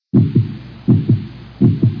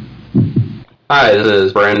Hi, this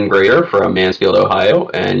is Brandon Grader from Mansfield, Ohio,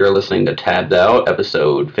 and you're listening to Tabbed Out,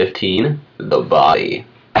 episode 15, The Body.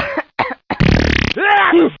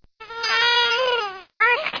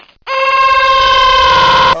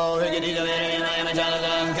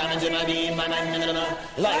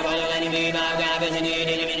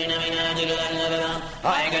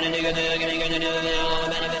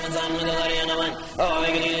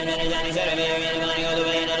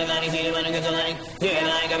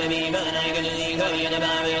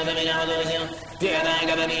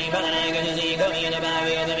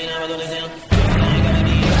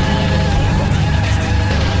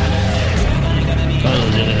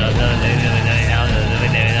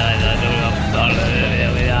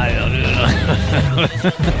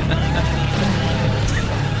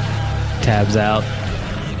 Tabs Out,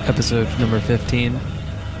 episode number 15.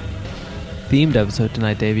 Themed episode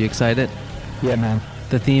tonight, Dave. You excited? Yeah, man.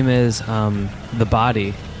 The theme is The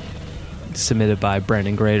Body, submitted by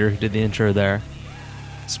Brandon Grader, who did the intro there.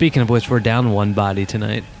 Speaking of which, we're down one body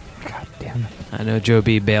tonight. God damn it. I know Joe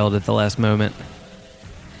B bailed at the last moment.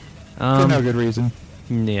 For no good reason.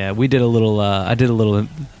 Yeah, we did a little, I did a little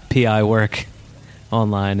PI work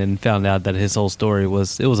online and found out that his whole story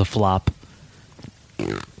was a flop.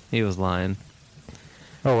 He was lying.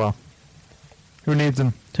 Oh, well. Who needs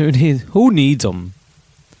them? Who needs them?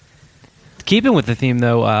 Keeping with the theme,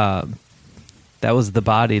 though, that was The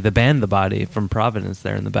Body, the band The Body from Providence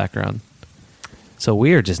there in the background. So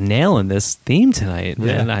we are just nailing this theme tonight,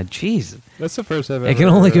 yeah. man. Jeez. That's the first I've ever... It can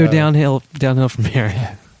only go downhill from here.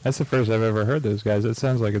 Yeah. That's the first I've ever heard those guys. It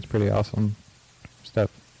sounds like it's pretty awesome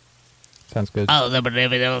stuff. Sounds good. Yeah.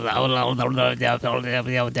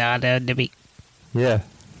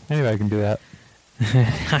 Anybody can do that.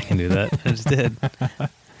 I can do that. I just did.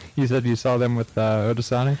 You said you saw them with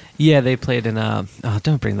Odasonic? Yeah, they played in... oh,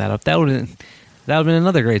 don't bring that up. That would have been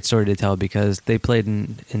another great story to tell because they played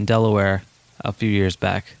in Delaware a few years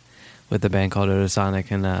back with a band called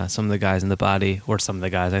Odasonic, and some of the guys in The Body, or some of the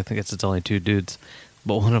guys, I think it's only two dudes,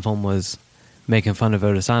 but one of them was making fun of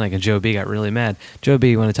Odasonic, and Joe B got really mad. Joe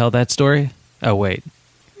B, you want to tell that story? Oh, wait.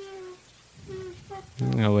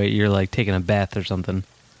 Oh, wait, you're like taking a bath or something.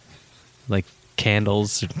 Like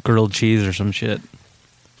candles, grilled cheese or some shit.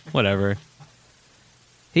 Whatever.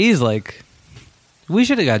 He's like... We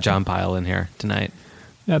should have got John Pyle in here tonight.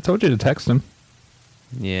 Yeah, I told you to text him.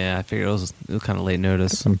 Yeah, I figured it was kind of late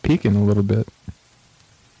notice. I'm peeking a little bit.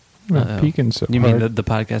 I'm not peeking so You hard. mean the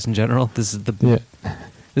podcast in general? This is Yeah.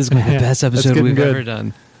 This is going to be the best episode we've ever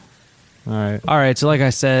done. All right, so like I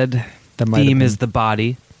said, the theme is The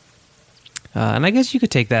Body. And I guess you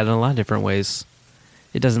could take that in a lot of different ways.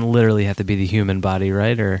 It doesn't literally have to be the human body,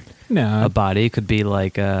 right? Or no. A body. It could be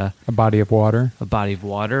like a body of water. A body of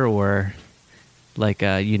water, or like,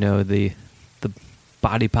 the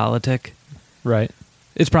body politic. Right.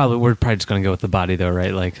 We're probably just going to go with the body, though,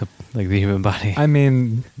 right? Like the human body. I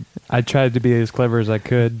mean, I tried to be as clever as I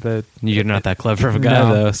could, but... You're not that clever of a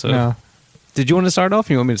guy, though. So. No. Did you want to start off,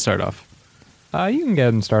 or you want me to start off? You can go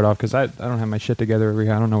ahead and start off, because I don't have my shit together over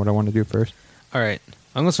here. I don't know what I want to do first. All right.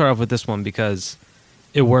 I'm going to start off with this one, because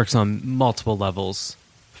it works on multiple levels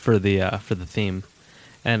for the theme.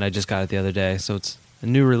 And I just got it the other day. So it's a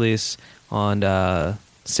new release on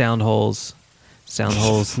Soundholes.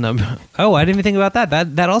 Soundholes number... Oh, I didn't even think about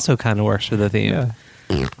that. That also kind of works for the theme.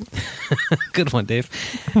 Yeah. Good one, Dave.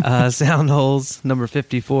 Soundholes number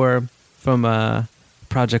 54 from a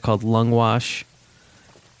project called Lung Wash.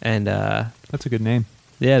 And that's a good name.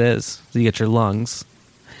 Yeah, it is. So you get your lungs.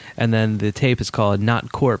 And then the tape is called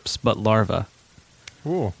Not Corpse, But Larva.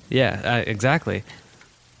 Ooh. Yeah, exactly.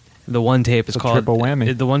 The one tape is called... triple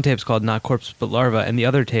whammy. The one tape is called Not Corpse, But Larva, and the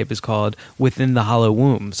other tape is called Within the Hollow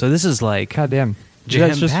Womb. So this is like... God damn.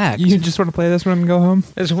 Jam-packed. You just want to play this one and go home?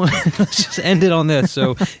 Let's just end it on this.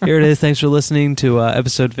 So here it is. Thanks for listening to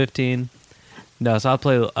episode 15. No, so I'll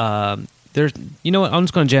play... there's, you know what? I'm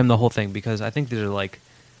just going to jam the whole thing because I think these are like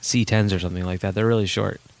C10s or something like that. They're really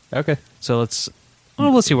short. Okay. So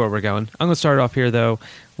we'll see where we're going. I'm going to start off here, though,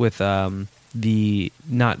 with the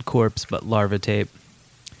Not Corpse But Larva tape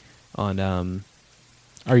on...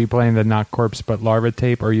 Are you playing the Not Corpse But Larva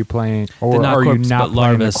tape, or are you playing... Or the Not are Corpse you not But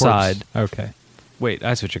Larva playing the side? Okay. Wait,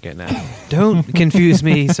 that's what you're getting at. Don't confuse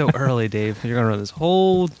me so early, Dave. You're going to run this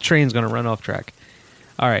whole train's going to run off track.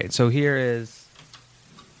 All right, so here is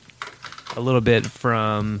a little bit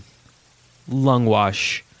from Lung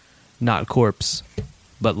Wash, Not Corpse,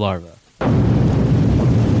 But Larva.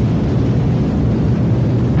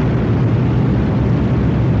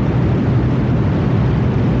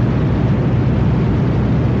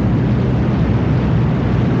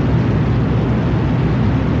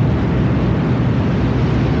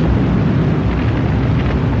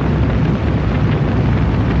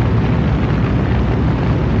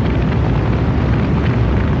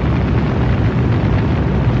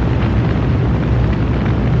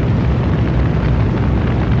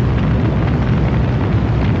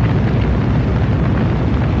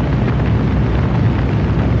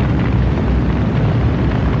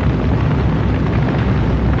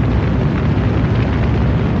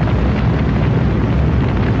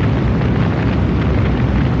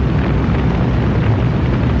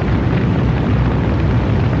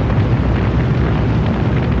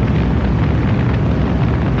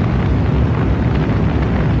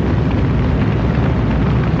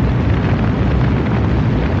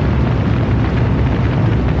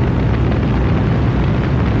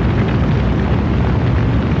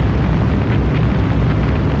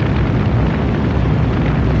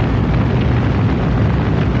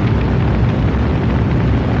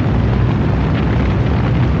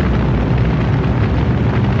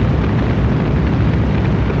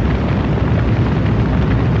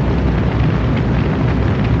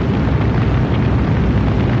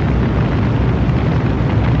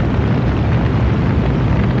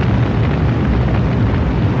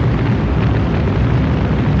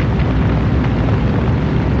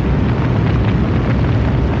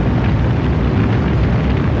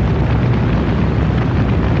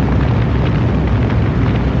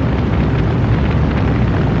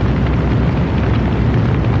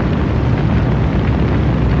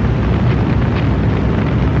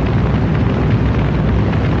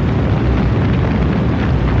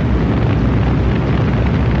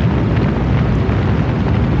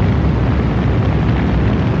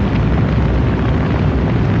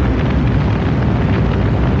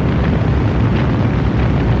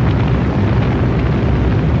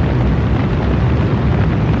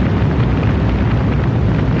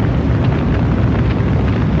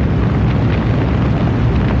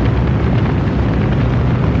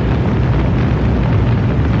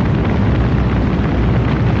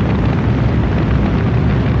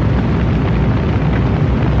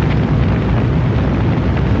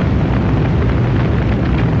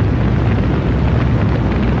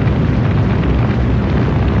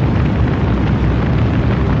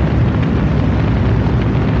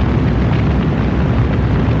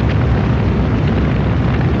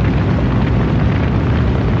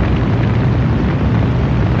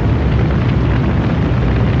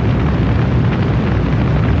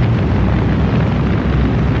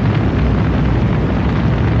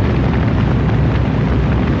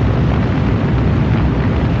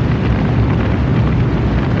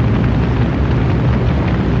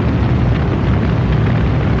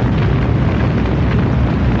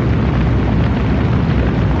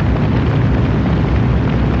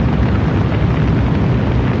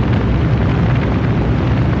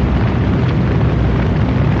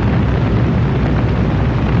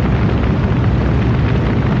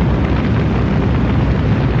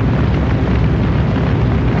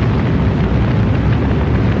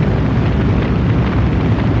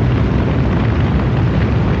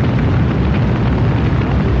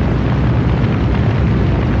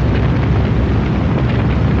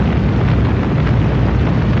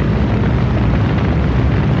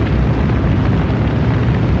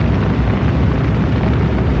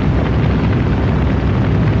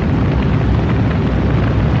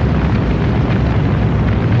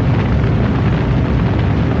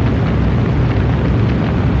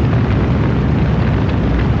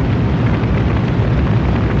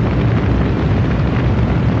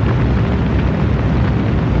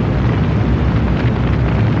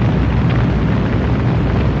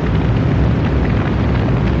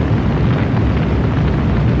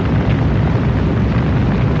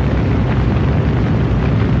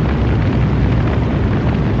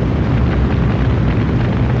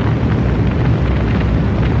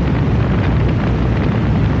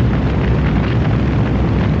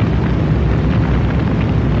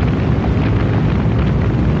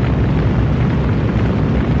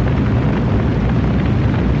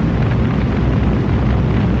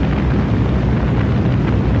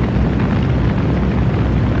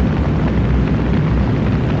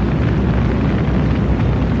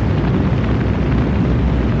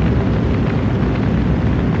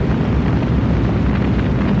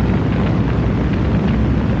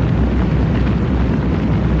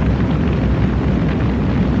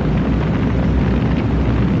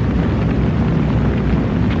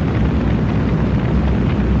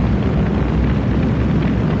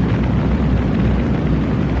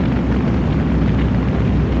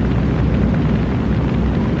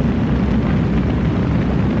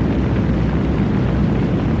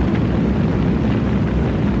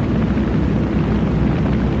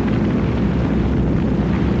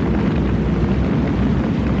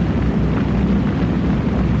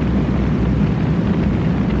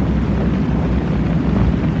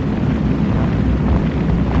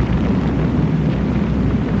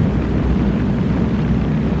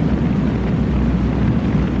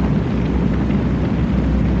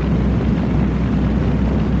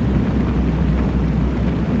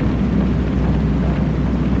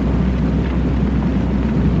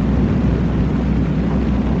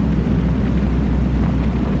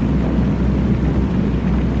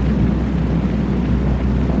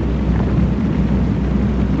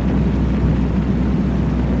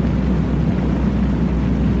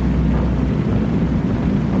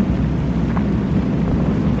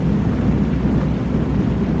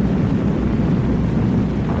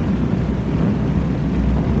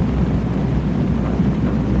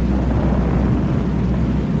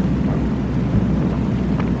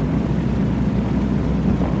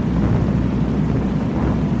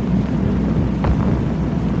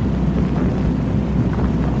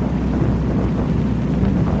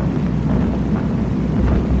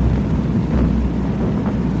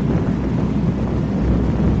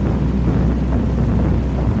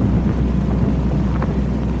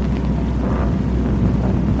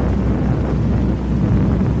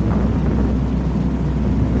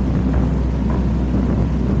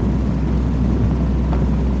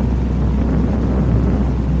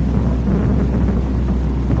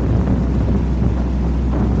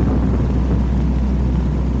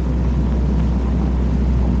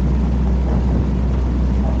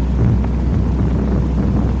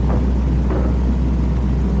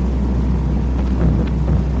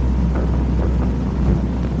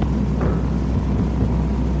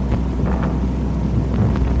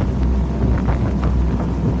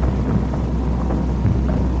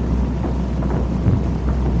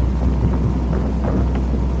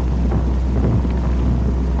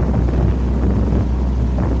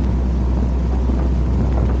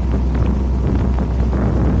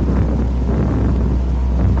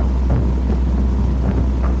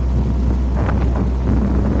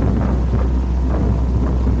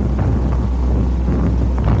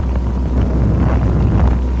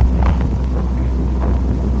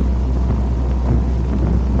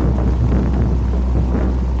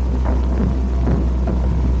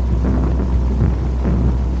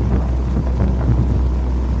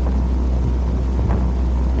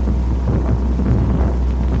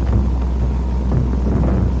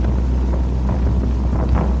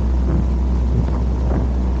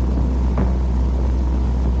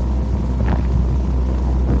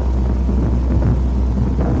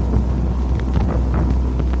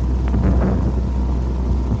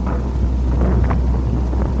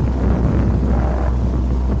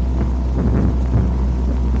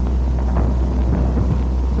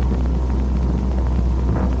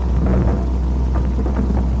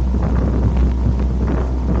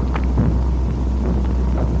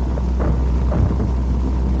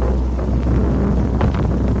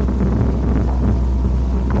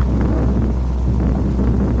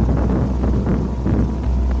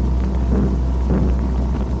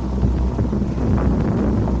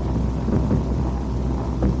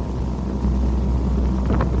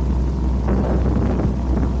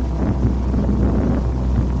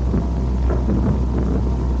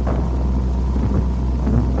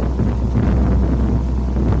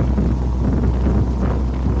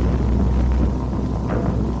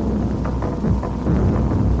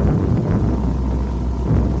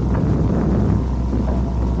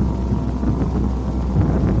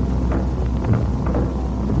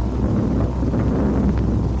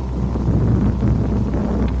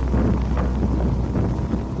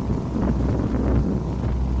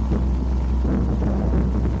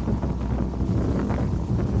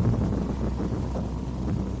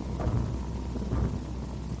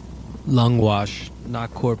 Lung Wash,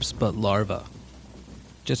 not Corpse, but Larva.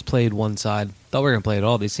 Just played one side. Thought we were going to play it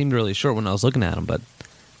all. They seemed really short when I was looking at them, but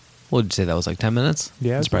what did you say? That was like 10 minutes?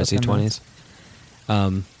 Yeah, I'm it's surprised about 10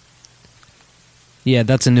 20s. Yeah,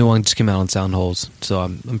 that's a new one. Just came out on Soundholes, so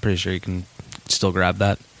I'm pretty sure you can still grab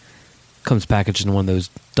that. Comes packaged in one of those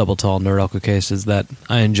double tall Norelco cases that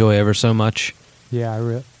I enjoy ever so much. Yeah, I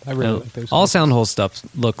really like those. All cases. Soundhole stuff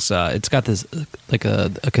looks. It's got this like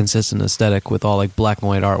a consistent aesthetic with all like black and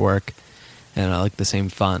white artwork, and I like the same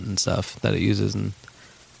font and stuff that it uses, and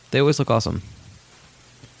they always look awesome.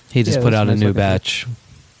 He just Yeah, put this out a one's new like a- batch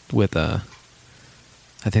with I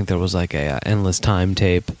think there was like a Endless Time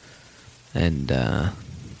tape and a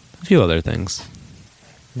few other things.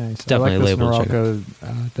 Nice. definitely I like this labeled, check it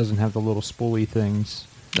Norelco doesn't have the little spoolie things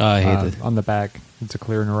I hate it. on the back. It's a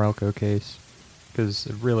clear Norelco case because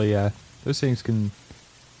it really those things can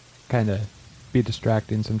kind of be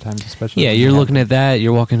distracting sometimes, especially. Yeah, when you're you have- looking at that.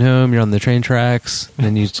 You're walking home. You're on the train tracks, and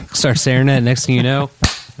then you start staring at it. Next thing you know,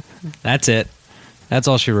 that's it. That's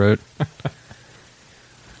all she wrote.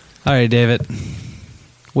 All right, David.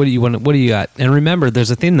 What do you want? What do you got? And remember, there's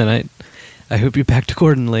a theme tonight. I hope you packed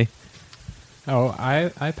accordingly. Oh,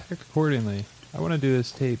 I packed accordingly. I want to do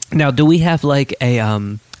this tape. Now, do we have like a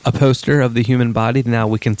poster of the human body? Now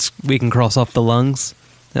we can cross off the lungs,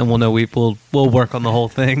 and we'll know we'll work on the whole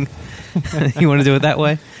thing. You want to do it that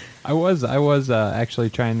way? I was actually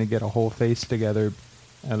trying to get a whole face together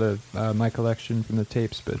out of my collection from the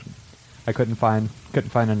tapes, but I couldn't find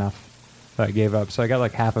enough. So I gave up. So I got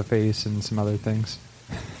like half a face and some other things.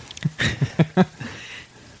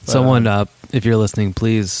 Someone, if you're listening,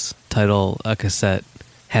 please title a cassette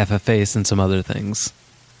 "Half a Face" and some other things.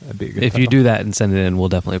 That'd be a good If you title, do that and send it in, we'll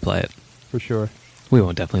definitely play it. for sure. We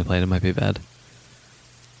won't definitely play it. It might be bad.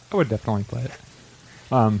 I would definitely play it.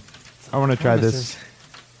 I want to try this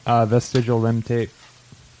vestigial limb tape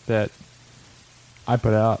that I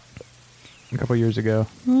put out a couple years ago.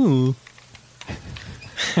 Ooh.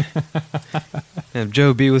 If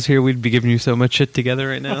Joe B was here, we'd be giving you so much shit together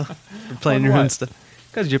right now. You're playing On your own what? stuff.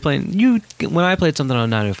 Because you're playing... When I played something on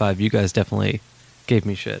 905, you guys definitely gave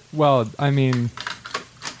me shit. Well, I mean,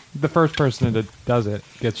 the first person that does it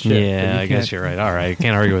gets shit. but Yeah, you I guess can't- you're right. All right,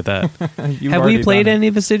 can't argue with that. You've Have already we played done it. any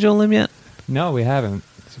Vestigial Limb yet? No, we haven't,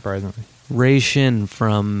 surprisingly. Ray Shin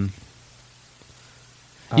from...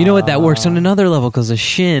 You know what? That works on another level because a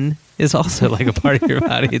shin is also like a part of your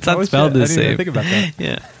body. It's Oh, not shit, spelled I the didn't even same. think about that.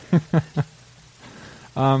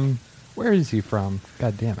 Yeah. Where is he from?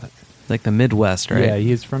 God damn it. Like the Midwest, right? Yeah,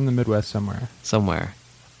 he's from the Midwest somewhere. Somewhere.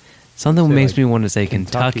 Something Say, makes like, me want to say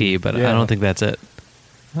Kentucky, Kentucky. but I Yeah. don't think that's it.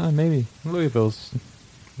 Maybe. Louisville's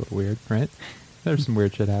a little weird, right? There's some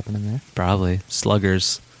weird shit happening there. Probably.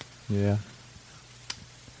 Sluggers. Yeah.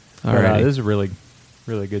 All But, right. this is a really,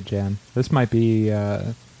 really good jam. This might be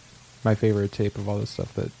my favorite tape of all the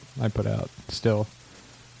stuff that I put out still.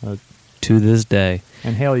 To this day.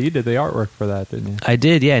 And Haley, you did the artwork for that, didn't you? I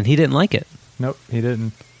did, yeah, and he didn't like it. Nope, he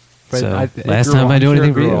didn't. So, it last grew time I on- do I'm sure anything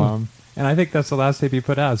it for grew you. on. And I think that's the last tape you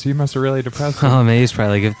put out, so you must have really depressed him. Oh, man, he's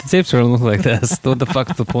probably like, if the tapes don't look like this, what the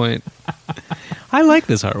fuck's the point? I like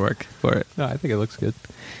this artwork for it. No, I think it looks good.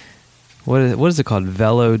 What is it called?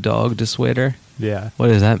 Velo Dog Dissuader? Yeah, What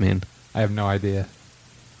does that mean? I have no idea.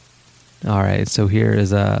 All right, so here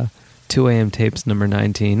is 2 a.m. tapes number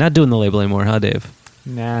 19. Not doing the label anymore, huh, Dave?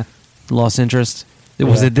 Nah. Lost interest?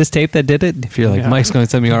 Was Yeah. it this tape that did it? If you're like, Yeah. Mike's going to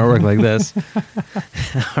send me artwork like this.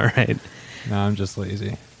 All right. No, I'm just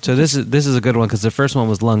lazy. So this is a good one because the first one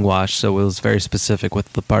was lung wash, so it was very specific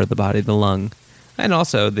with the part of the body, the lung, and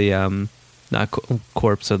also the not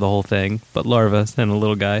corpse or the whole thing, but larva and a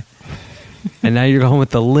little guy. And now you're going with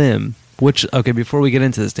the limb. Okay, before we get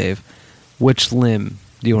into this, Dave, which limb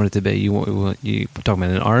do you want it to be? You talking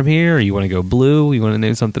about an arm here, or you want to go blue? You want to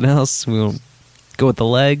name something else? We want to go with the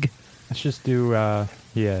leg. Let's just do,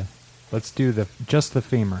 let's do just the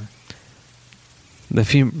femur.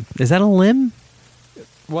 Is that a limb?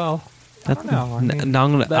 Well, I don't know. I mean,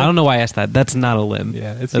 I don't know why I asked that. That's not a limb.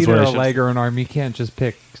 Yeah, it's That's either what I a should- leg or an arm. You can't just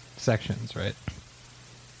pick sections, right?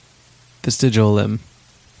 Vestigial limb.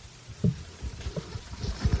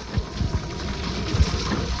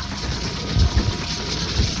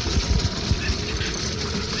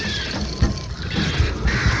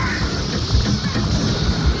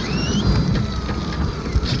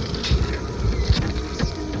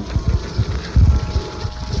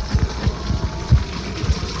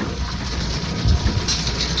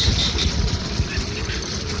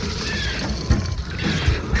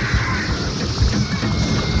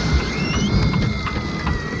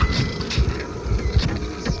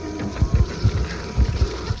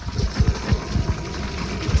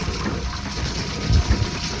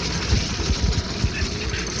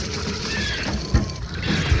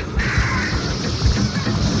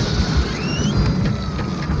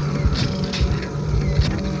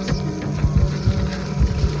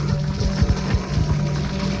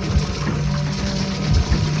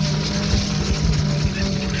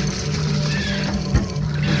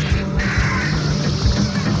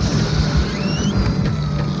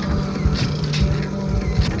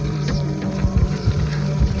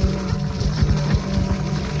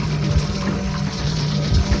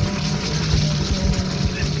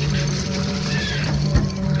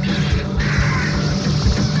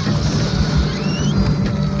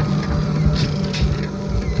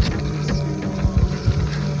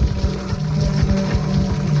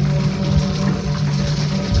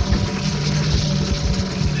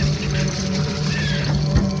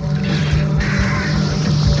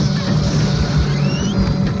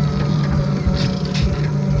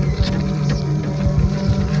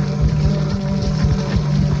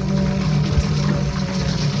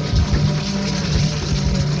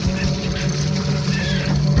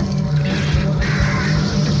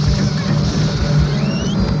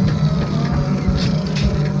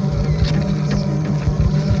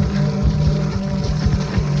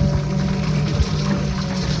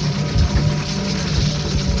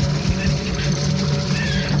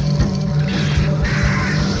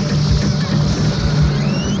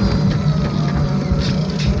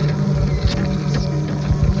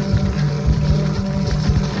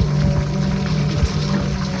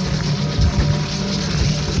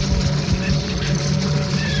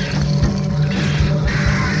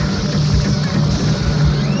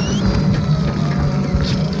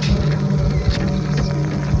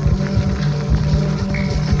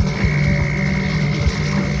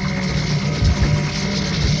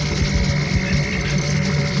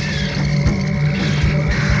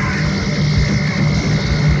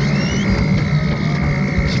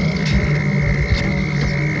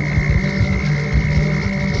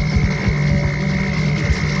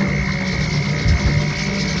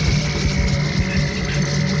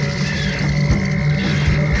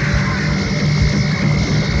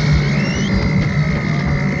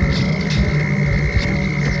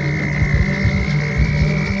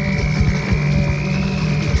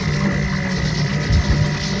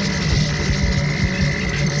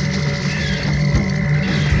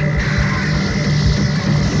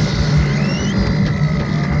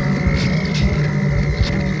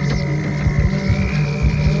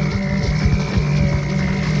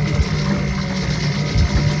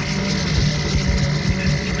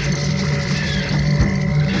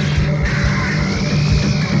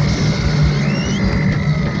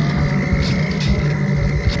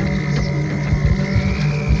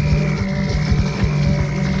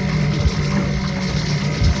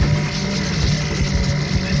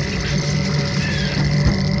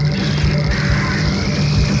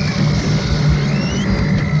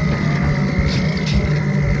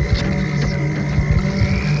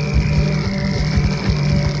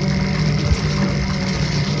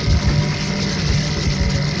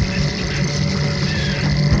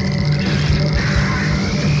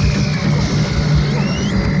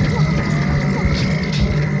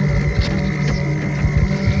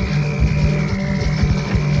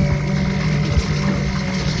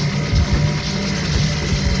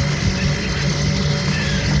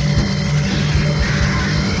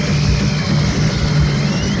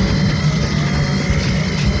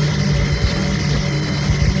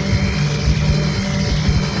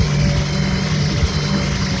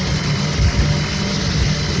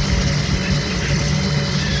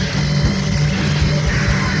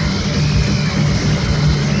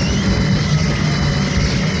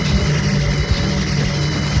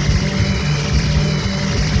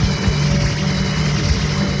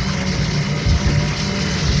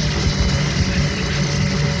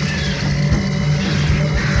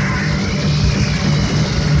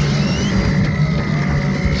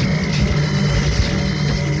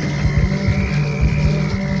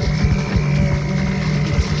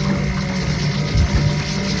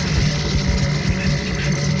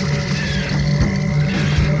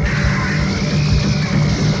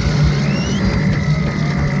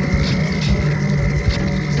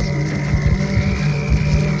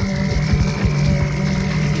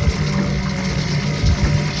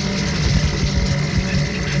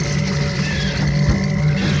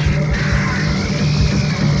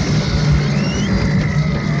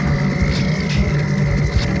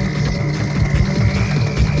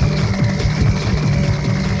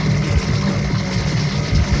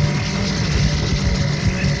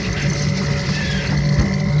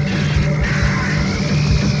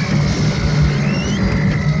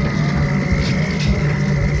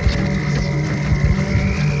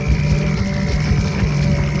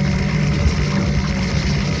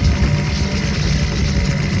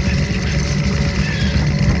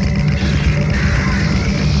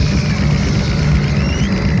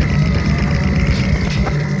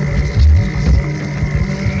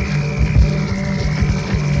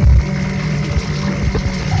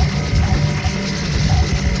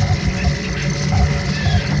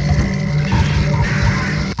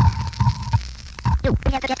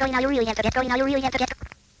 going, now you really have to get going, now you really have to get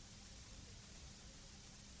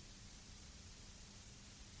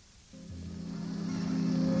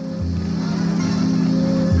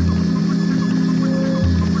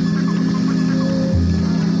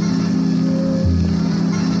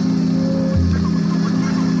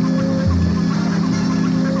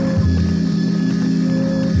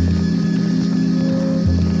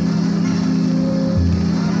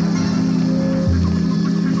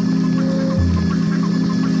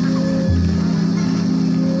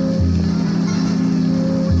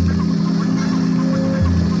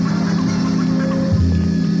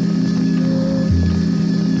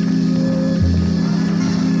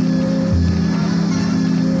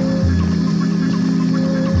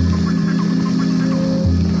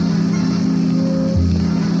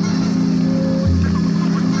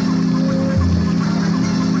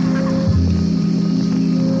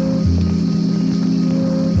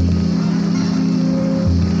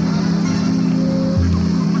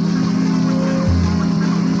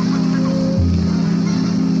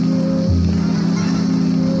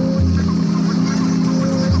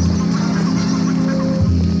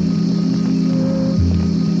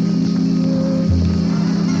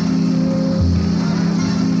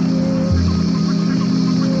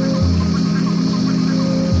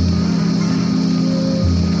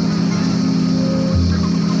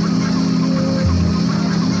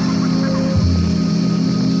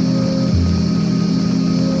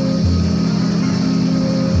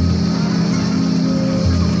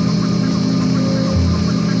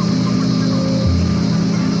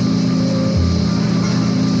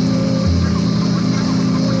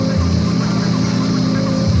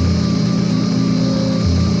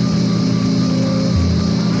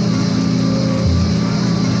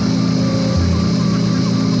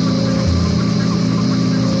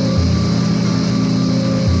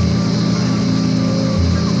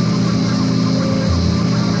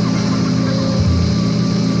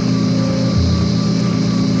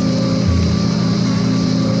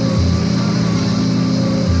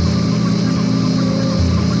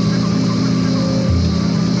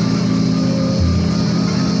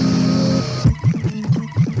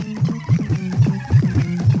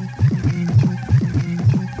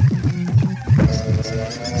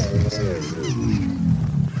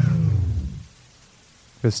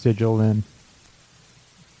Vestigial Limb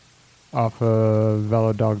off of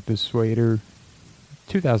Velodog Dissuader,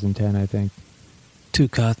 2010, I think. 2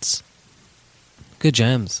 cuts. Good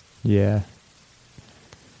jams. Yeah.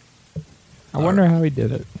 I wonder how he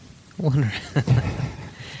did it. Wonder.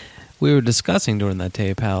 We were discussing during that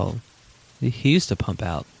tape how he used to pump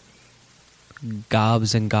out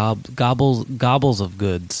gobs and gobbles of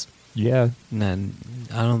goods. Yeah. And then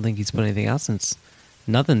I don't think he's put anything out since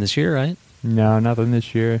nothing this year, right? No, nothing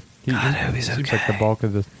this year. God, I hope he's seems okay. like the bulk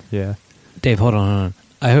of the... Yeah. Dave, hold on.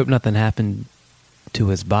 I hope nothing happened to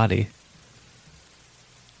his body.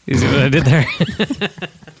 You see what I did there?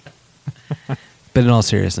 But in all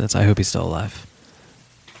seriousness, I hope he's still alive.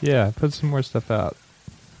 Yeah, put some more stuff out.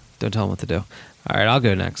 Don't tell him what to do. All right, I'll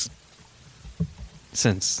go next.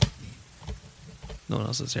 Since no one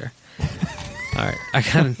else is here. All right, I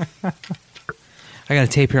got a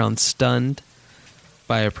tape here on Stunned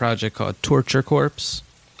by a project called Torture Corpse.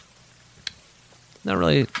 Not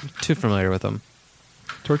really too familiar with them.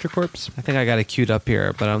 Torture Corpse? I think I got it queued up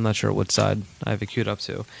here, but I'm not sure what side I have it queued up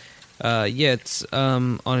to. Yeah, it's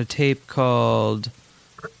on a tape called...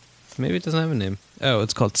 Maybe it doesn't have a name. Oh,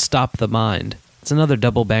 it's called Stop the Mind. It's another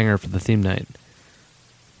double banger for the theme night.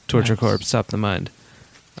 Torture Nice. Corpse, Stop the Mind.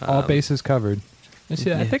 All bases covered. I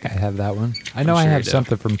see. I yeah. think I have that one. I know I'm I sure have you do.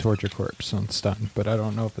 something from Torture Corpse on Stun, but I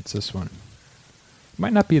don't know if it's this one.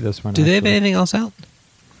 Might not be this one. Do they have actually. anything else out?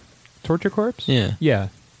 Torture Corpse? Yeah. Yeah.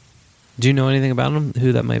 Do you know anything about them?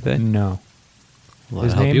 Who that might be? No. Well,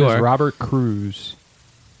 His I hope name you is are. Robert Cruz.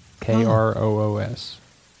 Kroos.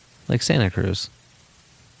 Like Santa Cruz.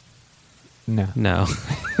 No. No.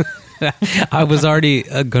 I was already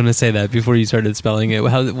going to say that before you started spelling it.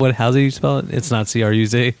 How do you spell it? It's not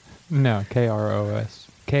C-R-U-Z. No, Kroos.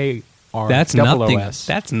 K-R-O-O-S. That's nothing.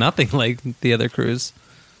 That's nothing like the other Cruz.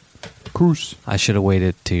 Cruz. I should have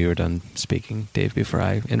waited till you were done speaking, Dave, before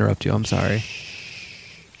I interrupt you. I'm sorry.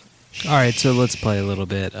 All right, so let's play a little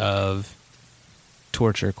bit of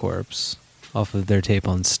Torture Corpse off of their tape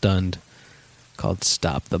on Stunned called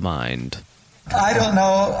Stop the Mind. I don't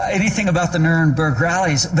know anything about the Nuremberg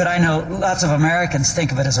rallies, but I know lots of Americans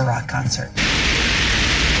think of it as a rock concert.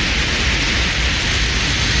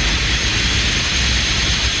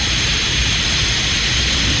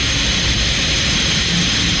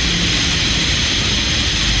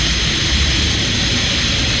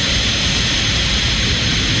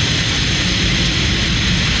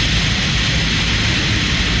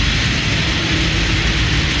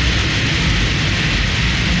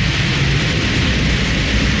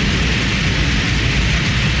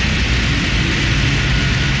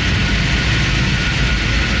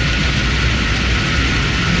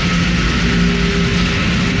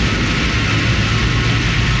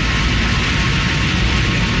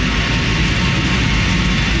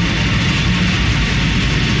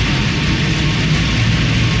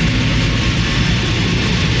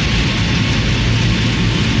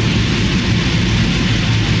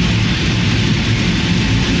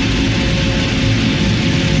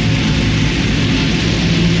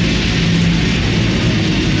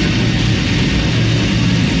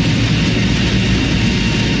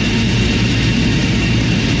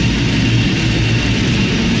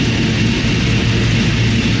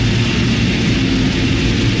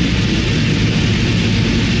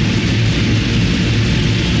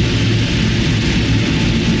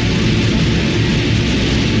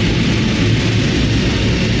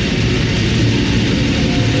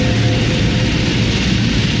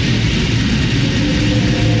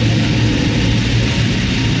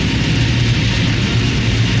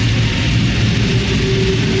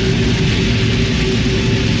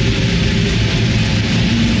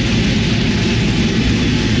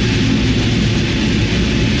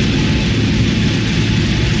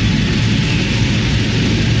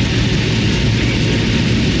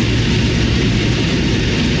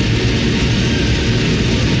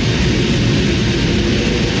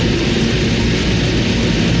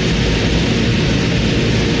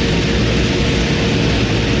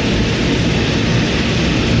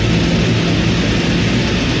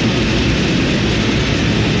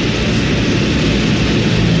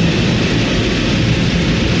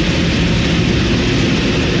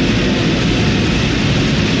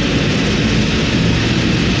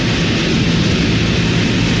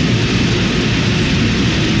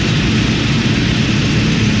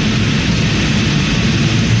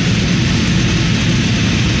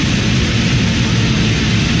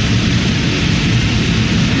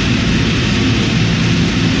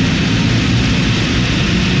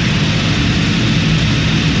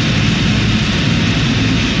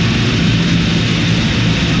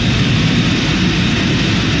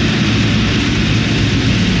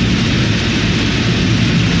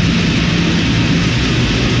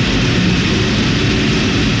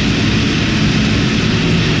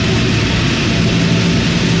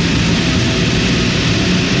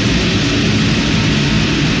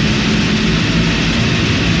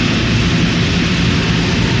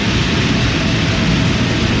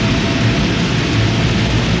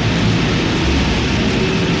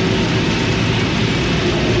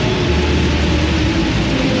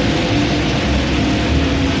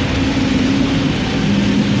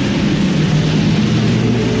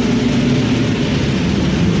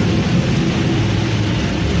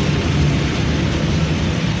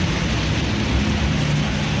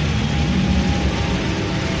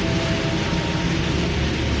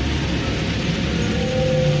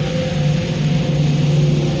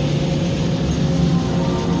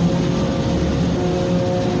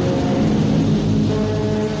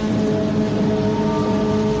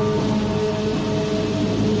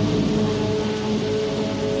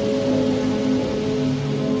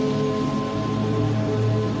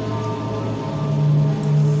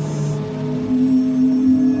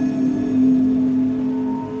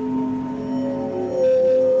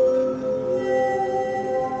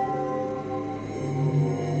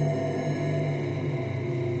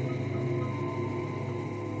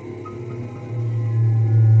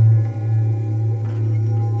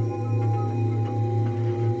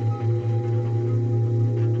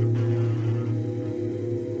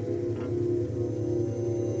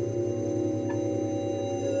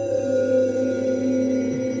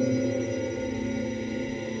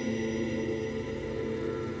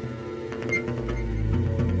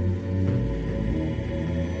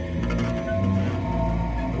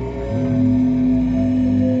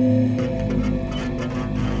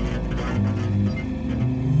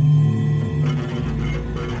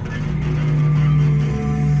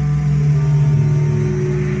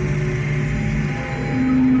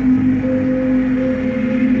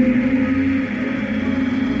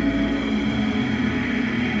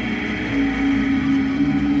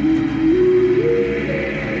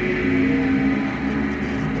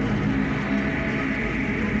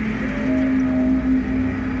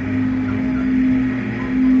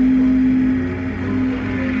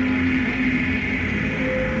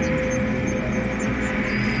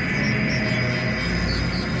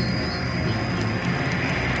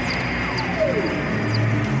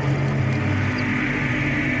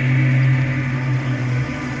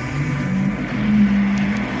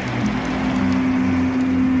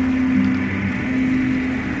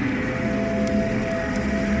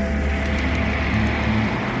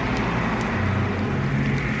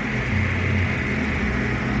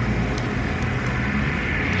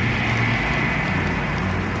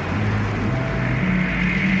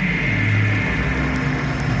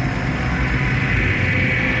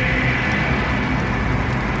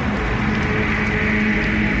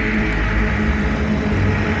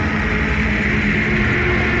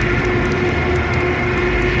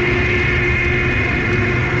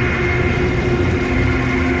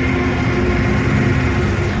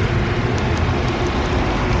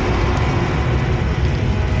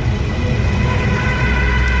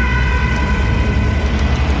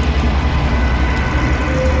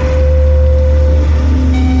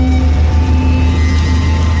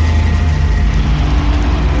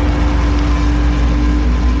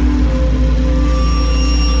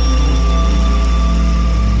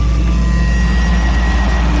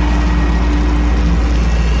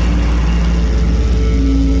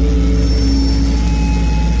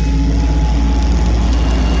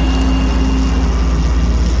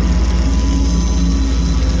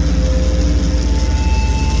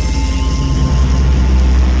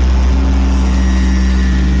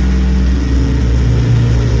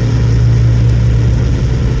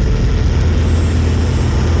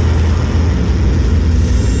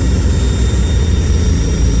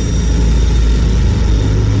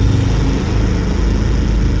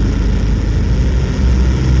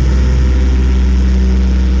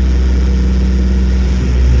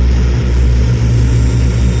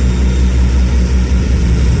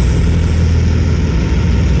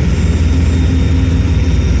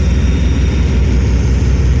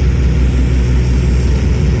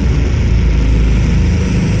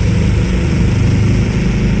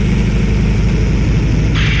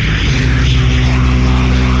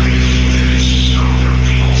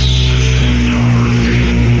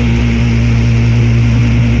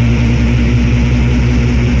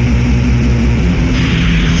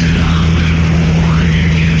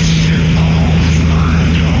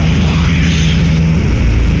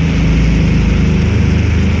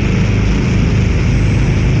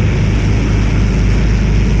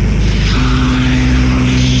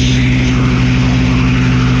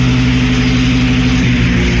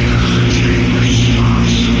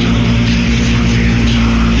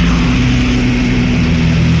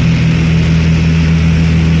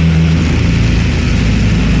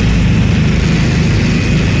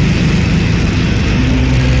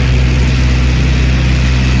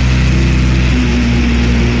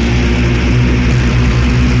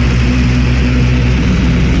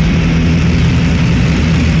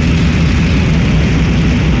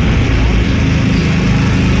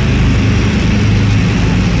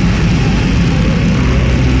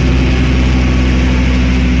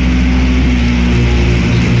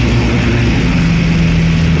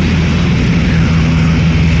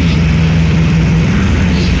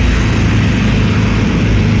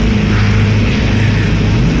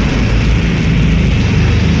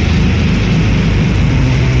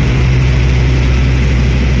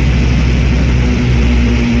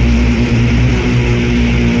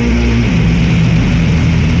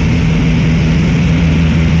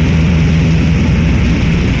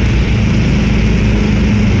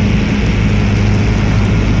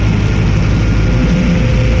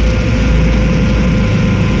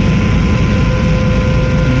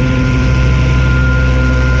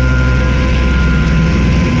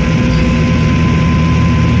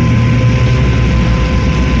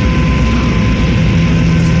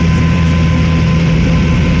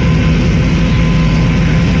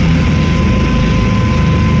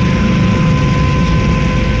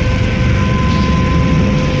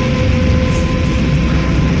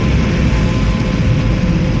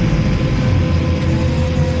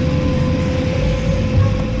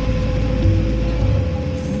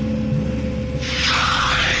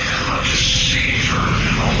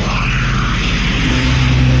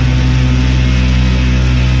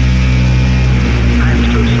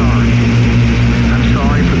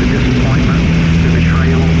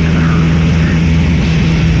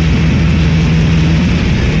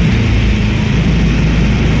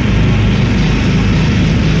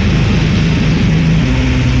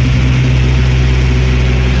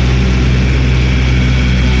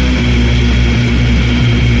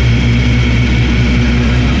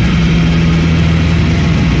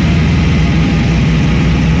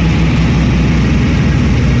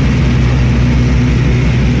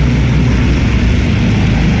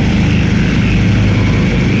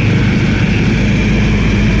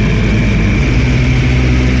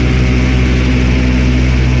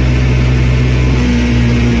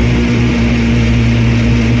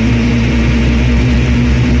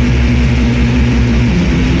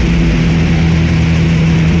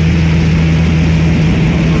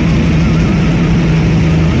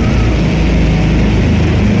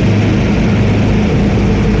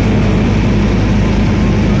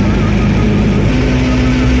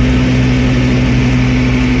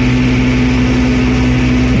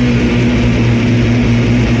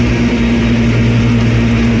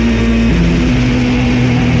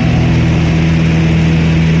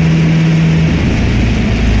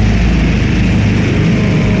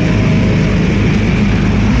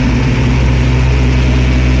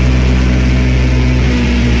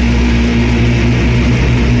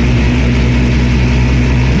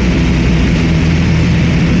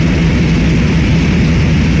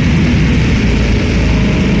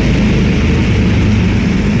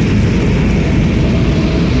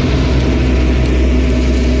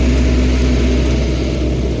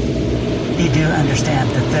 understand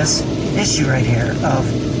that this issue right here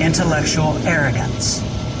of intellectual arrogance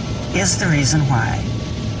is the reason why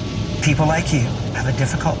people like you have a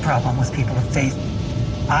difficult problem with people of faith.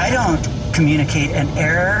 I don't communicate an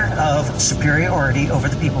air of superiority over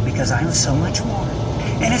the people because I know so much more.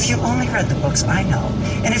 And if you only read the books I know,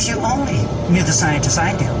 and if you only knew the scientists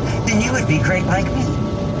I do, then you would be great like me.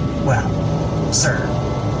 Well, sir,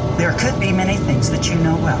 there could be many things that you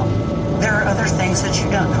know well. There are other things that you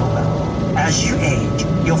don't know well. As you age,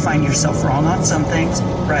 you'll find yourself wrong on some things,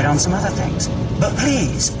 right on some other things. But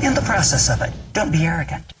please, in the process of it, don't be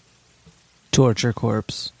arrogant. Torture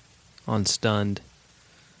Corpse on Stunned.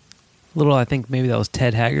 Little, I think maybe that was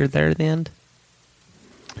Ted Haggard there at the end.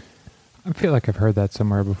 I feel like I've heard that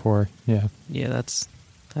somewhere before. Yeah. Yeah, I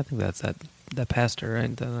think that's that pastor,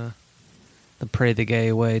 right? The pray the gay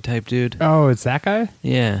away type dude. Oh, it's that guy?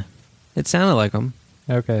 Yeah. It sounded like him.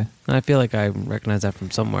 Okay. And I feel like I recognize that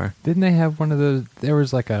from somewhere. Didn't they have one of those? There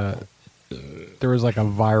was like a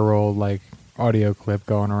viral like audio clip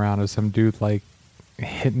going around of some dude like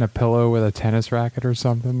hitting a pillow with a tennis racket or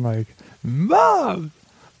something. Like, Mom,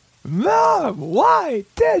 why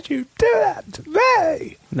did you do that to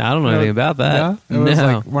me? No, I don't know anything about that. No? It was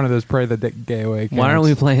like one of those pray the gay away. Why aren't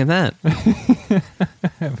we playing that?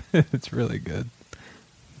 It's really good.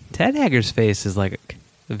 Ted Haggard's face is like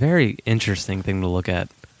a very interesting thing to look at.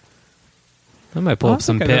 I might pull up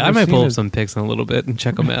some pics in a little bit and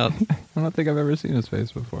check them out. I don't think I've ever seen his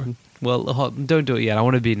face before. Well, don't do it yet. I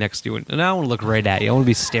want to be next to you, and I want to look right at you. I want to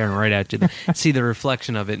be staring right at you, see the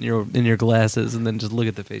reflection of it in your glasses, and then just look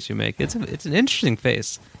at the face you make. It's an interesting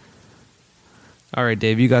face. All right,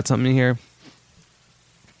 Dave, you got something here?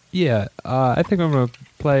 Yeah, I think I'm gonna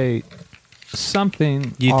play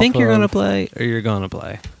something. You think you're gonna play, or you're gonna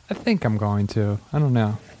play? I think I'm going to. I don't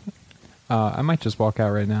know. I might just walk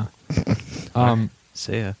out right now.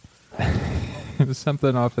 See ya. It was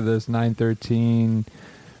something off of this 913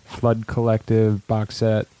 Flood Collective box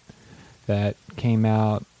set that came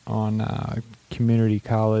out on Community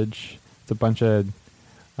College. It's a bunch of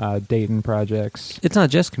Dayton projects. It's not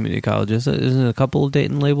just Community College, is it? Isn't a couple of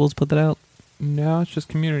Dayton labels put that out? No, it's just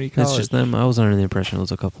Community College. It's just them? I was under the impression it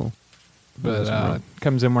was a couple. But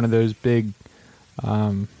comes in one of those big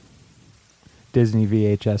Disney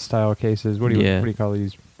VHS style cases. What do you call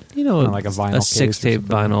these? You know, like a vinyl case 6-tape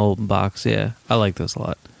vinyl box. Yeah, I like those a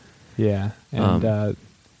lot. Yeah, and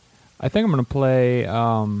I think I'm going to play.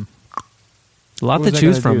 A lot to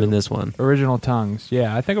choose from in this one. Original Tongues.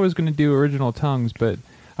 Yeah, I think I was going to do Original Tongues, but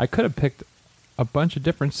I could have picked a bunch of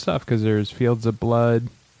different stuff because there's Fields of Blood,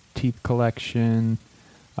 Teeth Collection,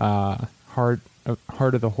 Heart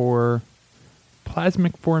of the Horror,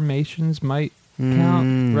 Plasmic Formations might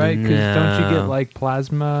count, right? Because don't you get like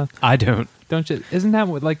plasma? I don't. Don't you? Isn't that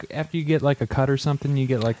what, like, after you get like a cut or something, you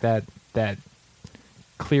get like that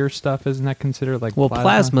clear stuff? Isn't that considered like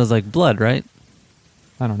plasma is like blood, right?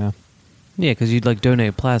 I don't know. Yeah, because you'd like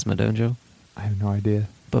donate plasma, don't you? I have no idea.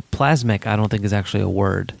 But plasmic, I don't think is actually a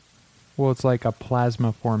word. Well, it's like a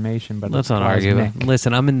plasma formation, but let's not argue.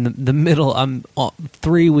 Listen, I'm in the middle. I'm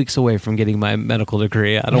 3 weeks away from getting my medical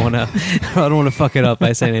degree. I don't want to. I don't want to fuck it up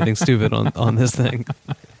by saying anything stupid on this thing.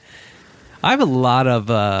 I have a lot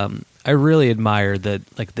of. I really admire the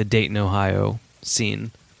Dayton, Ohio scene.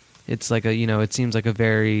 It's like it seems like a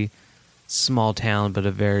very small town, but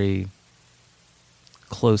a very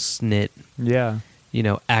close knit,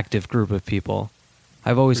 active group of people.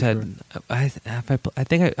 I've always had. Sure. I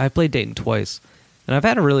think I played Dayton twice, and I've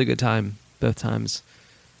had a really good time both times,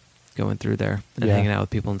 going through there and hanging out with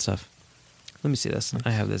people and stuff. Let me see this. Nice. I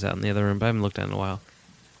have this out in the other room, but I haven't looked at it in a while.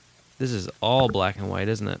 This is all black and white,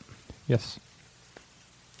 isn't it? Yes.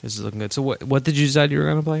 This is looking good. So what did you decide you were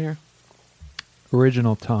going to play here?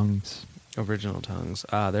 Original Tongues. Original Tongues.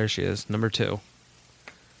 Ah, there she is, number 2.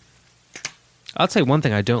 I'll say one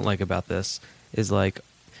thing I don't like about this is like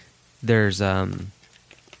there's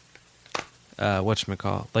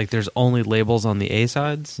whatchamacall, like there's only labels on the A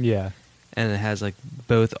sides. Yeah. And it has like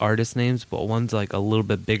both artist names, but one's like a little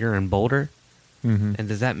bit bigger and bolder. Mm-hmm. And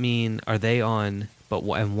does that mean are they on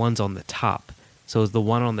and one's on the top? So is the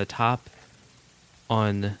one on the top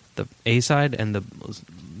on the A side and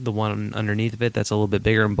the one underneath of it that's a little bit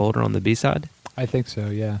bigger and bolder on the B side? I think so,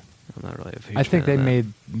 yeah. I'm not really a huge I think fan they of that.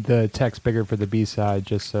 made the text bigger for the B side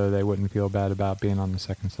just so they wouldn't feel bad about being on the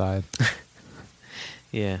second side.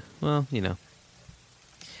 Yeah, well,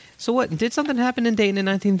 So what, did something happen in Dayton in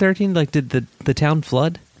 1913? Like, did the town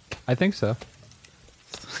flood? I think so.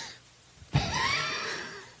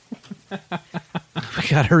 We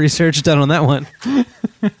got our research done on that one.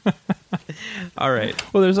 All right.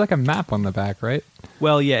 Well, there's like a map on the back, right?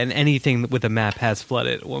 Well, yeah, and anything with a map has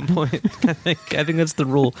flooded at one point. I think that's the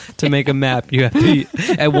rule. To make a map, you have to be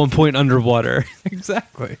at one point underwater.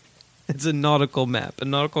 Exactly. It's a nautical map, a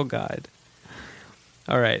nautical guide.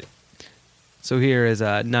 All right. So here is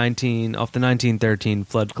 19 off the 1913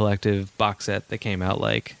 Flood Collective box set that came out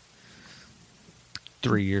like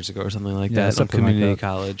 3 years ago or something like Yeah, that. something From like Community that.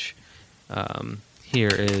 College.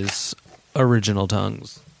 Here is Original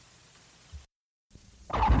Tongues.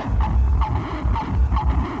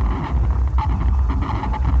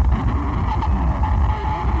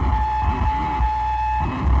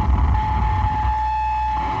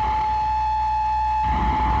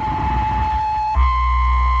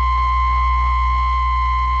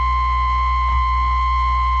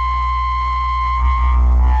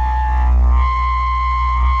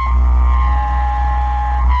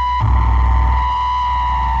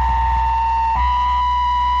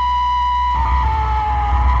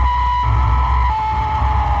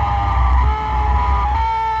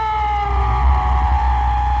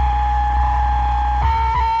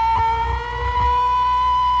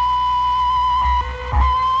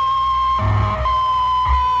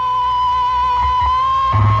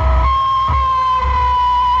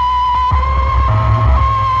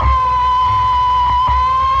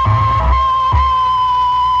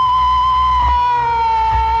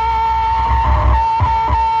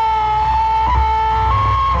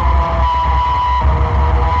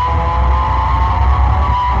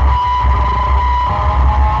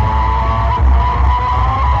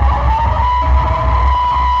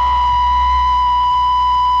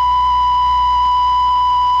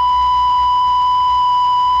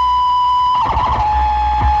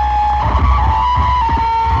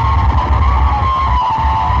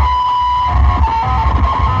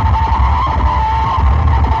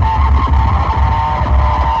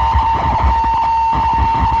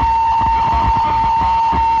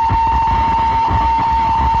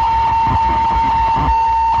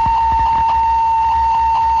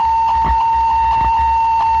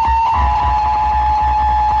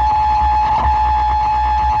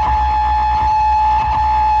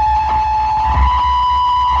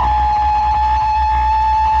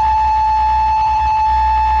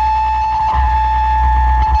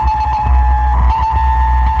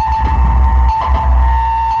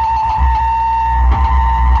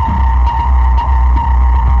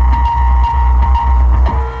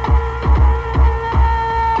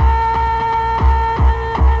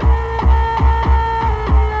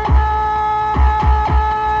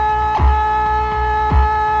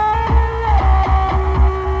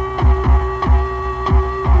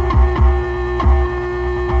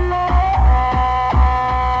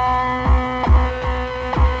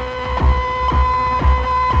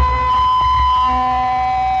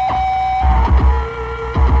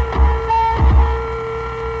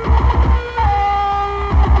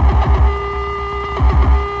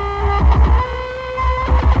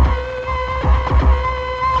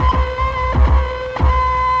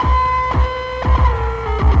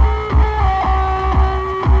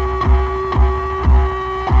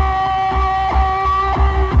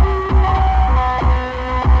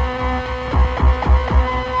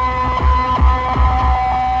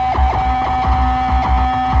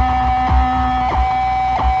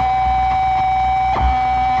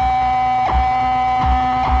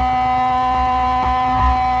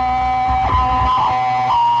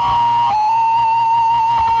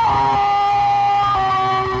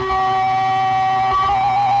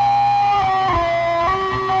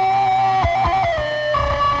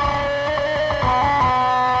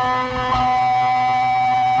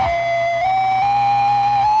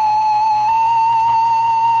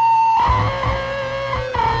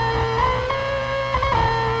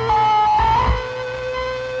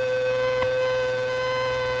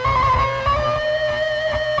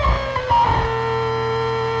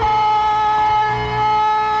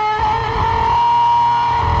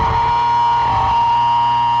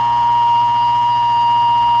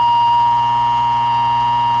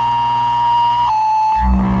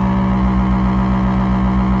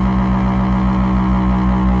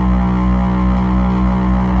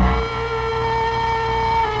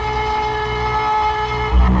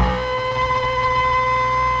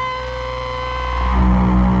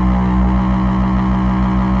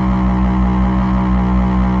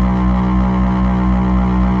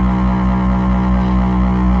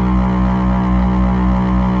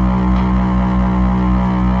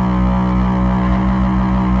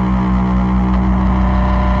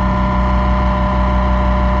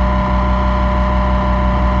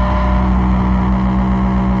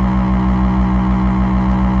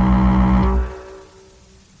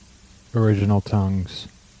 Original Tongues.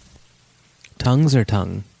 Tongues or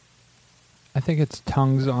tongue? I think it's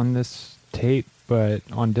Tongues on this tape, but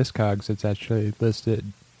on Discogs it's actually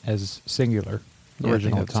listed as singular. Yeah, I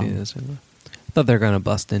Original think I've seen Tongue. this. I thought they were going to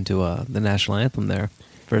bust into the national anthem there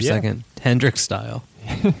for a Yeah. second. Hendrix style.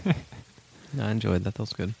 No, I enjoyed that. That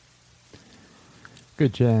was good.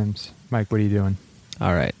 Good jams. Mike, what are you doing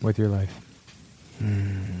All right. with your life? You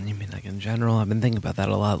mean like in general? I've been thinking about that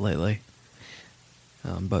a lot lately.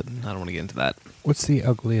 But I don't want to get into that. What's the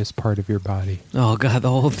ugliest part of your body? Oh, God, the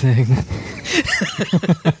whole thing.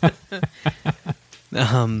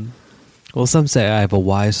 Well, some say I have a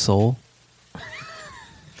wise soul.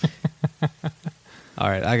 All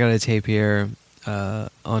right, I got a tape here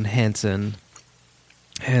on Hanson.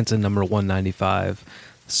 Hanson number 195,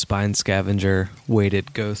 Spine Scavenger,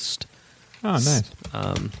 Weighted Ghost. Oh, nice.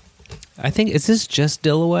 I think, is this just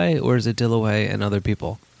Dillaway, or is it Dillaway and other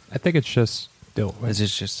people? I think it's just Dillaway. Is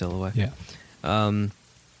this just Dillaway? Yeah.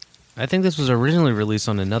 I think this was originally released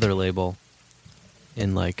on another label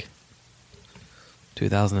in like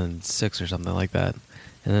 2006 or something like that.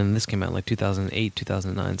 And then this came out in like 2008,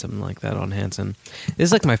 2009, something like that on Hanson. This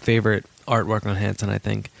is like my favorite artwork on Hanson, I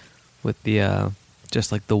think, with the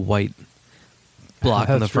just like the white block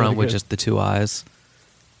on the That's front really with good. just the two eyes.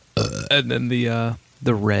 And then the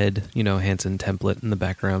red, Hanson template in the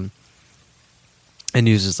background. And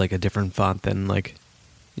uses like a different font than like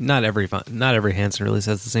not every Hanson release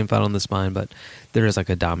has the same font on the spine, but there is like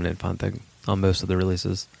a dominant font thing on most of the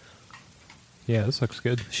releases. Yeah, this looks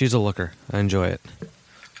good. She's a looker. I enjoy it.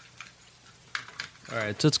 All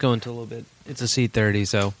right, so let's go into a little bit. It's a C30,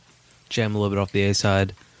 so jam a little bit off the A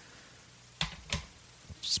side.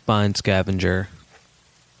 Spine Scavenger,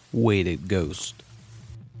 Weighted Ghost.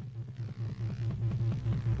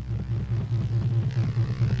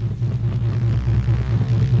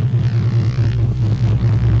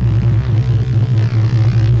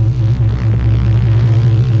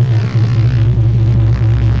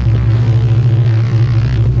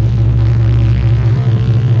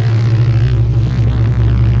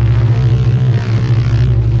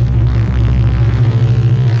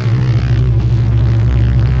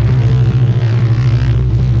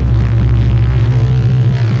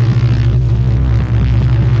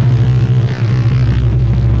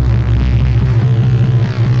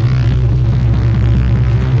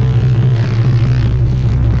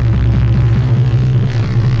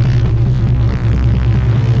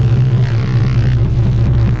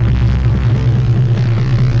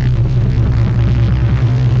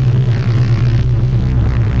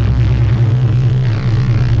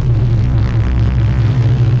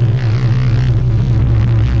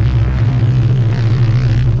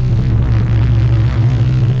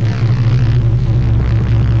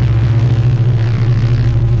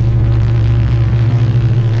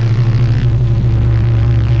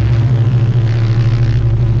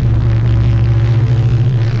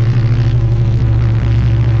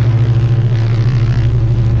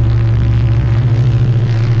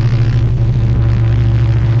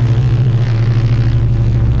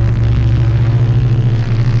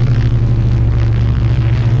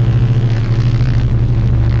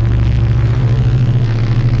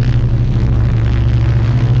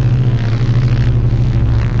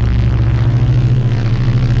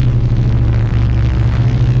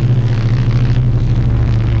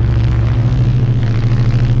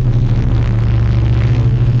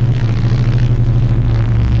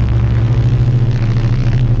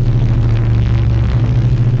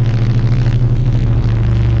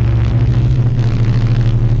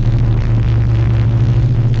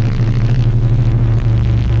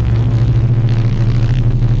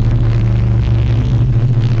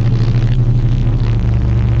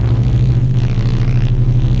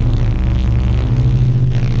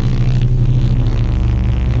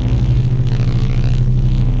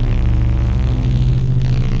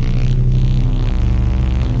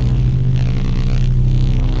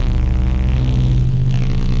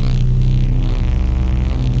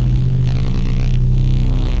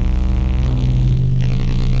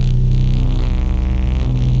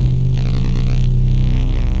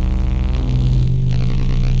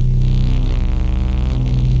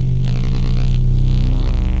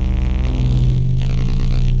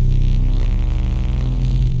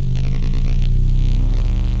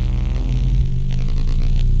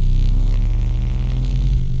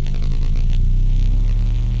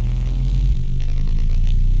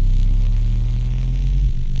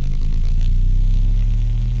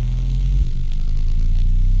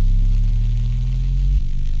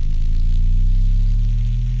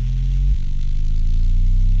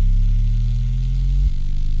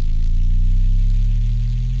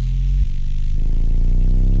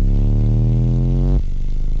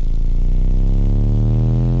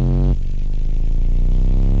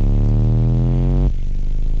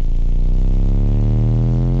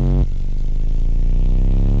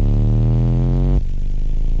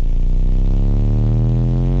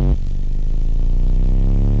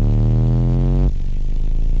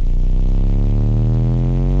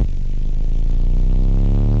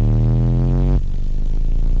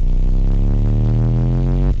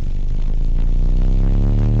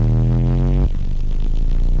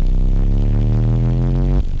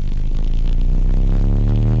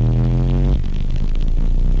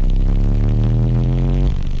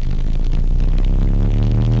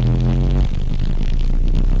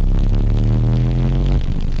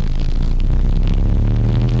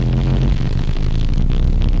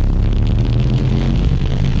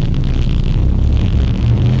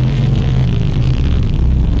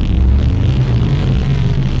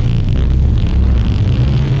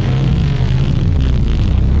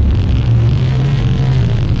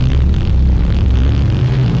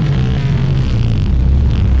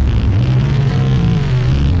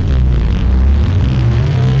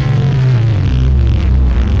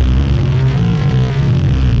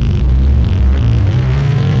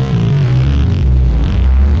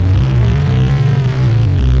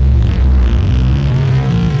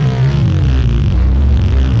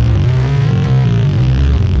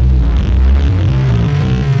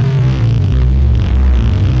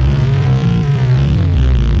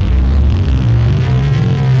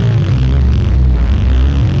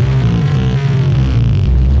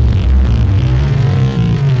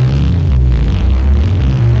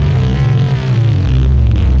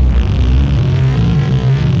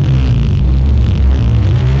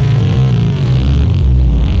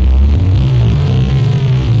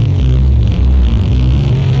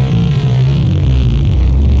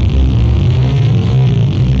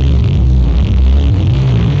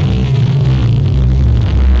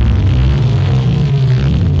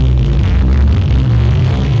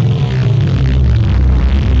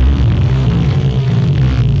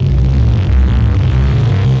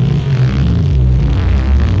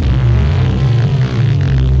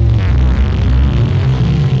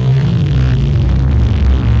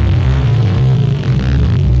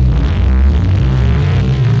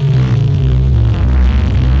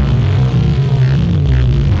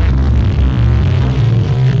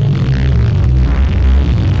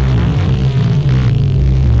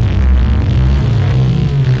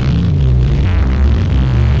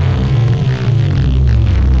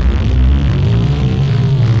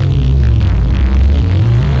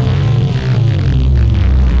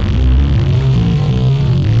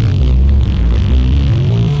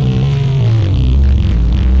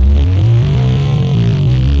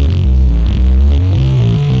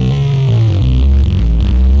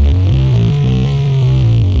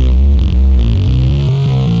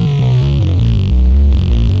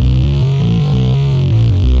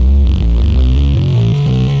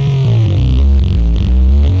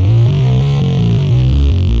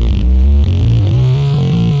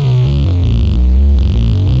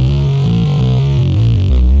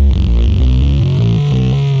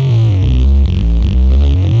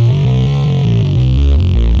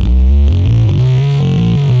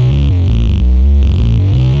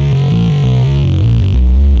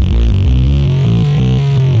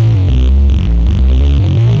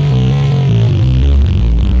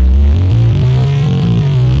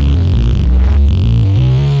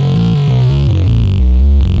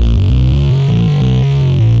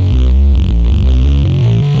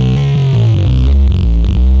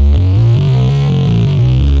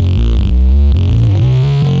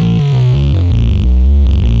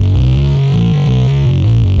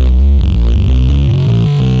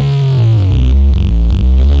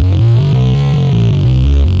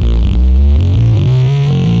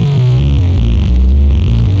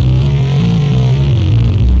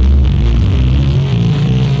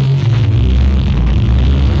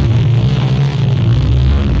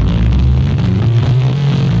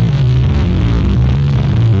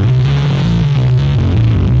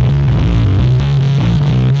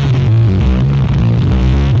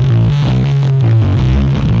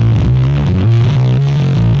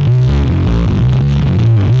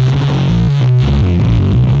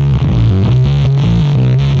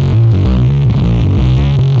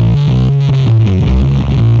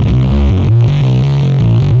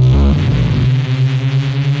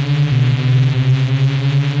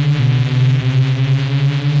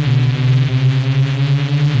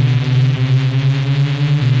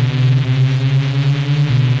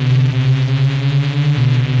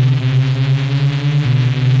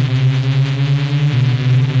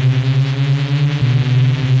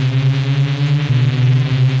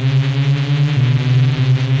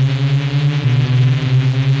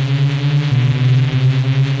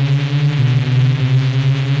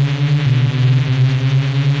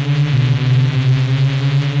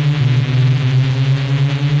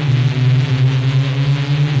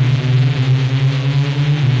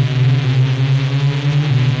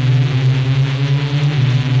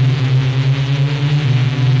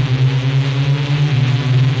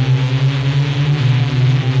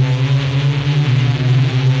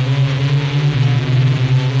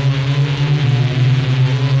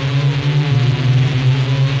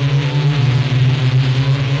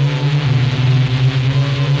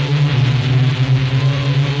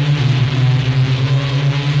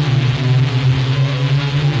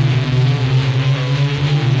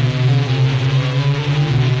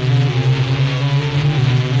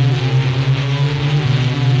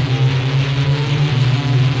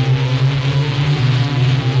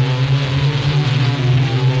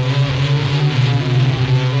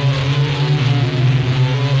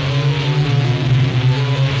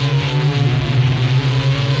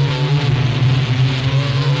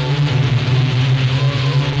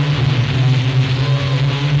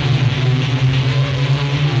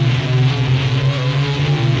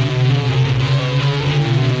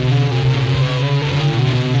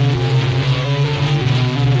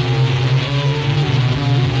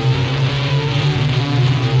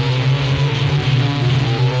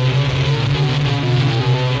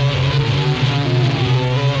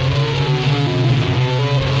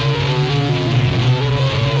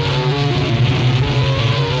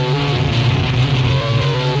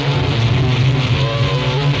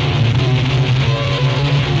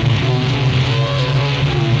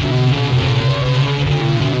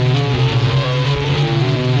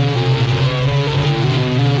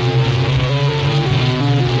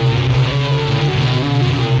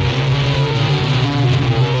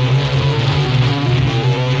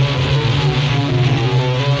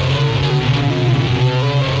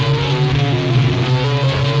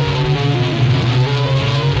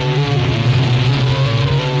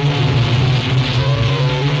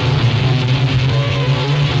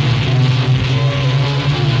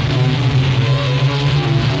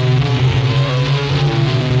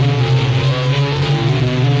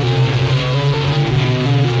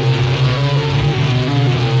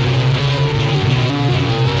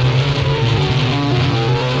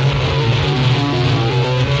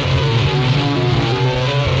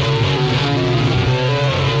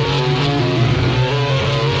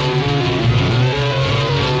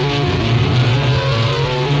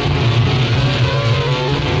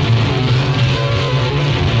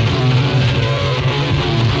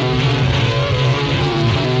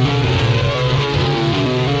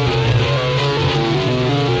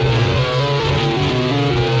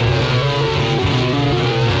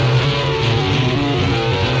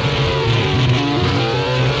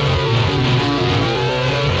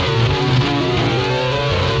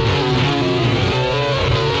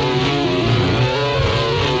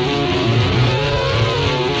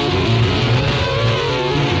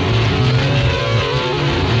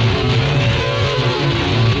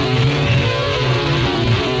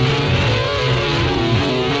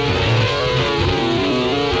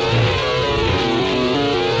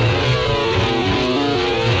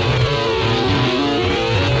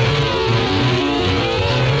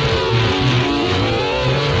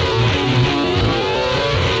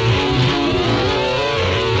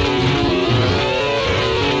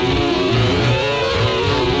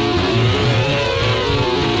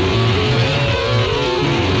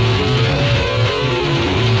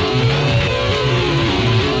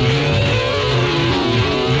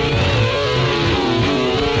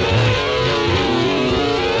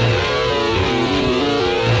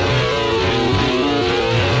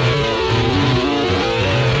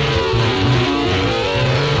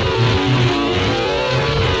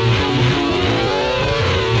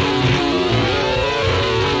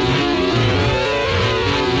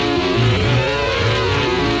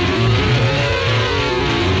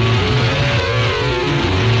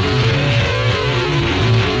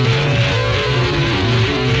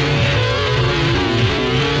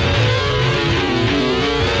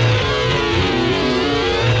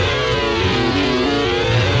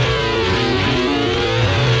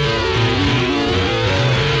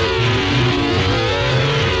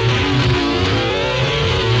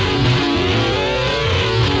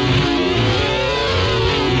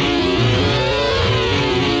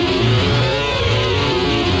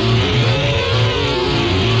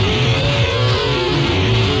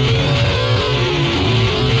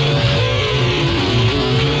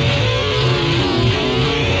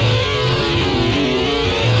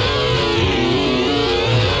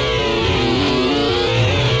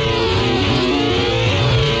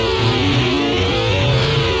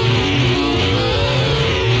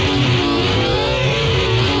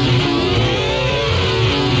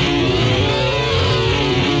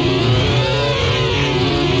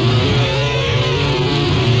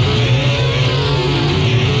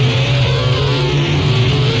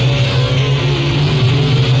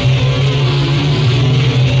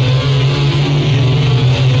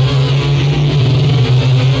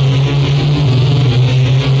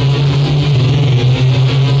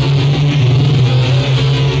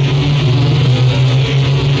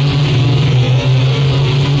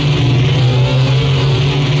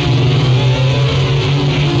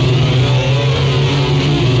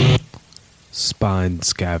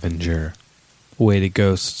 Human Scavenger. Way to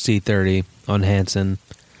go, C30 on Hanson.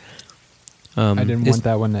 I didn't want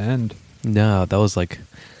that one to end. No, that was like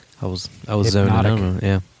I was zoning out Hypnotic. on it.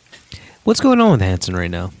 Yeah. What's going on with Hanson right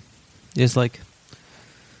now? Is I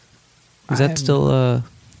that still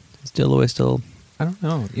is Dillaway still? I don't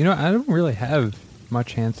know. You know, I don't really have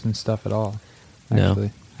much Hanson stuff at all. No.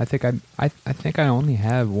 Actually, I think I only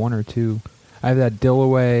have one or two. I have that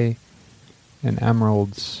Dillaway and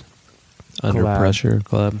Emeralds Under collab. Pressure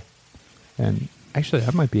collab. And actually,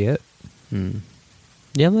 that might be it.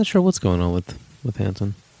 Yeah, I'm not sure what's going on with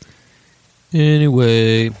Hanson.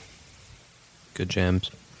 Anyway, good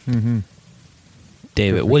jams. Mm-hmm.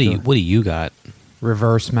 David, For what sure. do you got?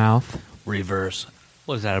 Reverse mouth. Reverse.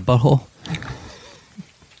 What is that? A butthole?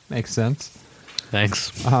 Makes sense.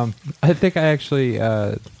 Thanks. I think I actually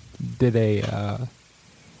did a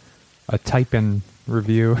type-in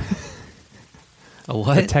review, A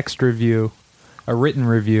what? a text review, a written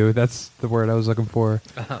review. That's the word I was looking for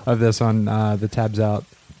of this on the Tabs Out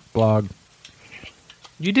blog.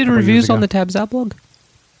 You did couple years reviews on ago. the Tabs Out blog?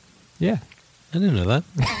 Yeah, I didn't know that.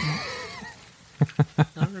 I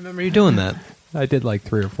don't remember you doing that. I did like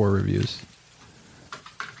 3 or 4 reviews.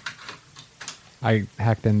 I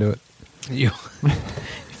hacked into it. You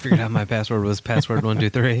figured out my password was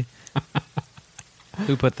password123.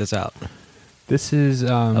 Who put this out? This is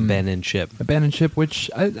Abandoned Ship. Abandoned Ship, which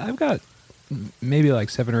I've got maybe like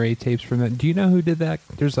 7 or 8 tapes from that. Do you know who did that?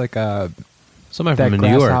 There's like a Somebody that from New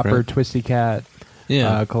York, Grasshopper, right? Twisty Cat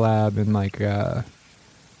Yeah. collab, and like a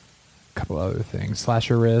couple other things.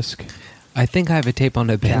 Slasher Risk. I think I have a tape on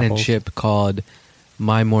Abandoned Chapels. Ship called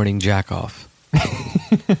My Morning Jack Off.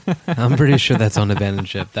 I'm pretty sure that's on Abandoned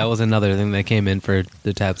Ship. That was another thing that came in for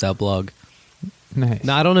the Tabs Out blog. Nice.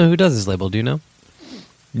 No, I don't know who does this label. Do you know?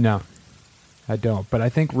 No, I don't. But I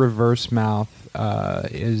think Reverse Mouth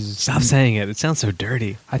is. Stop saying it. It sounds so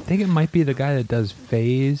dirty. I think it might be the guy that does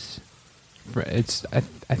Phase. It's. I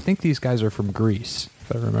think these guys are from Greece,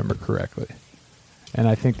 if I remember correctly, and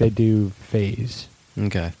I think they do Phase.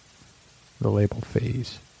 Okay. The label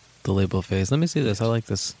Phase. The label phase. Let me see this. I like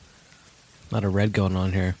this. A lot of red going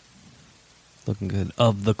on here. Looking good.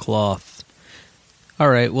 Of the Cloth. All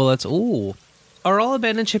right. Well, that's... Ooh. Are all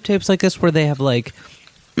Abandoned Ship tapes like this where they have like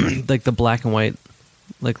like the black and white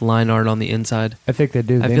like line art on the inside? I think they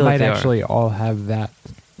do. I They feel like might they are. actually all have that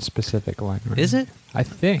specific line. Right? Is it? I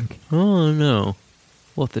think. Oh, no.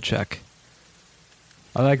 We'll have to check.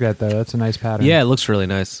 I like that though. That's a nice pattern. Yeah, it looks really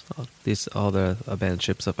nice. All the Abandoned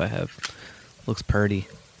Ship stuff I have looks purty.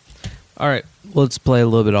 All right, let's play a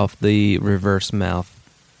little bit off the Reverse Mouth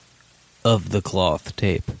of the Cloth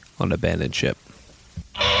tape on Abandoned Ship.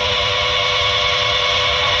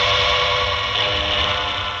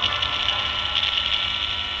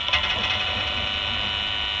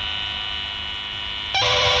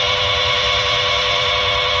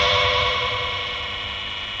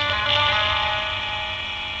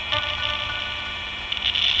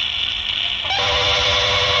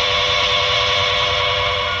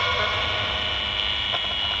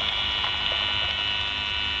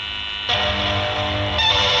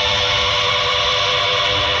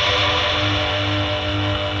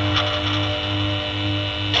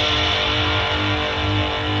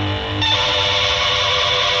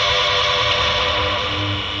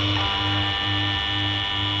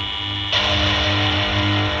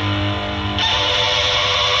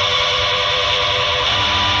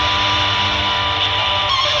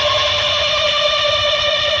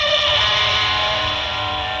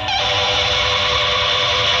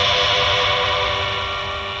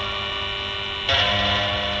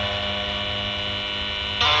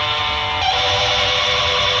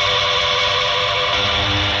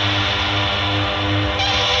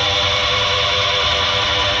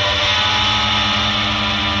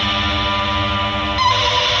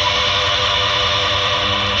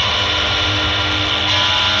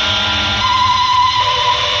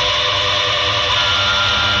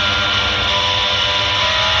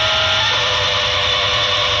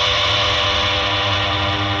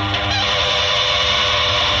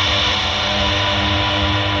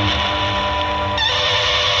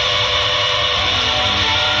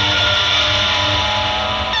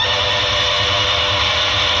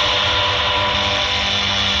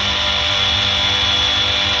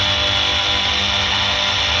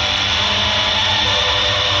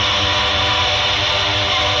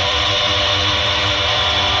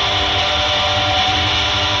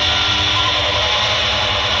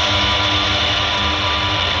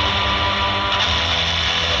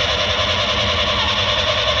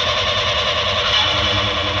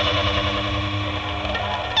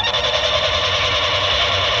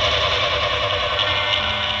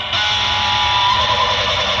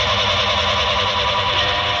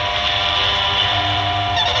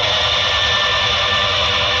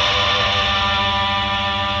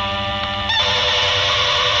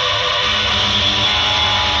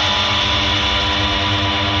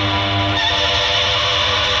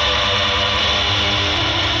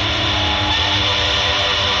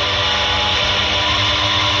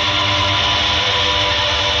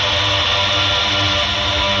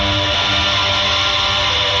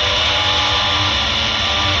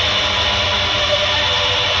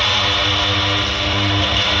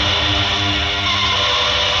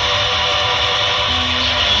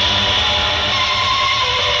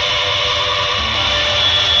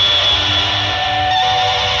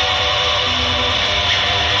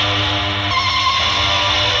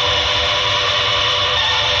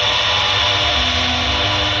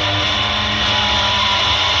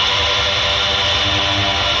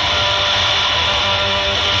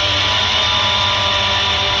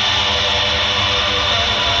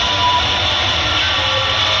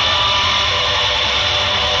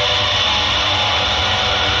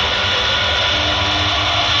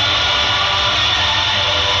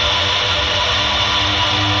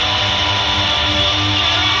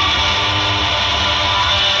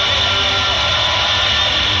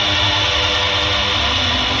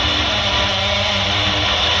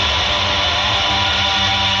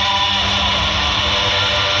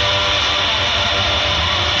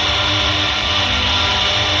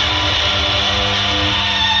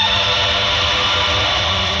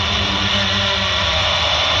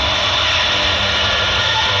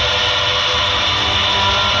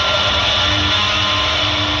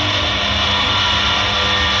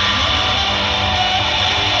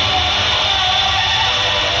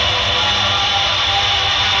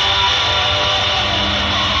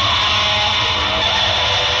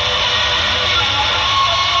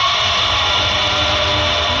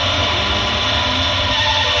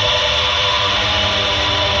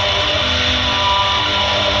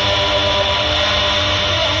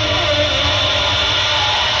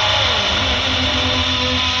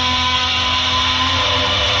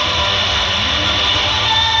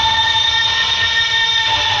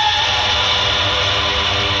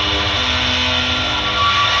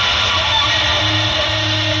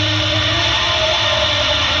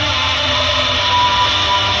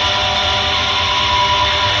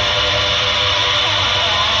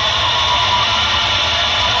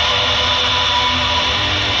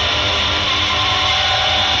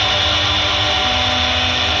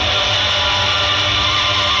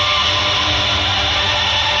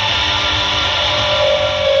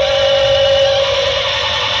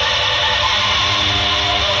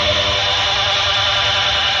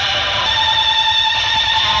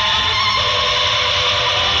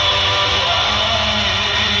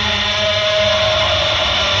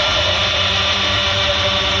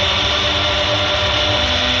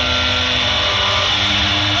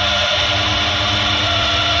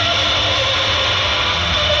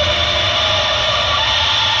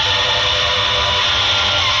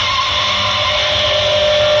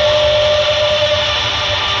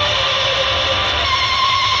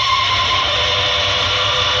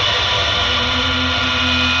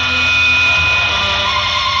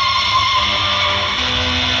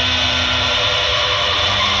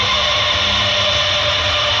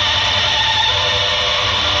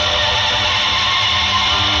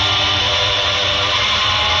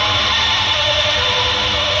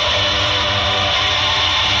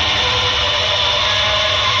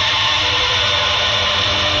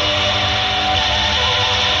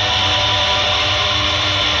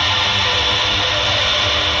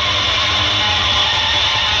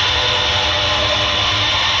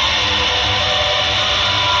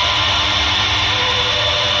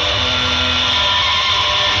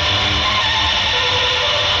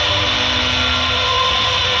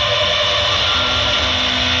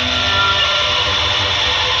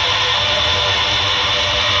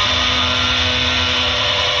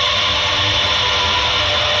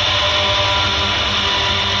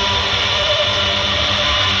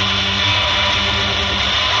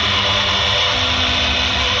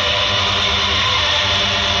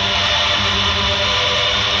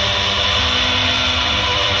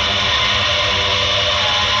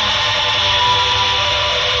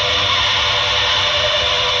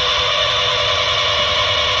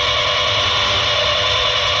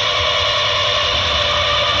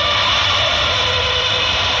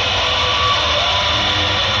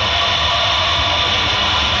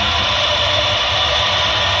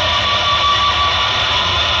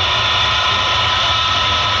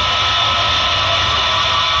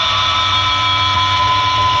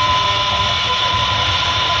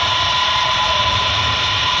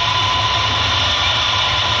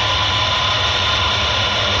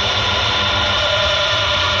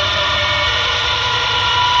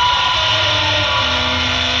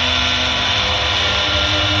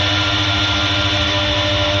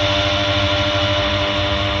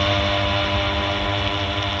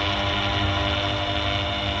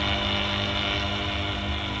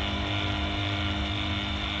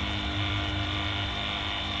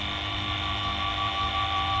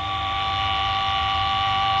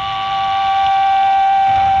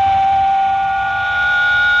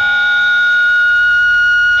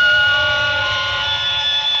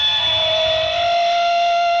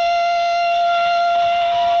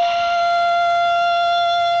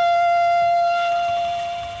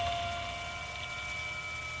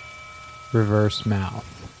 Reverse Mouth.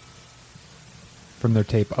 From their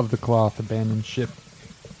tape Of the Cloth, Abandoned Ship,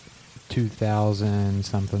 2000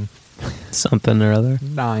 something. Something or other.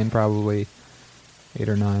 9 probably. 8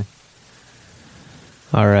 or 9.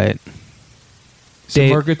 All right. Some Dave-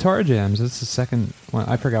 more guitar jams. That's the second one.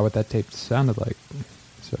 I forgot what that tape sounded like.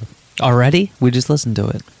 So Already? We just listened to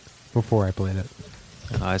it. before I played it.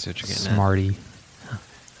 Oh, I see what you're getting at. Smarty.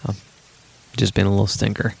 Just being a little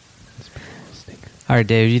stinker. All right,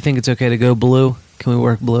 Dave, do you think it's okay to go blue? Can we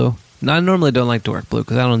work blue? No, I normally don't like to work blue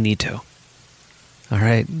because I don't need to. All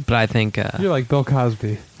right, but I think You're like Bill Cosby.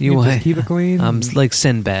 you You want just keep it clean. I'm like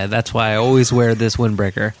Sinbad. That's why I always wear this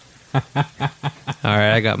windbreaker. All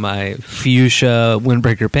right, I got my fuchsia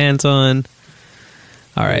windbreaker pants on.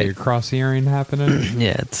 All right, Your cross earring happening.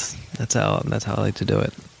 yeah, that's how I like to do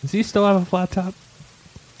it. Does he still have a flat top?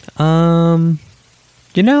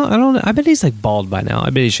 You know, I don't. I bet he's like bald by now. I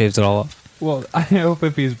bet he shaves it all off. Well, I hope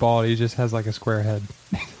if he's bald, he just has like a square head.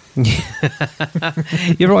 You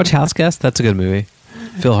ever watch House Guest? That's a good movie.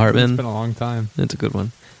 Phil Hartman. It's been a long time. That's a good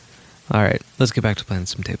one. All right, let's get back to playing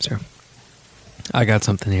some tapes here. I got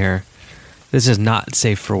something here. This is not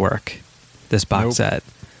safe for work. This box Nope. set.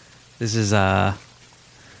 This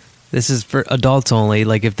is for adults only.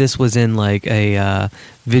 Like if this was in like a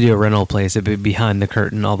video rental place, it'd be behind the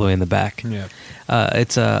curtain, all the way in the back. Yeah.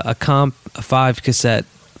 It's a 5 cassette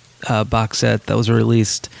box set that was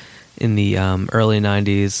released in the early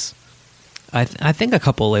 '90s. I think a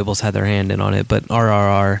couple of labels had their hand in on it, but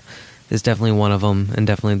RRR is definitely one of them, and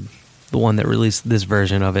definitely the one that released this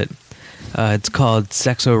version of it. It's called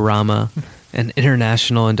Sexorama, an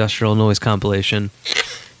international industrial noise compilation.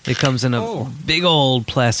 It comes in a big old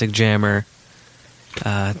plastic jammer.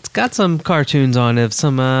 It's got some cartoons on it.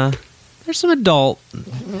 There's some adult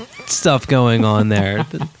stuff going on there.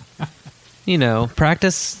 You know,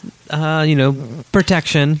 practice.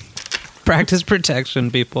 Protection. Practice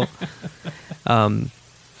protection, people.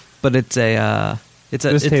 But it's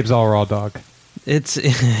This tape's all raw dog. it's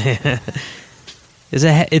it's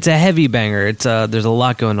a heavy banger. It's there's a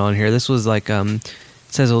lot going on here. This was like it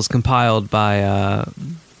says it was compiled by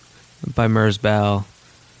Merzbow,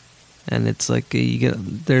 and it's like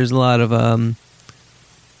there's a lot of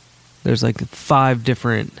there's like 5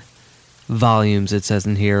 different volumes, it says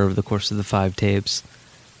in here, over the course of the 5 tapes.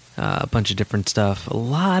 A bunch of different stuff. A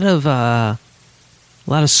lot of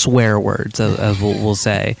swear words, as we'll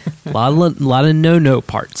say. A lot of no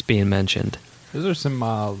parts being mentioned. Those are some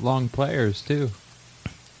long players too.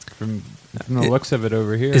 From the looks of it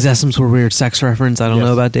over here. Is that some sort of weird sex reference? I don't know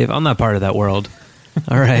Yes. about, Dave. I'm not part of that world.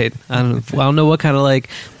 All right. I don't know what kind of like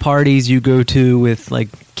parties you go to with like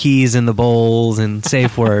keys in the bowls and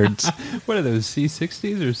safe words. What are those,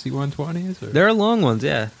 C60s or C120s? Or? There are long ones,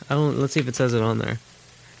 yeah. Let's see if it says it on there.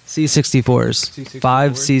 C64s. C64s?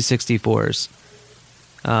 5 C64s.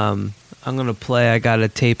 I'm going to play, I got a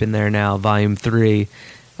tape in there now, volume 3.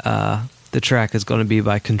 The track is going to be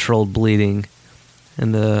by Controlled Bleeding.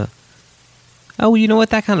 And you know what?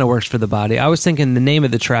 That kind of works for the body. I was thinking the name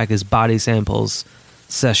of the track is Body Samples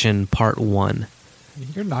Session Part 1.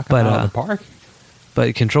 You're knocking it out of the park.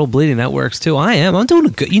 But Controlled Bleeding, that works too. I'm doing a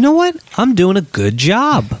good, you know what? I'm doing a good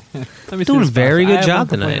job. Let me see Doing a this very box. good I have job one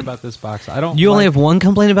complaint tonight. about this box. I don't. You only have one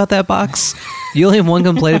complaint about that box? You only have one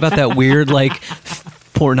complaint about that weird, like,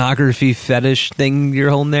 pornography fetish thing you're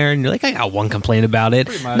holding there? And you're like, I got one complaint about it.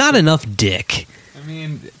 Pretty much. Not enough dick. I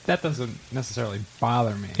mean, that doesn't necessarily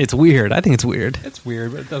bother me. It's weird. I think it's weird. It's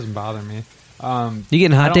weird, but it doesn't bother me. You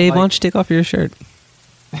getting I hot, don't Dave? Why like- don't you take off your shirt?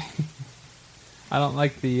 I don't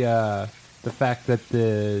like the fact that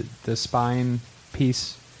the spine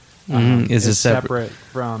piece Is a is separate- separate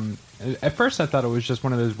from. At first, I thought it was just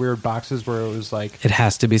one of those weird boxes where it was like It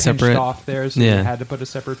has to be pinched separate. off there, so Yeah. you had to put a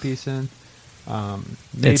separate piece in.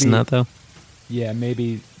 It's not, though. Yeah,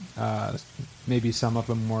 maybe some of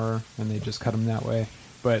them were, and they just cut them that way.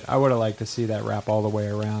 But I would have liked to see that wrap all the way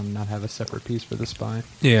around and not have a separate piece for the spine.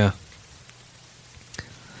 Yeah.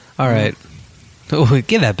 All right. Oh,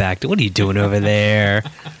 give that back. What are you doing over there?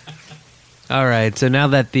 All right. So now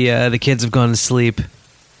that the kids have gone to sleep,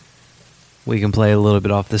 we can play a little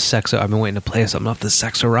bit off the Sexo. I've been waiting to play something off the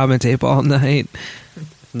Sexorama tape all night.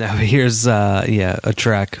 Now here's a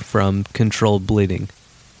track from Controlled Bleeding.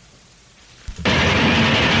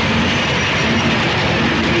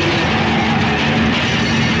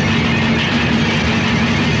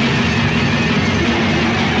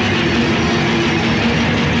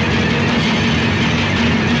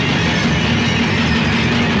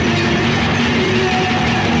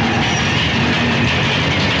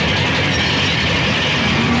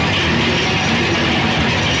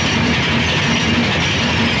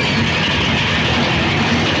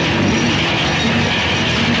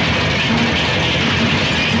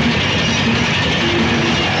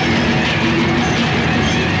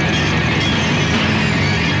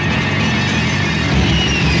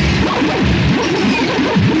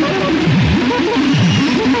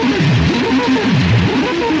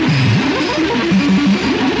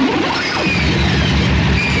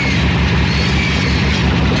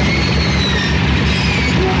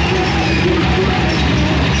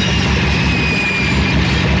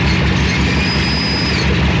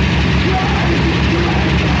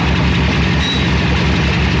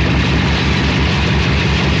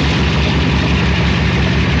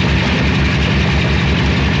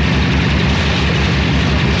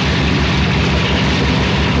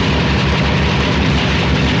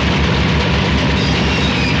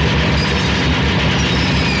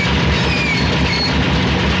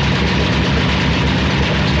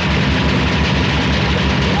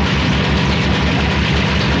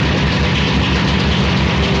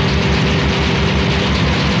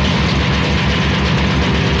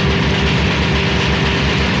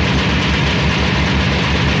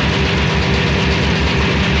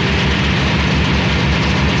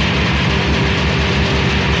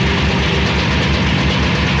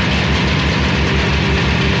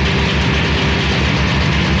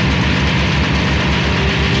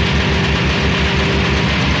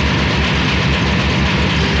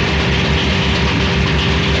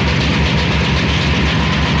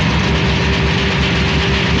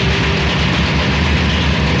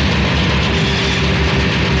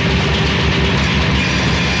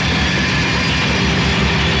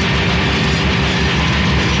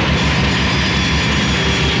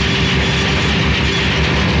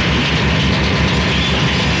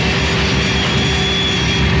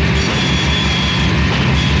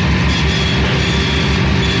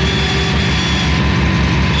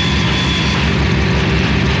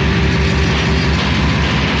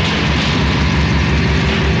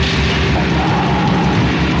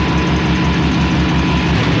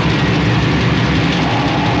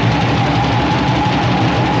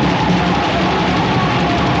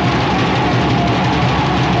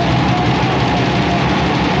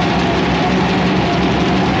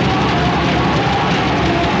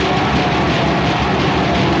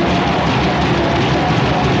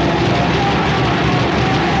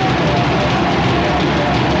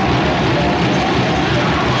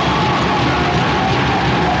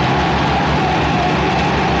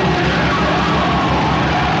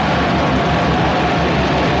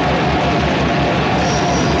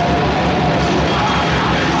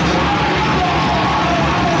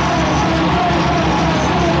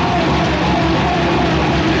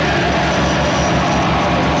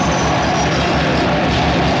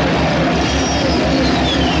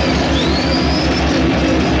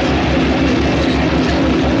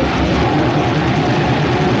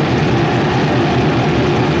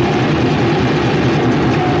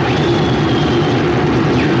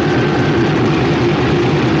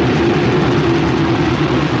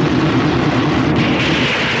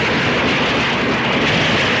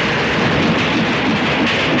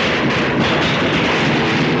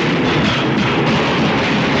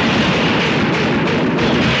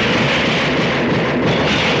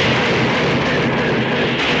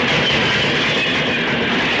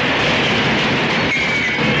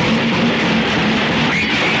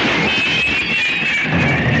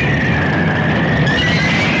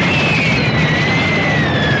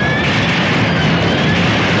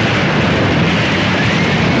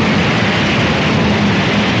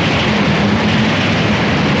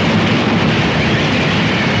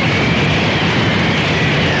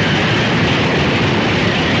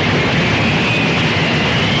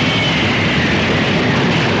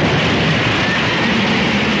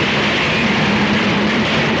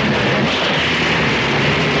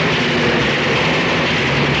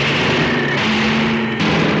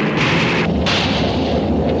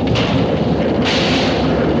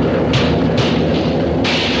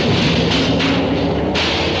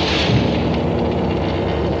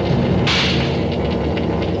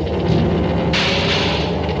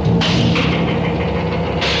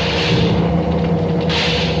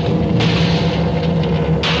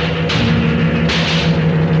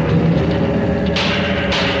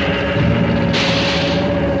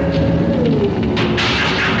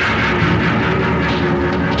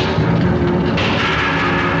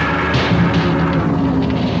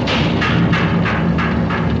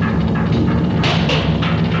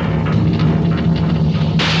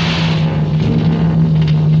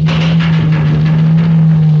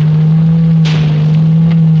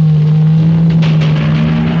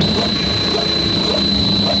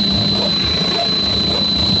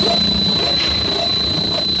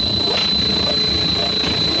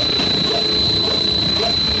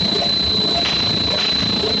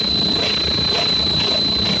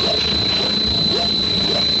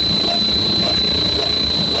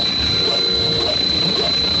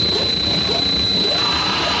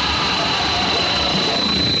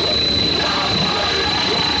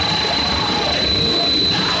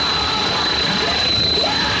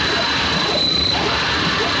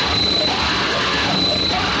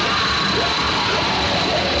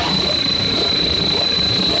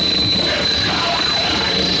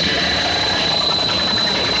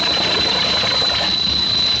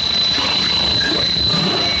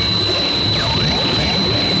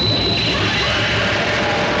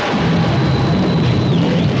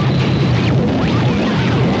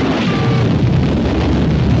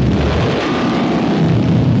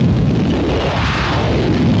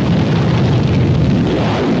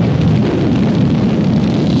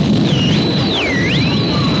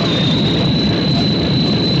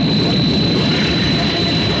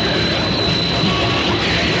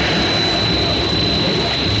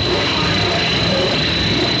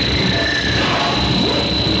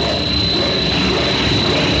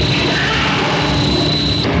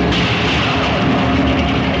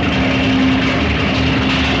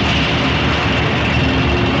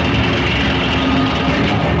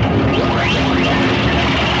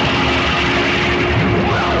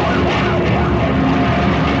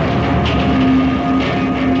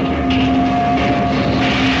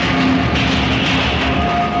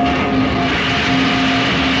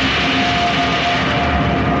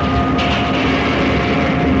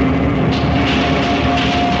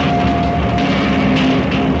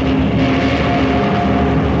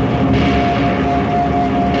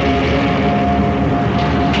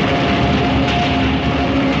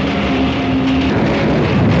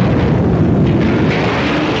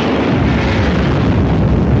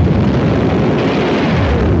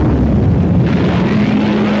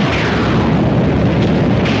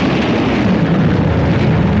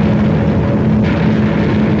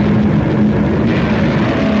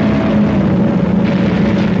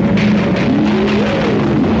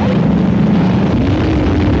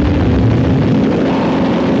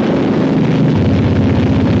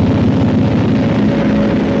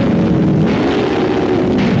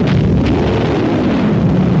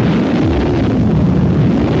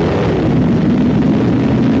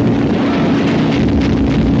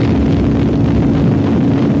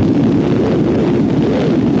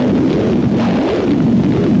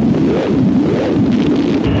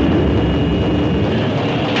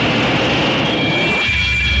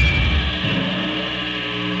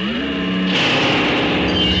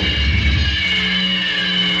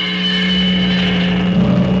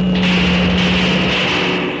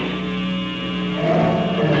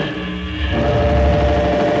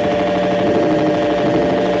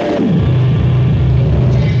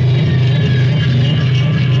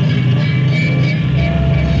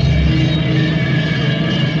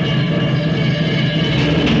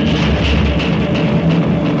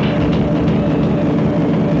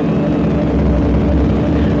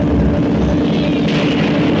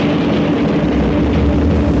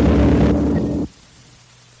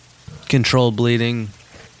 controlled bleeding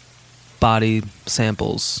body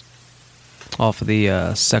samples off of the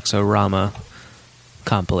Sexorama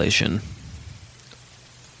compilation.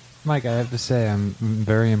 Mike, I have to say I'm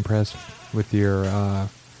very impressed with your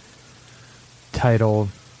title,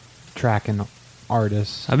 track, and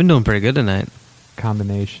artist I've been doing pretty good tonight.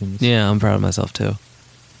 combinations. Yeah, I'm proud of myself too.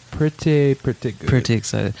 Pretty good. Pretty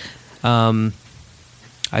excited.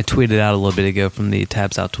 I tweeted out a little bit ago from the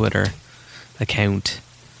Tabs Out Twitter account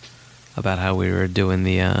about how we were doing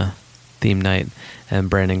the theme night, and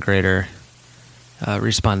Brandon Grader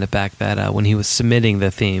responded back that when he was submitting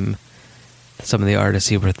the theme, some of the artists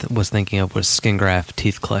he was thinking of was Skingraft,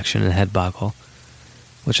 Teeth Collection, and Headboggle,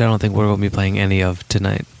 which I don't think we're going to be playing any of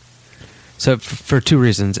tonight. So for two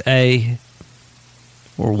reasons.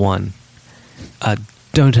 One,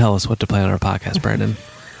 don't tell us what to play on our podcast, Brandon.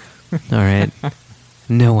 All right?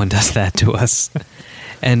 No one does that to us.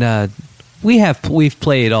 And we've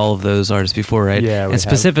played all of those artists before, right? Yeah, we and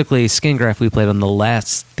specifically Skingraft we played on the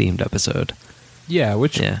last themed episode. Yeah,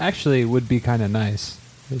 which Yeah. actually would be kind of nice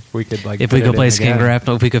if we could If we could play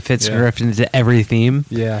Skingraft, if we could fit Yeah. Skingraft into every theme.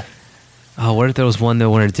 Yeah. Oh, what if there was one though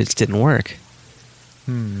where it just didn't work?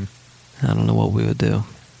 Hmm. I don't know what we would do.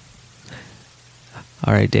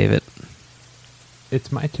 All right, David.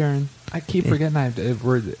 It's my turn. I keep forgetting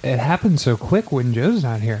it happens so quick when Joe's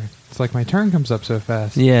not here. It's like my turn comes up so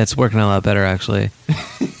fast. Yeah, it's working a lot better actually.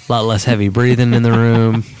 A lot less heavy breathing in the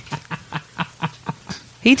room.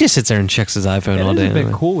 He just sits there and checks his iPhone all It day. is a bit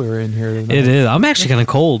anyway. cooler in here tonight. It is. I'm actually kind of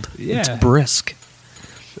cold. Yeah. It's brisk.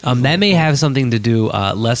 That may have something to do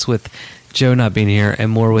less with Joe not being here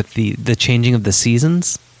and more with the changing of the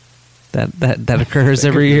seasons that occurs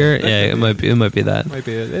every year. Yeah, it might be that. Might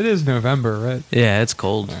be it. It is November, right? Yeah, it's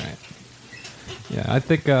cold. All right. Yeah, I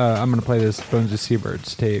think I'm going to play this Bones of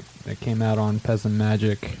Seabirds tape that came out on Peasant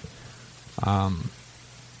Magic.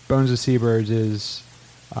 Bones of Seabirds is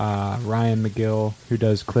Ryan McGill, who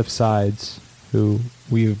does Cliff Sides, who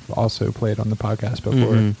we've also played on the podcast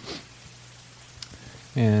before. Mhm.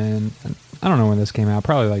 And I don't know when this came out,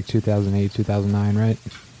 probably like 2008, 2009, right?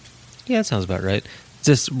 Yeah, that sounds about right. Is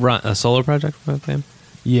this a solo project for him?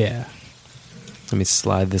 Yeah. Let me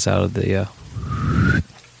slide this out of the...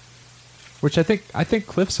 Which I think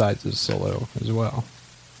Cliff Sides is solo as well.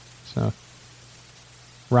 So,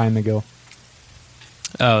 Ryan McGill.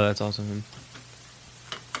 Oh, that's awesome.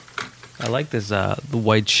 I like this the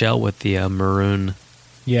white shell with the maroon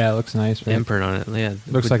Yeah, it looks nice, right? imprint on it. Yeah,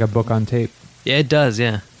 Looks like a book on tape. Yeah, it does.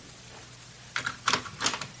 Yeah.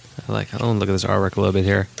 I want to look at this artwork a little bit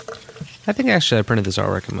here. I think actually I printed this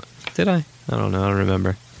artwork. Did I? I don't know. I don't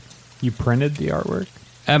remember. You printed the artwork?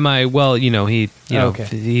 Am I? Well, he Okay.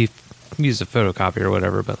 he used a photocopy or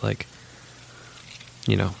whatever, but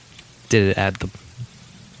did it at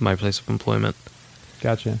my place of employment?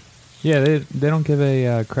 Gotcha. Yeah, they don't give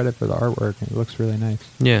a credit for the artwork. It looks really nice.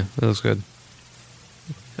 Yeah, it looks good.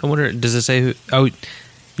 I wonder, does it say who? Oh,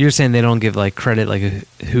 you're saying they don't give credit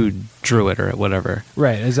who drew it or whatever?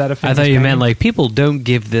 Right? Is that a? I famous thought you meant painting? people don't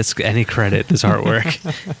give this any credit. This artwork.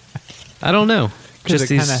 I don't know. Because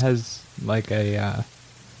Just it these. kind of has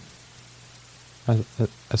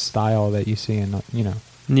a style that you see in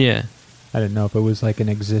Yeah, I didn't know if it was like an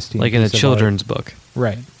existing like in a piece of children's book. art.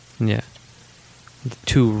 Right. Yeah.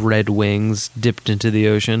 Two red wings dipped into the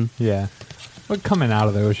ocean. Yeah. But coming out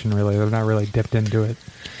of the ocean, really, they're not really dipped into it.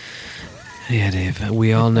 Yeah, Dave.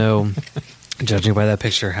 We all know, judging by that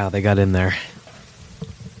picture, how they got in there.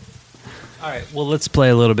 All right. Well, let's play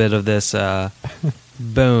a little bit of this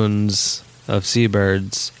Bones of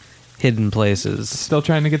Seabirds, Hidden Places. Still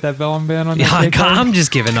trying to get that vellum band on. Yeah, that tape God, card? I'm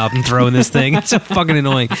just giving up and throwing this thing. It's so fucking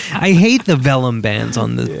annoying. I hate the vellum bands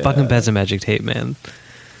on the Yeah. fucking Peasant Magic tape, man.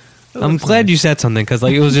 That I'm looks glad nice. you said something because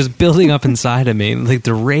it was just building up inside of me.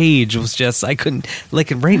 The rage was just I couldn't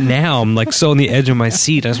right now. I'm so on the edge of my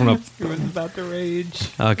seat. I just want to. It was about to rage.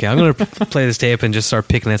 Okay, I'm gonna play this tape and just start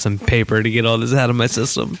picking at some paper to get all this out of my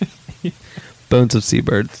system. Bones of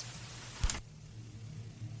Seabirds.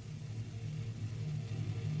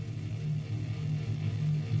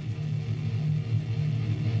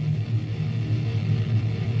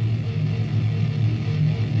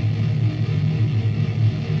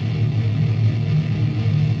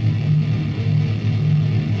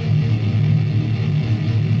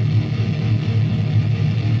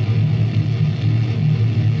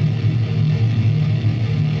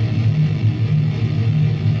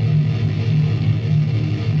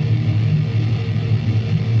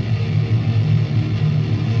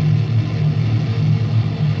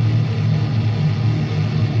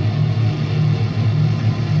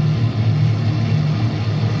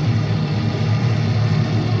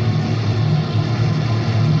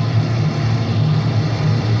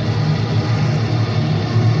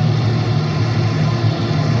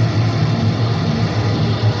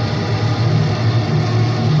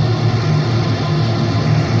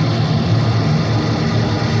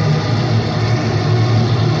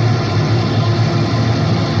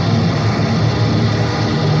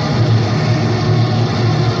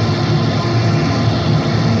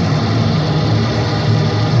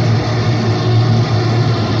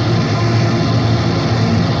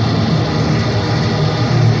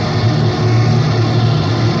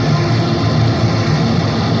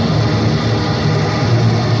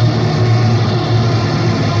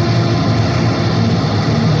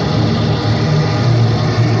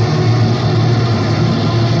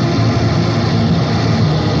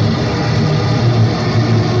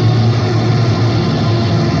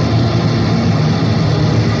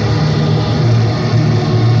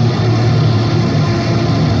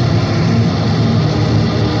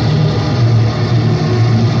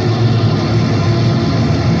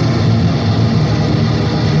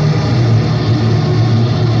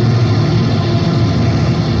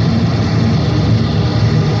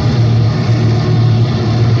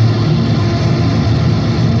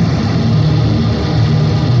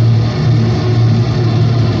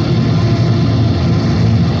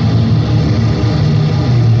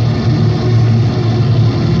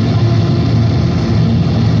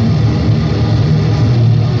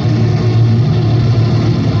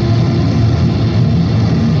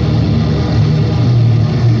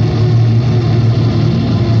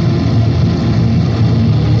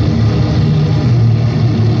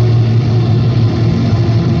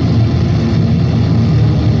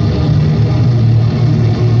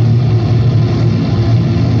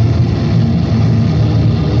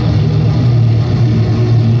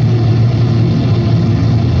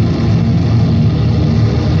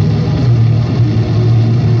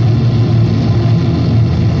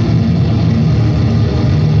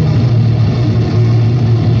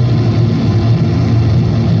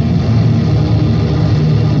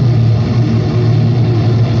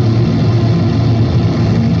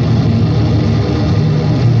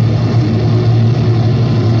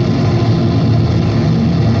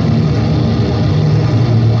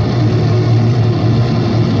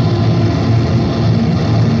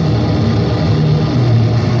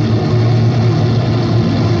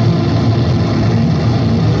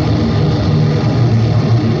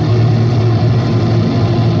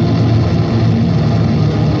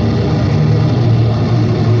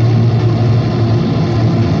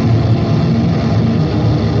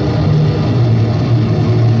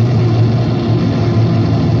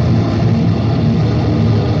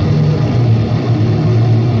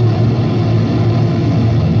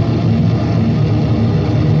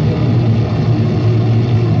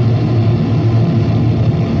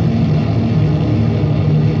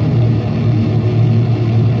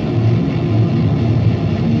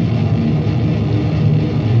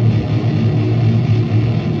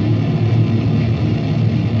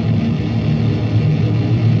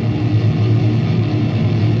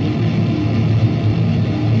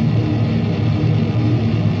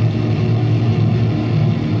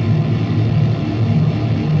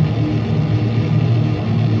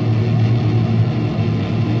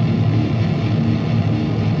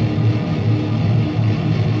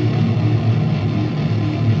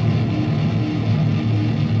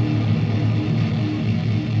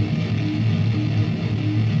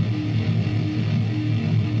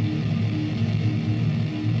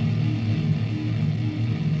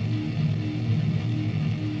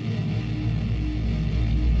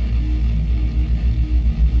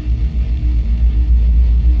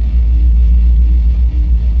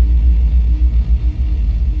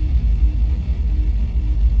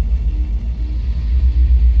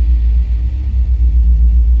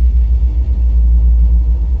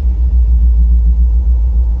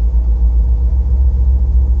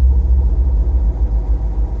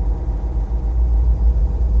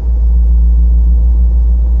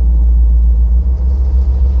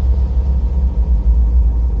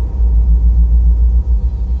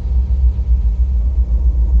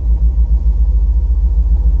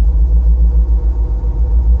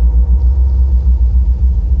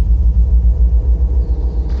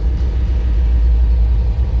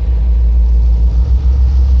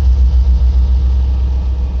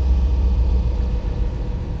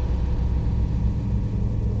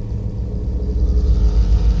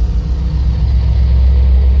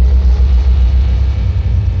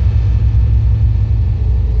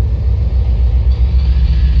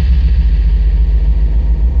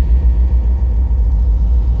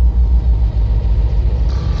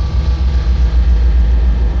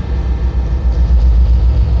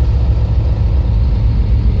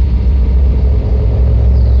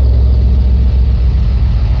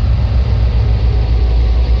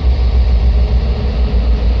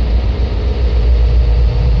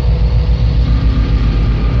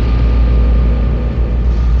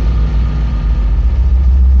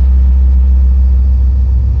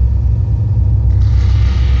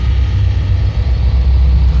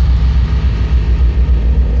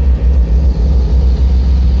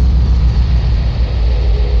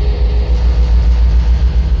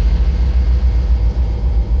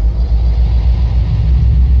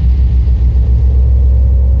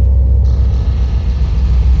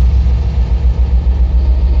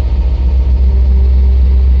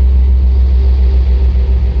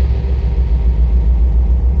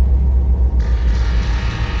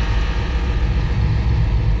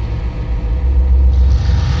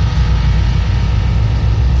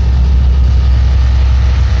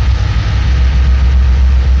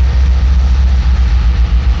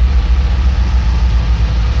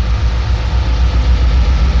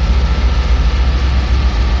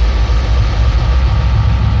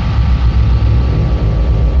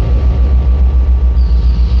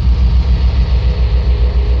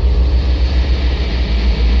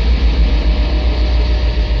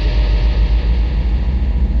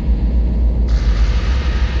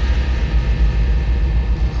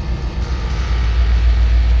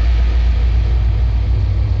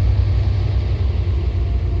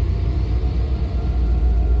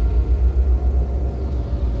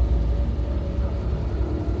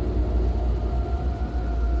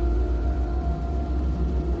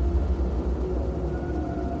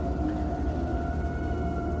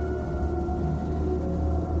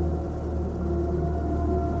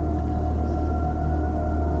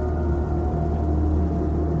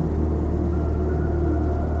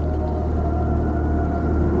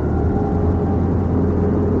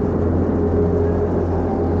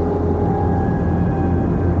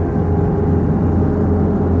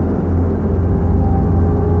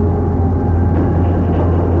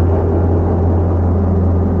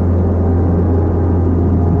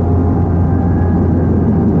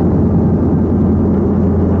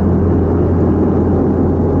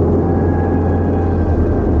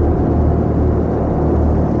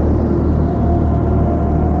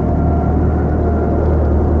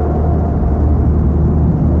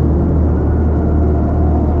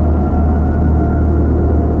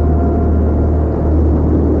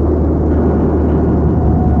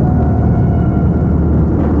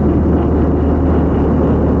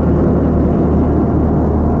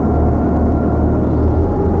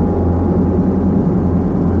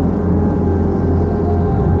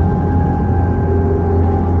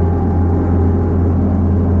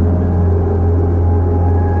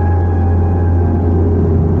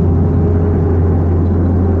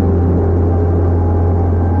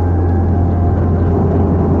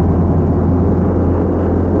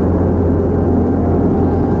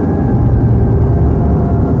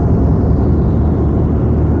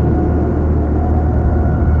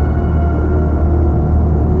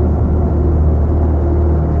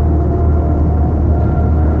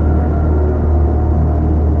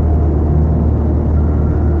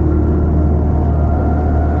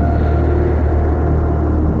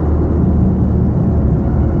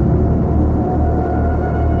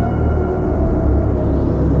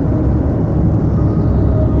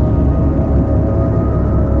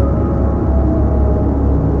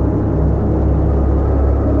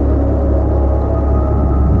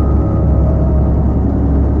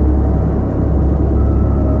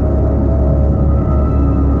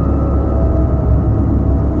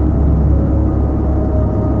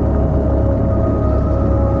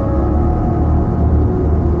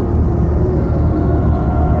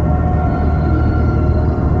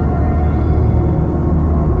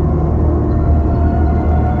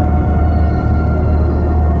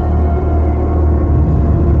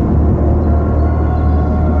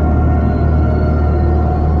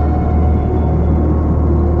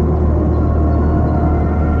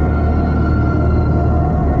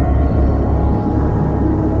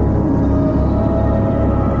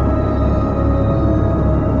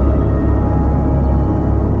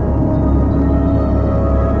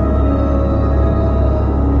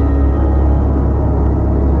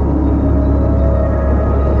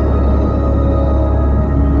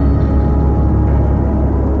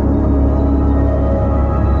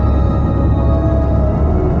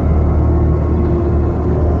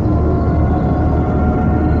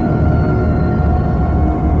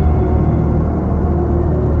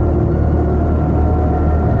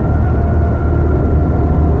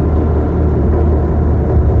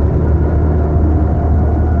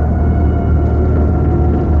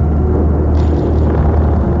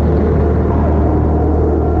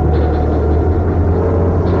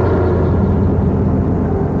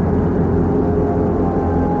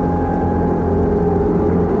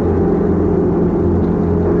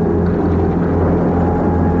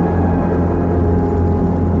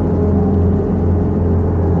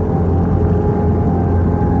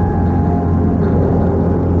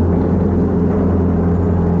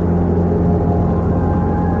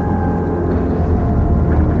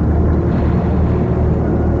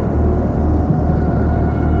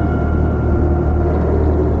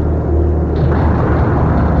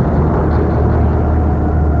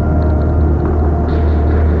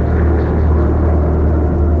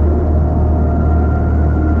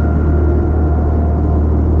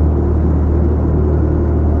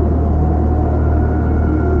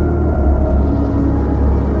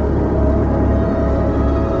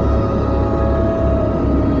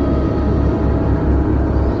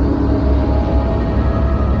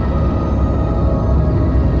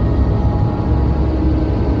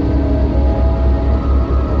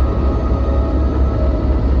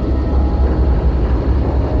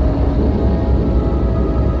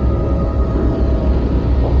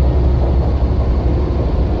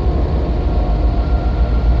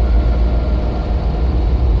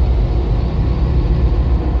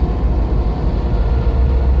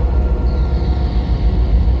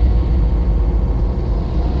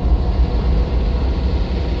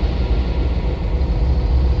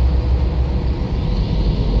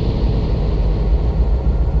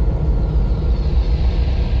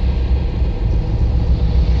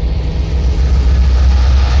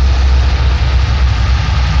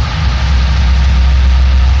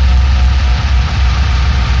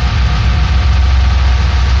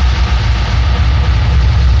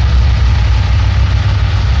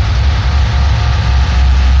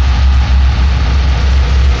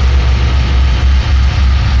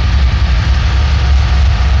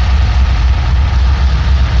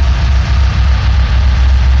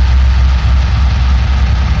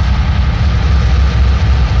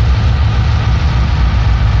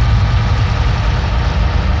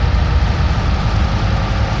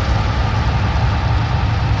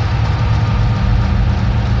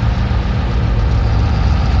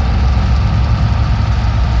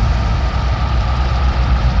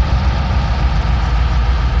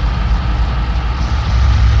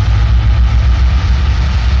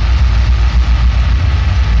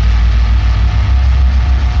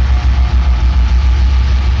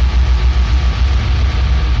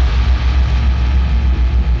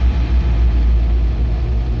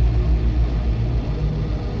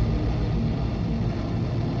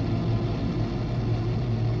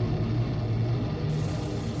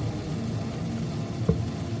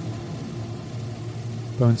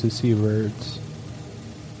 Bones of Seabirds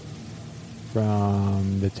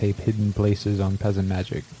from the tape Hidden Places on Peasant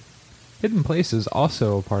Magic. Hidden Places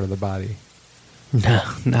also a part of the body. No,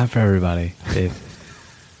 not for everybody, Dave.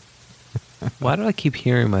 Why do I keep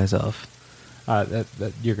hearing myself?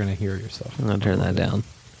 That you're going to hear yourself. I'm going to turn that down.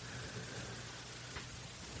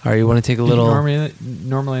 All right, you want to take a Do little... you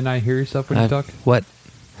normally not hear yourself when you talk? What?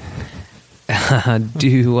 Do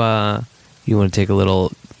you want to take a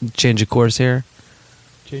little change of course here?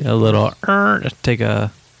 A little take a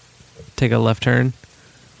left turn.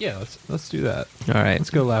 Yeah, let's do that. All right. Let's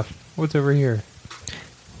go left. What's over here?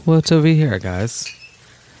 What's over here, guys?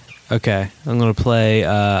 Okay, I'm gonna play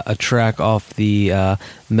a track off the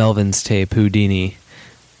Melvins tape Houdini,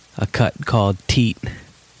 a cut called Teat,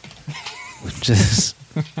 which is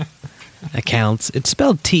accounts. It's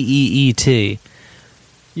spelled T-E-E-T.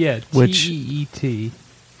 Yeah, Which- T-E-E-T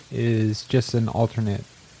is just an alternate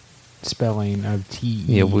spelling of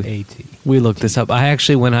T-E-A-T. We looked this up. I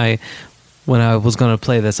actually, when I was gonna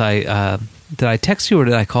play this, did I text you or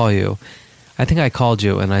did I call you? I think I called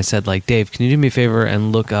you and I said, like, Dave, can you do me a favor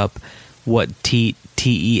and look up what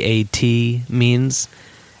T-E-A-T means?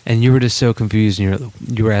 And you were just so confused and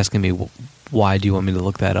you were asking me, why do you want me to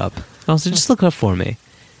look that up? And I was like, just look it up for me.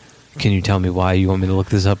 Can you tell me why you want me to look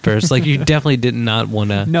this up first? Like, you definitely did not want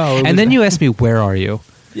to. No. And then you asked me, where are you?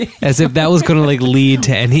 As if that was going to, like, lead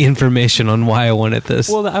to any information on why I wanted this.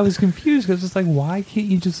 Well, I was confused because it's like, why can't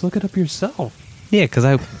you just look it up yourself? Yeah, because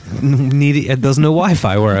there's no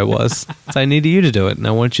Wi-Fi where I was. So I needed you to do it, and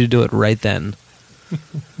I want you to do it right then.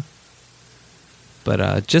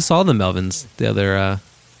 But just saw the Melvins the other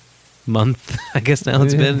month. I guess now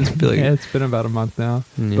it's been. Yeah, it's been about a month now.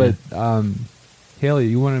 Yeah. But Haley,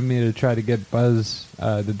 you wanted me to try to get Buzz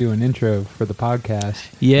to do an intro for the podcast.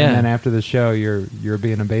 Yeah. And then after the show, you're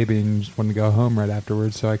being a baby and you just wanted to go home right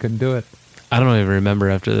afterwards, so I couldn't do it. I don't even remember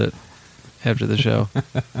after the show.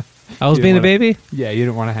 I was You being a didn't baby? Yeah, you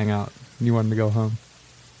didn't want to hang out. You wanted to go home.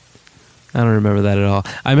 I don't remember that at all.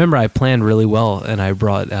 I remember I planned really well, and I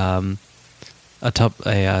brought a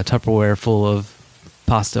Tupperware full of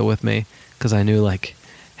pasta with me because I knew, like,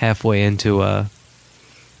 halfway into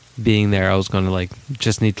being there, I was going to, like,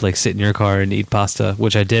 just need to, like, sit in your car and eat pasta,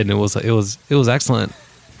 which I did, and it was excellent.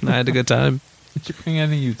 I had a good time. Did you bring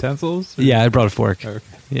any utensils? Yeah, I brought a fork. Okay.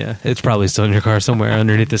 Yeah, it's probably still in your car somewhere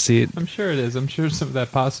underneath the seat. I'm sure it is. I'm sure some of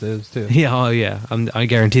that pasta is, too. Yeah, oh yeah. I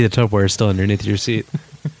guarantee the Tupperware is still underneath your seat.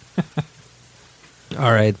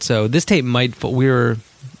 All right, so this tape might...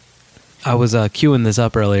 I was queuing this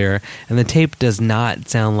up earlier, and the tape does not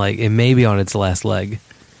sound like... It may be on its last leg.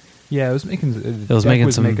 Yeah, it was making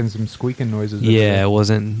making some squeaking noises. Yeah, it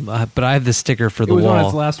wasn't... but I have the sticker for the it was wall. on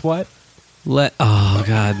its last what? Oh,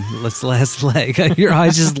 God. Let's last leg. Your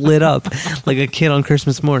eyes just lit up like a kid on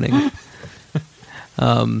Christmas morning.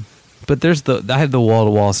 But I have the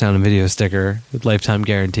wall-to-wall sound and video sticker, with lifetime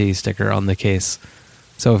guarantee sticker on the case.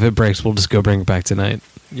 So if it breaks, we'll just go bring it back tonight.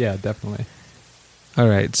 Yeah, definitely. All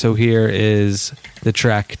right, so here is the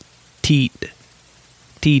track Teat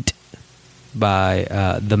by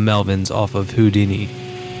the Melvins off of Houdini.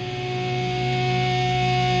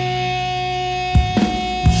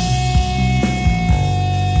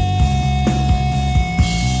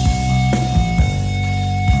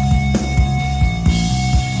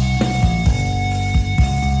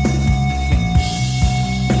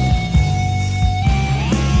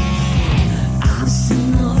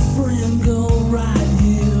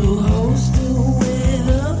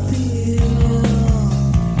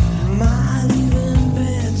 Might even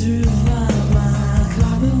petrify my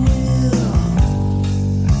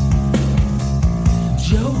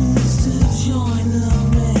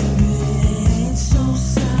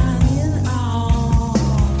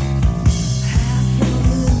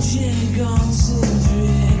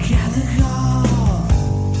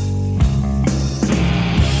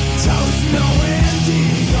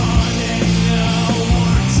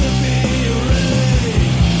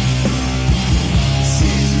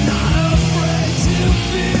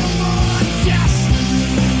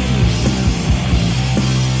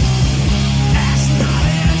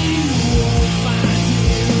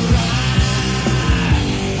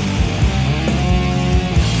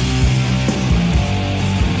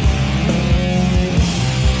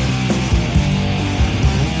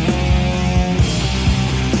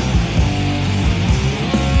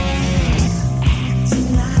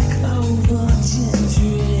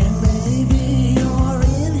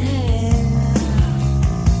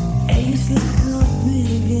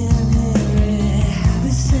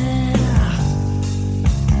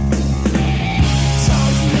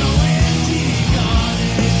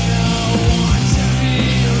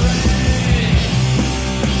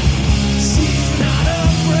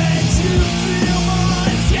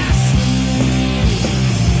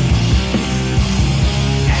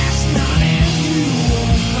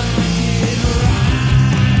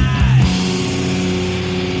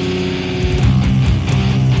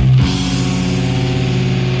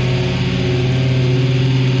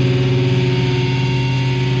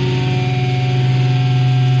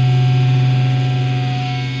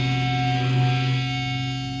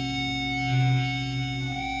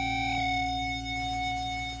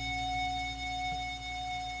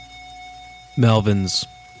Melvins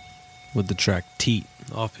with the track Teat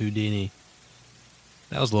off Houdini.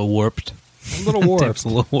 That was a little warped. A little warped. Tape's a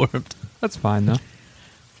little warped. That's fine though.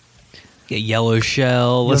 Get Yellow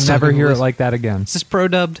Shell. You'll never hear it like that again. Is this pro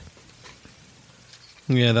dubbed?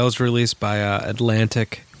 Yeah, that was released by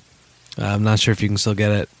Atlantic. I'm not sure if you can still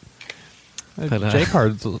get it. But,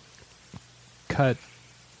 J-Card's cut.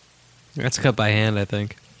 That's cut by hand, I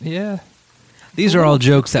think. Yeah. These are all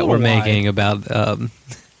jokes that we're little wide. making about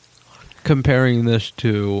comparing this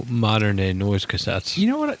to modern day noise cassettes. You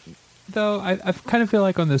know what? Though I kind of feel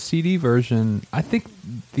like on the CD version, I think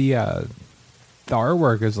the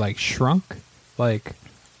artwork is like shrunk, like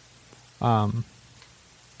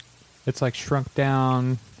it's like shrunk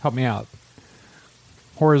down. Help me out.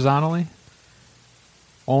 Horizontally.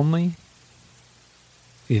 Only.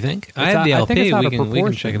 You think? I have the I LP. think it's out We of can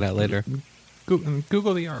proportion. check it out later.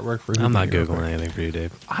 Google the artwork for. I'm not Houdini real googling quick. anything for you,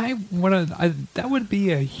 Dave. I want to. That would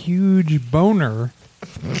be a huge boner.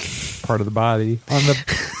 Part of the body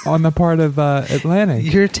on the part of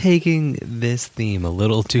Atlantic. You're taking this theme a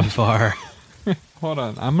little too far. Hold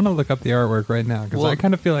on, I'm gonna look up the artwork right now because Well- I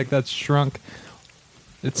kind of feel like that's shrunk.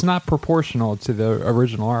 It's not proportional to the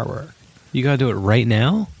original artwork. You gotta do it right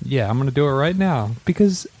now? Yeah, I'm gonna do it right now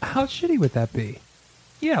because how shitty would that be?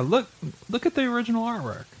 Yeah, look at the original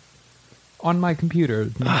artwork on my computer. You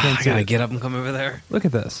can't I see gotta it. get up and come over there. Look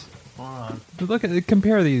at this. Hold on.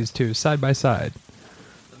 Compare these two side by side.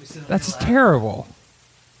 That's terrible.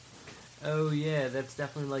 Oh yeah, that's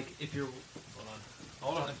definitely like if you're.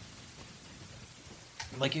 Hold on.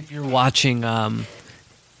 Like if you're watching like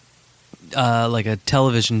a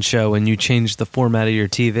television show and you change the format of your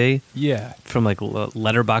TV Yeah, from like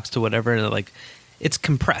letterbox to whatever, and it's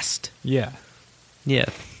compressed. yeah. Yeah.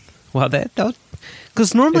 Well, that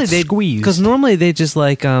because normally It's they squeezed. because normally they just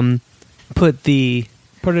like put the.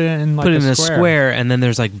 Put it in like put it in a a square, and then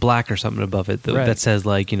there's like black or something above it Right. that says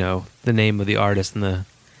like the name of the artist and the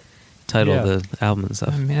title Yeah. of the album and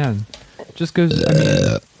stuff. Oh, man, just goes. I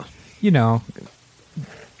mean,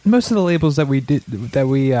 most of the labels that we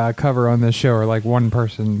cover on this show are like one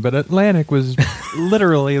person, but Atlantic was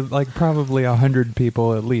literally like probably 100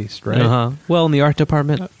 people at least, right? Uh-huh. Well, in the art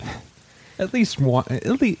department, At least one,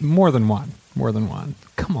 at least more than one.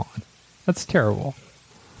 Come on, that's terrible.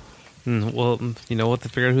 well, you know what? To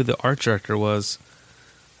figure out who the art director was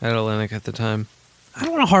at Atlantic at the time. I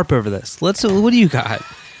don't want to harp over this. What do you got?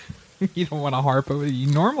 You don't want to harp over.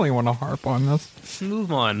 You normally want to harp on this.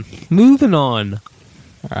 Move on. Moving on.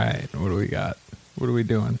 All right, what do we got? What are we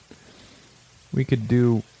doing? We could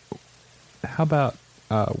do. How about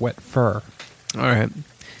Wet Fur? All right.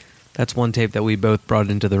 That's one tape that we both brought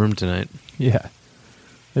into the room tonight. Yeah.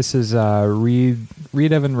 This is Reed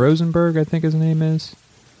Evan Rosenberg, I think his name is,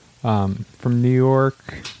 from New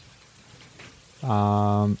York.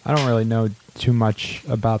 I don't really know too much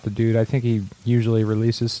about the dude. I think he usually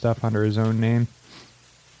releases stuff under his own name.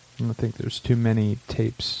 I don't think there's too many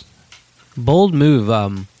tapes. Bold move,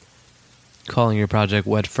 calling your project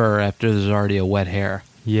Wet Fur after there's already a wet hair.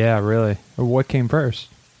 Yeah, really. What came first?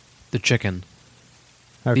 The chicken.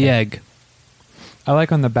 Okay. The egg. I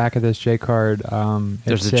like on the back of this J card.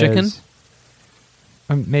 There's it a chicken? says-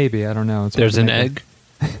 maybe, I don't know. It's There's hard an to make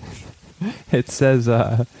egg. It says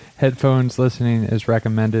headphones listening is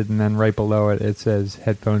recommended, and then right below it, it says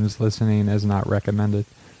headphones listening is not recommended.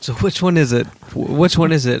 So which one is it? Which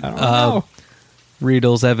one is it? I don't know.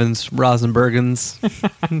 Riedels, Evans, Rosenbergens.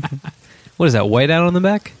 What is that? White out on the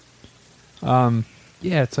back?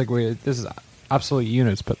 Yeah, it's like this is Obsolete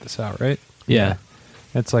Units put this out, right? Yeah.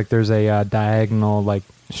 It's like there's a diagonal like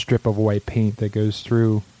strip of white paint that goes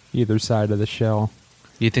through either side of the shell.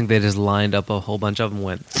 You think they just lined up a whole bunch of them and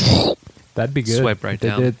went, That'd be good. Swipe right If they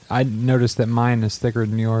down. did. I noticed that mine is thicker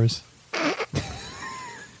than yours.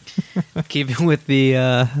 keeping with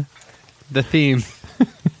the theme.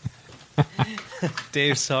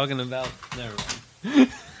 Dave's talking about. Never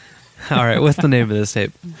mind. All right, what's the name of this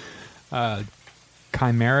tape? Chimeric,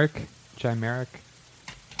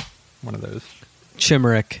 one of those.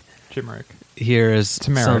 Chimeric. Here is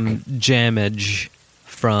Turmeric. some jammage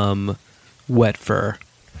from Wet Fur.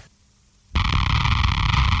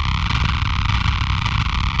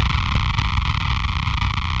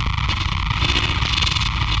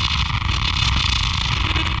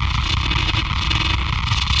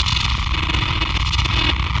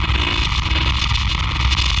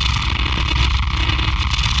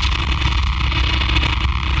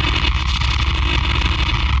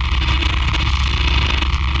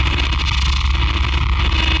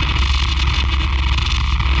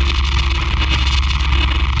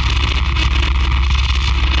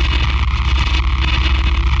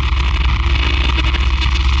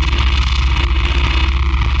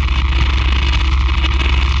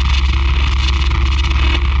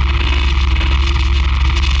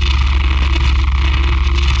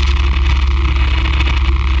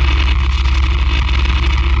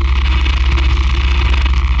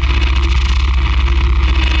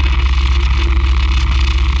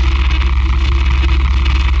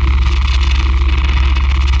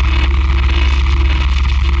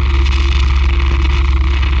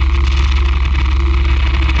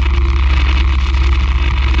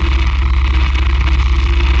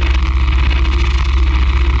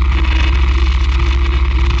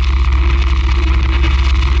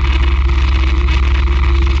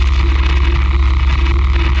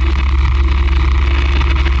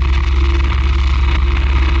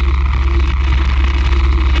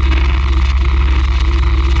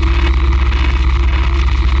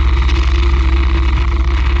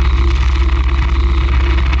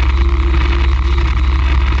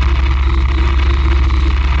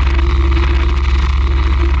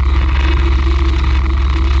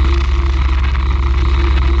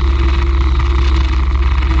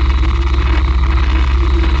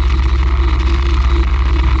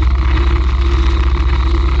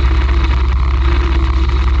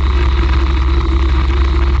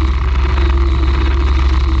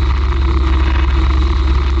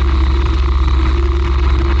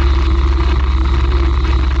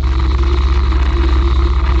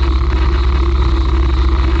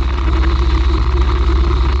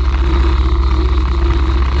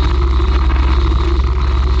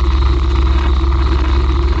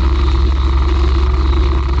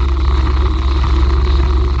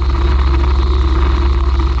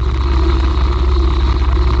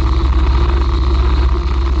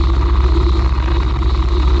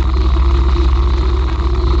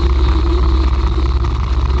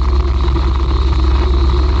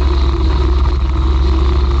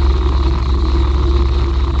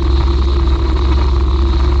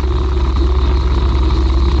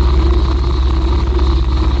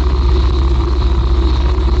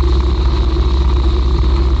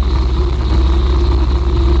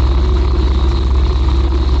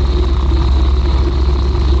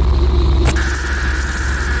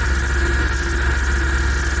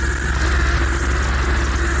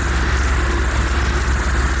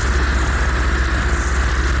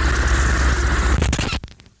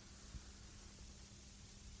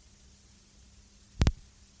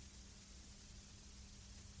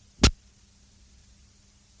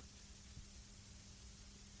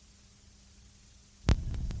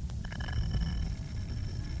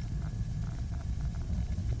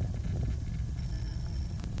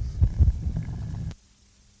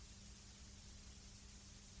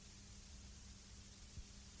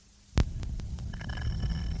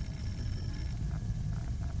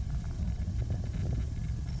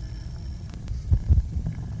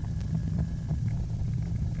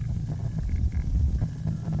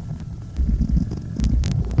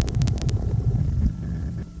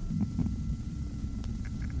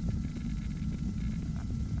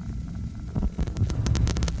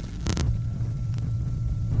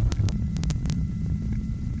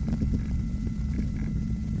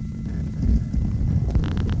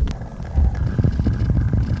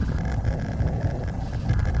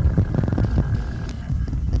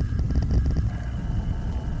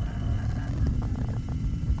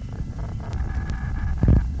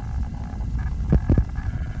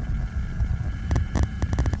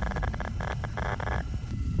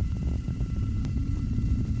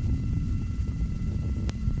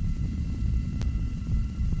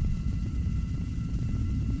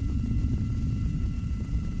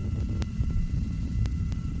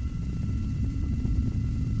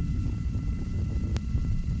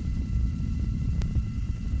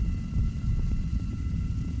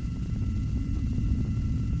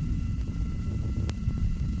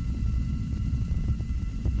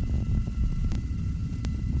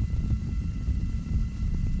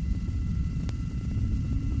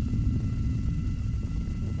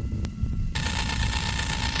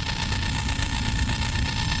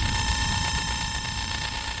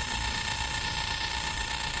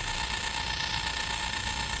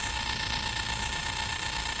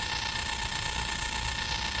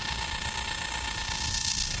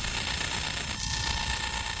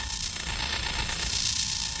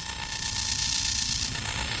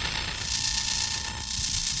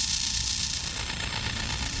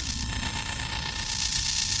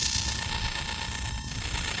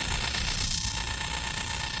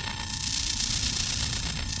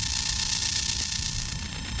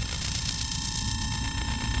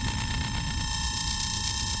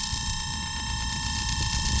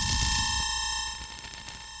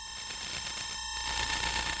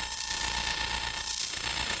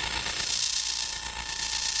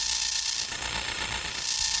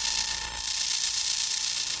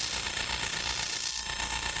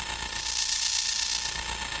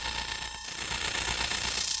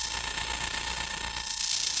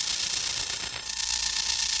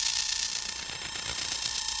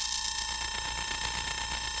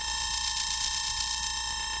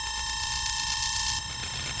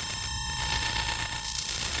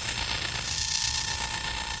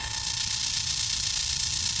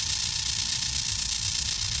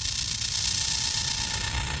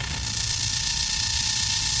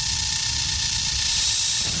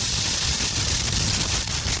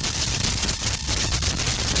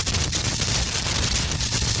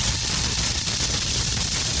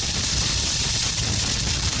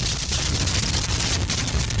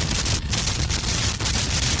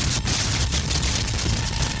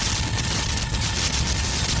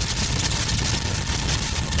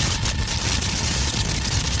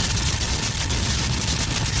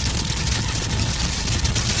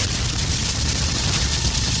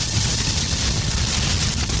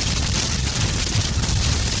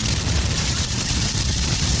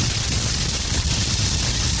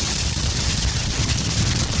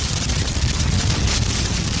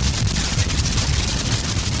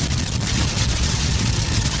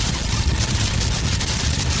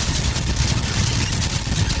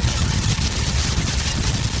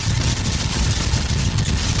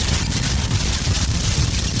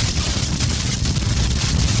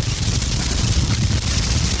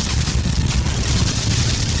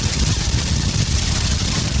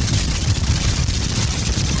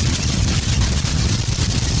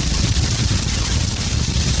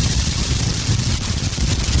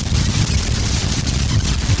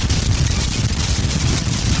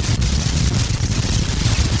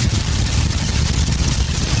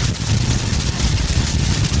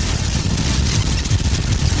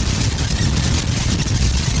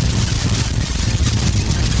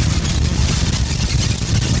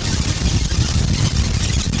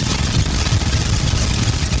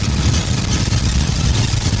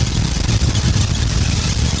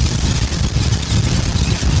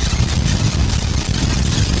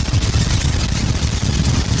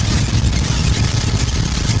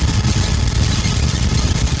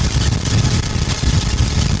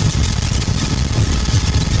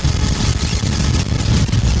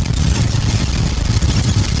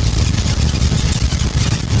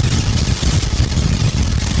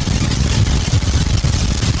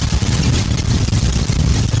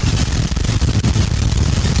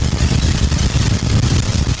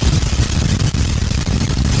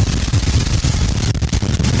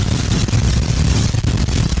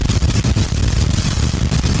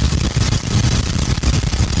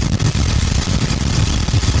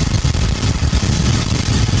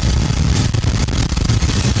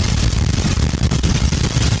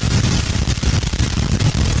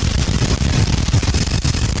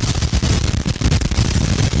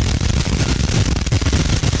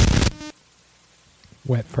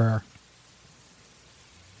 Wet Fur.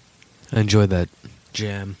 I enjoyed that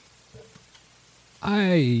jam.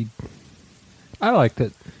 I liked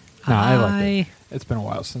it. No, I liked it. It's been a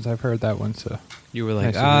while since I've heard that one, so You were like,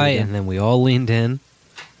 Nice to hear it again. and then we all leaned in.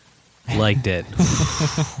 Liked it.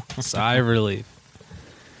 Sigh of relief.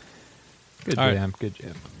 good All right. jam, good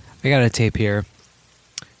jam. I got a tape here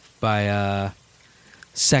by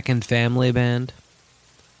Second Family Band.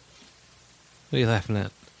 What are you laughing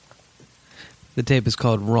at? The tape is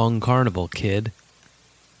called Wrong Carnival, Kid.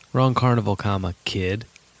 Wrong Carnival, comma, Kid.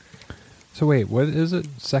 So wait, what is it?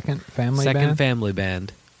 Second Family Second Band? Family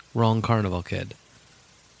Band. Wrong Carnival, Kid.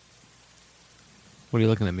 What are you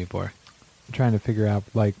looking at me for? I'm trying to figure out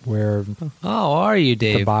like where Oh, are you,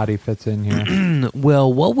 the Dave? body fits in here.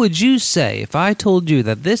 Well, what would you say if I told you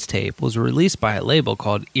that this tape was released by a label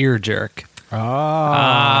called Ear Jerk? All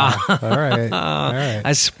right. All right.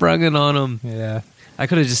 I sprung it on them. Yeah. I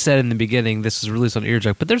could have just said in the beginning this was released on Ear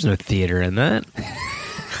Jerk, but there's no theater in that.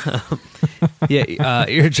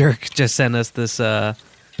 Ear Jerk just sent us this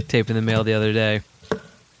tape in the mail the other day.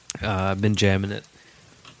 I've been jamming it.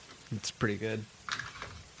 It's pretty good.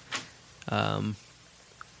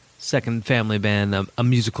 Second Family Band, a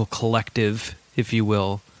musical collective, if you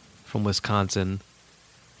will, from Wisconsin.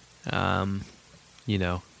 You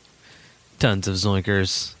know, tons of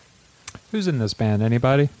zoinkers. Who's in this band?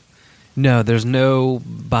 Anybody? No, there's no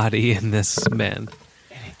body in this band.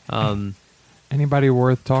 Anybody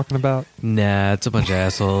worth talking about? Nah, it's a bunch of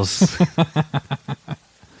assholes.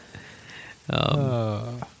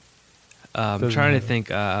 I'm Doesn't trying to matter.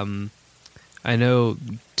 think. I know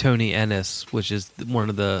Tony Ennis, which is one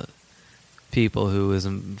of the people who is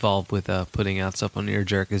involved with putting out stuff on Ear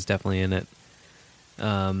Jerk, is definitely in it.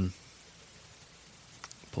 Pull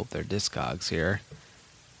up their discogs here.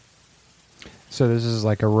 So this is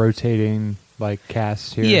like a rotating like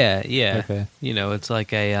cast here. Yeah. Okay. You know, it's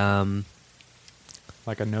like a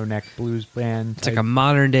Like a no neck blues band. it's like a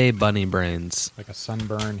modern day Bunny Brains. like a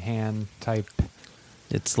sunburn hand type.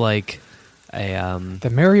 It's like a The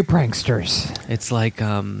Merry Pranksters. it's like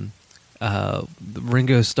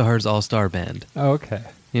Ringo Starr's All Star Band. Oh, okay.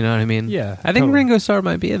 You know what I mean? Yeah, I think totally. Ringo Starr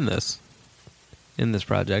might be in this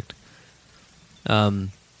project.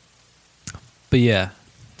 But yeah,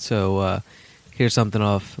 so here's something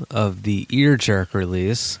off of the Ear Jerk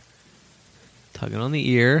release. Tugging on the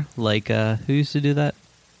ear, like who used to do that?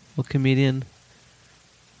 What comedian?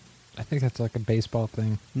 I think that's like a baseball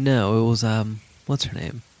thing. No, it was what's her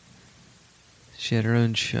name? She had her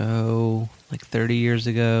own show like 30 years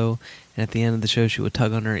ago, and at the end of the show, she would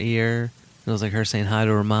tug on her ear. And it was like her saying hi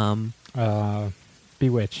to her mom.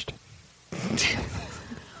 Bewitched.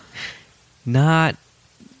 Not.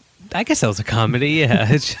 I guess that was a comedy. Yeah.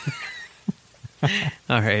 It's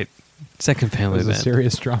all right. Second It Family was a Band.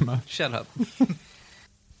 serious drama. Shut up.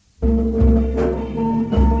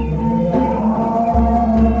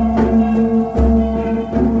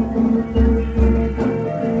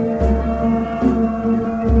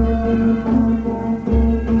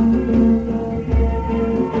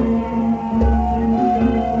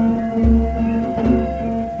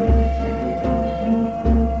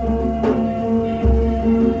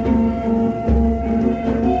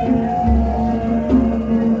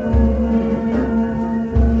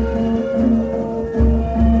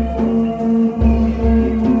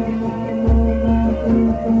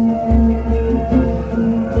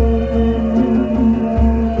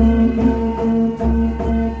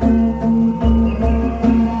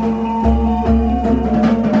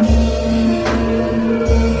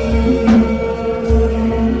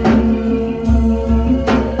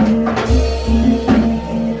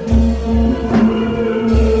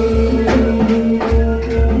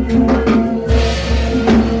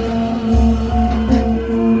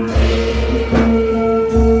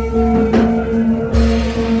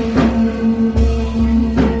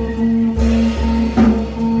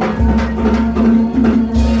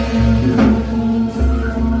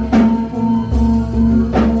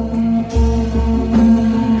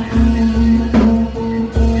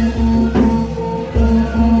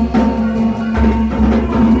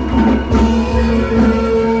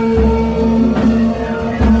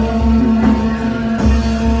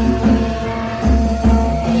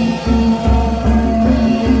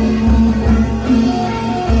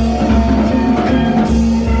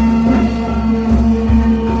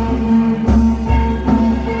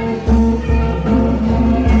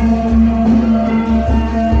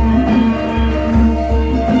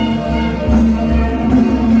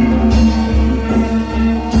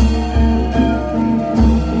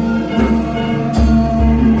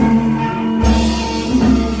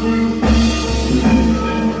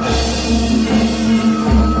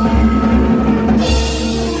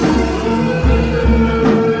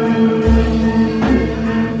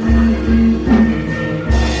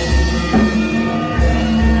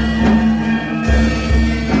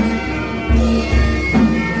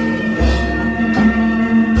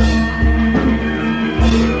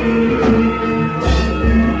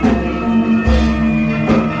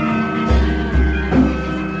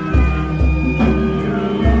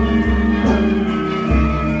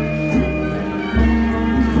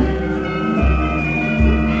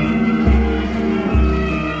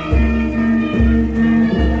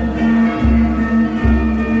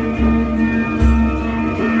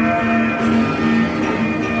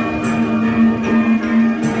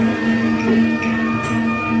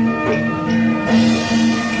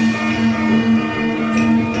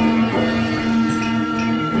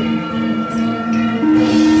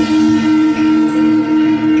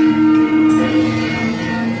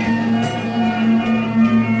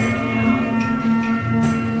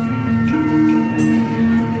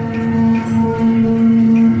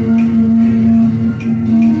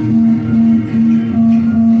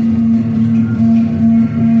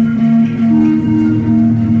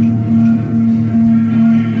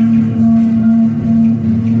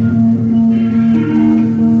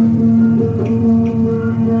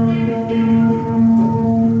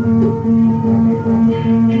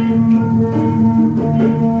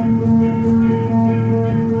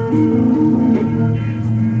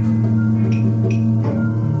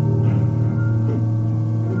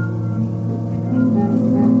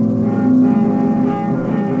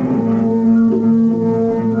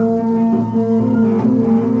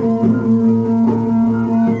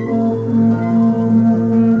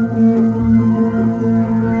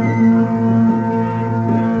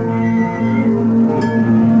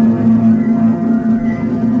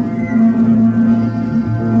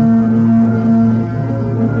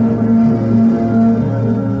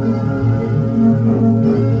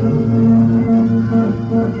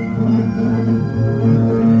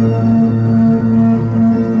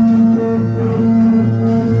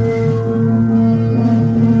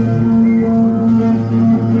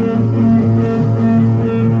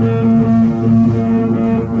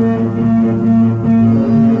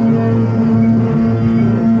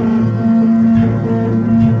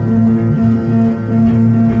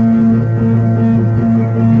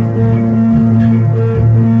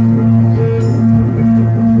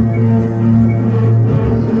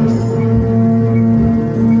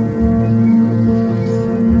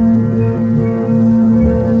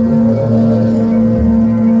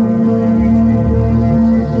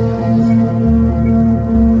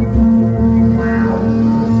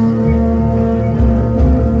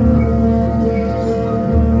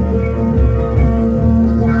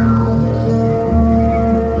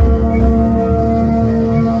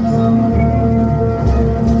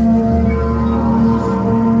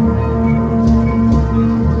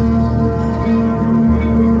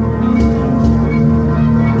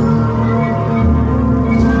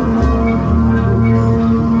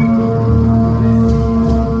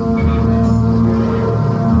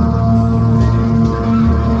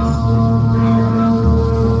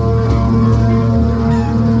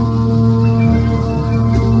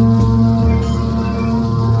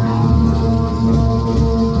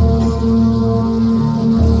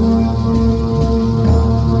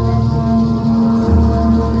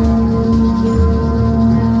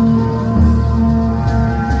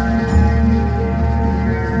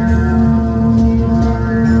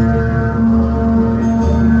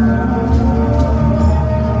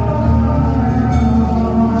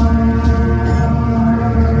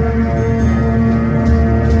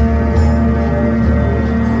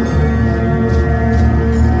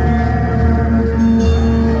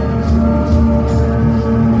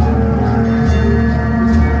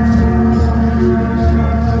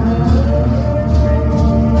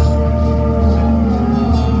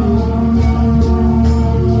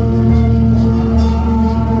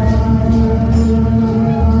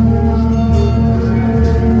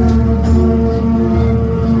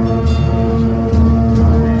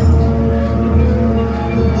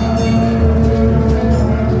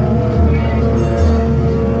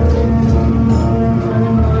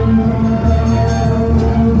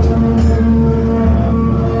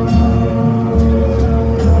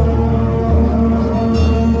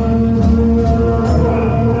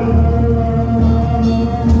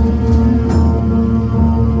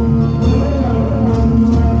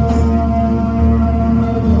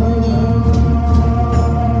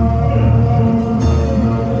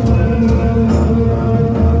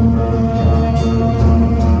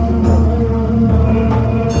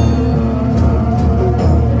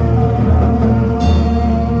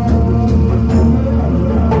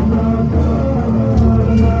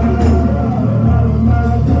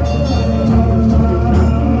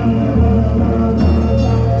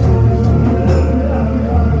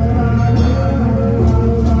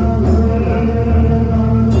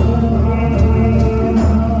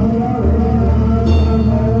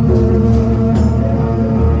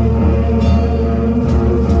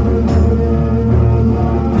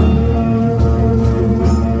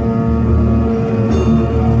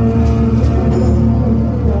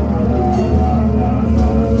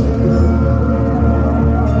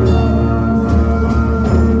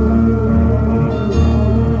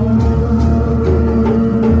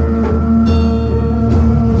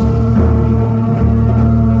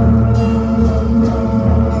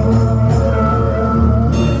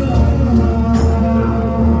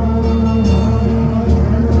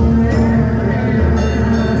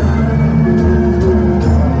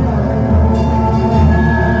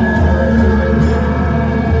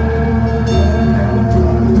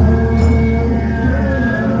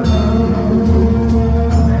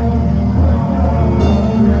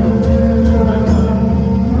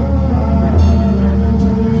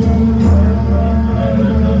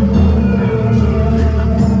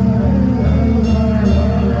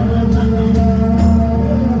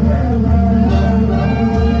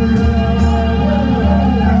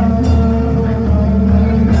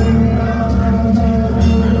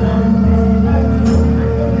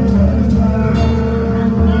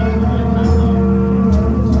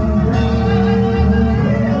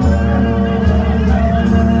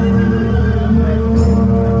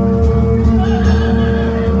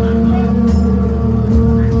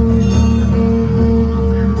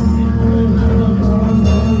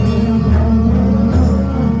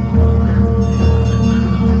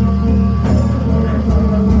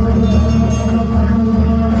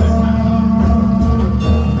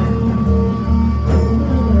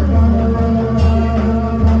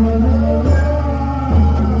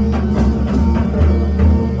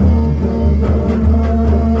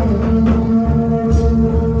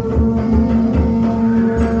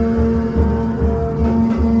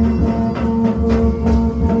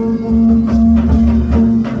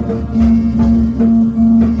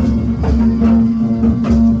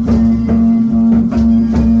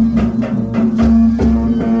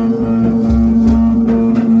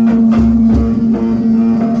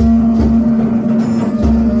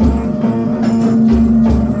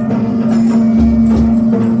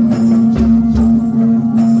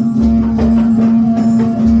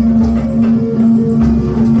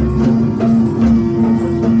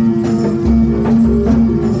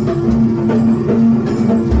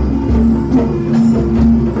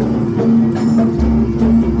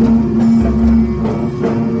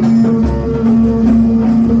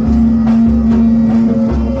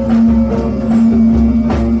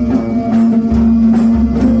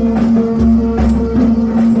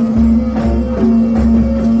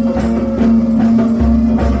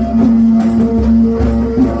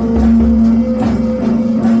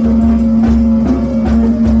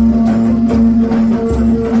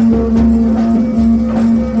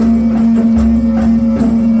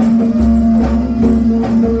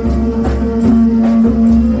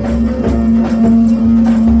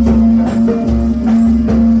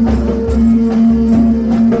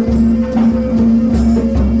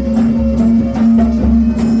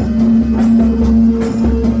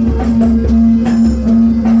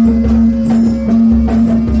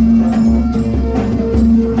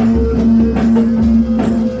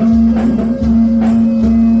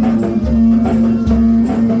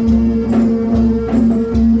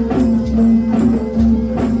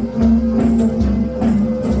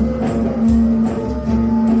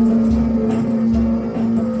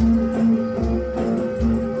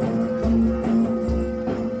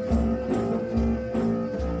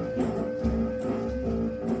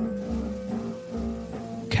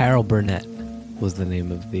 Carol Burnett was the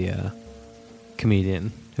name of the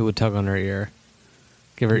comedian who would tug on her ear,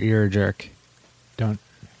 give her ear a jerk. I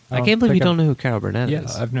can't believe you don't know who Carol Burnett Yeah,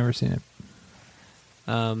 is. I've never seen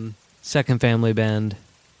it. Second Family Band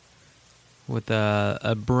with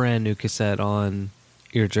a brand new cassette on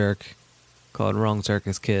ear jerk called Wrong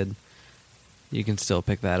Circus Kid. You can still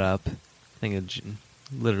pick that up. I think it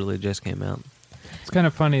literally just came out. It's kind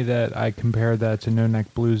of funny that I compared that to No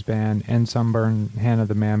Neck Blues Band and Sunburn Hand of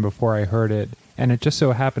the Man before I heard it, and it just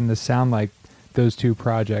so happened to sound like those two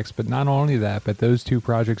projects. But not only that, but those two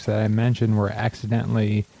projects that I mentioned were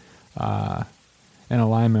accidentally in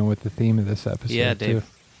alignment with the theme of this episode. Yeah, Dave.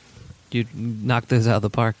 You knocked those out of the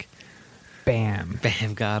park. Bam.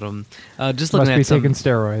 Bam, got him. Just Must looking be at some... taking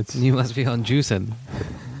steroids. You must be on juicing.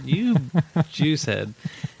 You juicehead.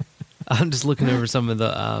 I'm just looking over some of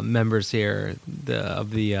the members here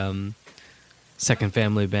of the Second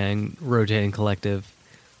Family Band rotating collective.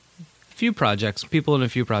 Few projects, people in a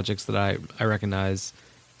few projects that I recognize.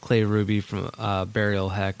 Clay Ruby from Burial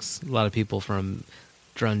Hex. A lot of people from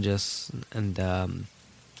Drungus and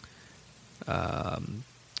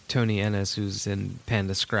Tony Ennis, who's in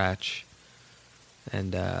Panda Scratch.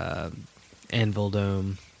 And Anvil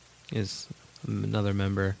Dome is another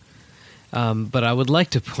member. But I would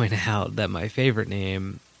like to point out that my favorite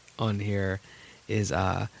name on here is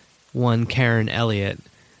one Karen Elliott,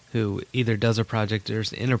 who either does a project or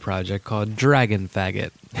is in a project called Dragon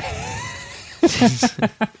Faggot.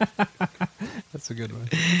 That's a good one.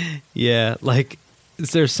 Yeah, like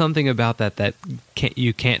there's something about that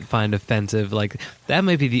you can't find offensive. Like that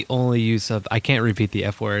might be the only use of. I can't repeat the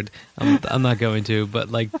F word. I'm not going to. But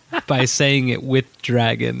like by saying it with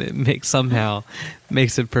dragon, it somehow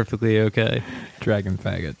makes it perfectly okay. Dragon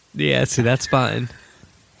Faggot. Yeah, see, that's fine.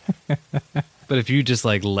 But if you just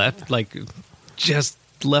like left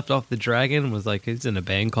off the dragon, was like it's in a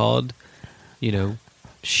band called,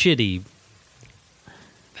 shitty.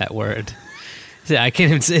 That word. See, I can't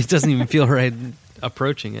even say, it doesn't even feel right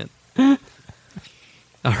approaching it.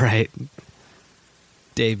 All right.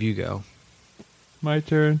 Dave, you go. My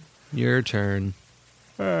turn. Your turn.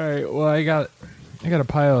 All right. Well, I got a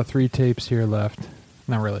pile of 3 tapes here left.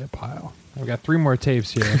 Not really a pile. I've got 3 more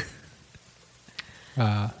tapes here.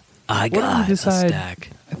 I got a stack.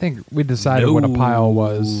 I think we decided what a pile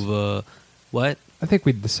was. What? I think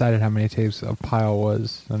we decided how many tapes a pile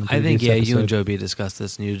was. On the I think, previous you and episode. Joe B discussed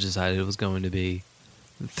this, and you decided it was going to be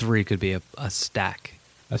 3 could be a stack.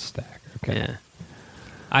 A stack. Okay. Yeah.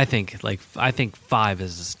 I think 5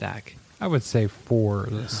 is a stack. I would say 4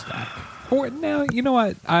 is a stack. 4. Now, you know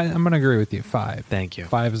what? I'm going to agree with you. 5. Thank you.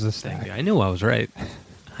 5 is a Thank stack. you. I knew I was right.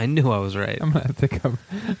 I'm going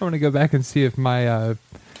to go back and see if my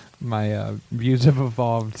views have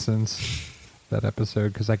evolved since that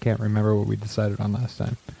episode, because I can't remember what we decided on last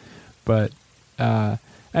time. But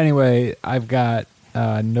anyway, I've got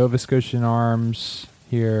Nova Scotian Arms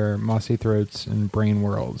here, Mossy Throats, and Brain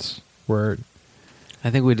Worlds were I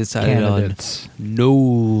think we decided candidates. on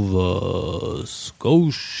Nova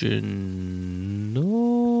Scotian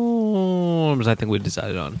Norms. I think we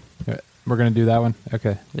decided on. We're going to do that one?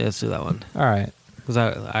 Okay. Yeah, let's do that one. All right. Because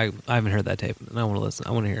I haven't heard that tape, and I want to listen.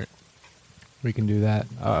 I want to hear it. We can do that.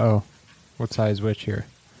 Uh-oh. What size which here?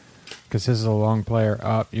 Because this is a long player.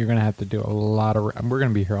 You're going to have to do a lot of... We're going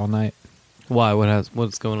to be here all night. Why?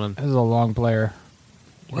 What's going on? This is a long player.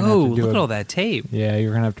 You're gonna Whoa, have to do look at a- all that tape. Yeah,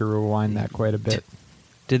 you're going to have to rewind that quite a bit.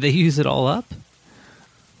 Did they use it all up?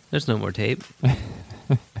 There's no more tape.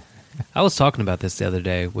 I was talking about this the other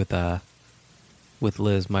day with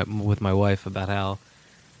Liz, with my wife, about how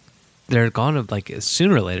they're going to,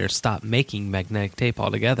 sooner or later, stop making magnetic tape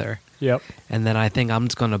altogether. Yep. And then I think I'm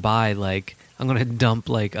just going to buy, I'm going to dump,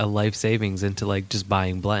 a life savings into, just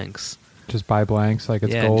buying blanks. Just buy blanks like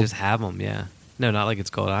it's yeah, gold. and just have them, yeah. No, not like it's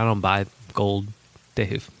gold. I don't buy gold,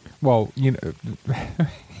 Dave. Well,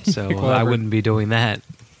 So We'll I ever wouldn't be doing that.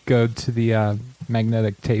 go to the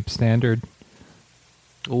magnetic tape standard.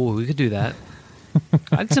 Oh, we could do that.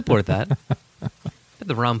 I'd support that.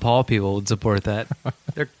 The Ron Paul people would support that.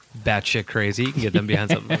 They're batshit crazy. You can get them behind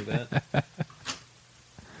something like that.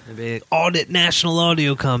 They'd be like, Audit National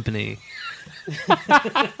Audio Company.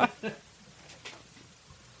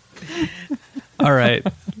 All right.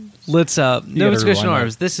 Let's Nova gotta Scotian rewind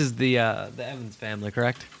Arms. This is the Evans family,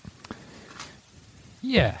 correct?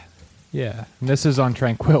 Yeah. Yeah. And this is on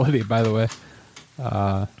Tranquility, by the way.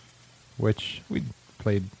 Which we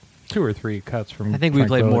played 2 or 3 cuts from I think we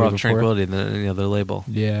played more off before. Tranquility than any other label.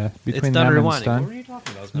 Yeah. It's Between done them and rewinding. Stun. What were you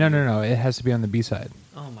talking about? No. It has to be on the B side.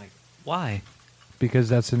 Oh my! Why? Because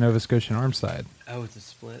that's the Nova Scotian Arms side. Oh, it's a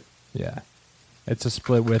split. Yeah. It's a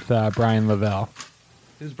split with Brian Lavelle.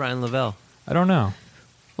 Who's Brian Lavelle? I don't know.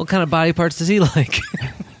 What kind of body parts does he like?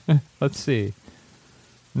 Let's see.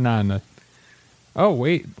 None. Oh,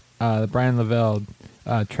 wait. Brian Lavelle,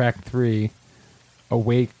 track 3,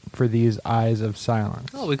 Awake for These Eyes of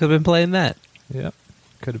Silence. Oh, we could have been playing that. Yep.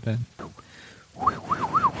 Could have been.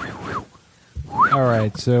 All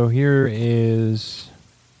right, so here is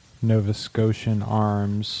Nova Scotian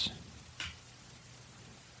Arms.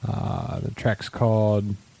 The track's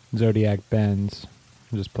called Zodiac Bends.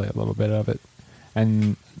 I'll just play a little bit of it.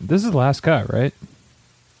 And this is the last cut, right?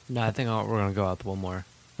 No, I think we're going to go out with one more.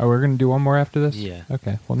 Oh, we're going to do one more after this? Yeah.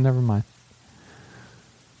 Okay, well, never mind.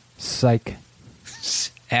 Psych.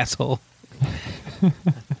 Asshole.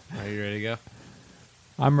 Are you ready to go?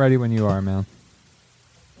 I'm ready when you are, man.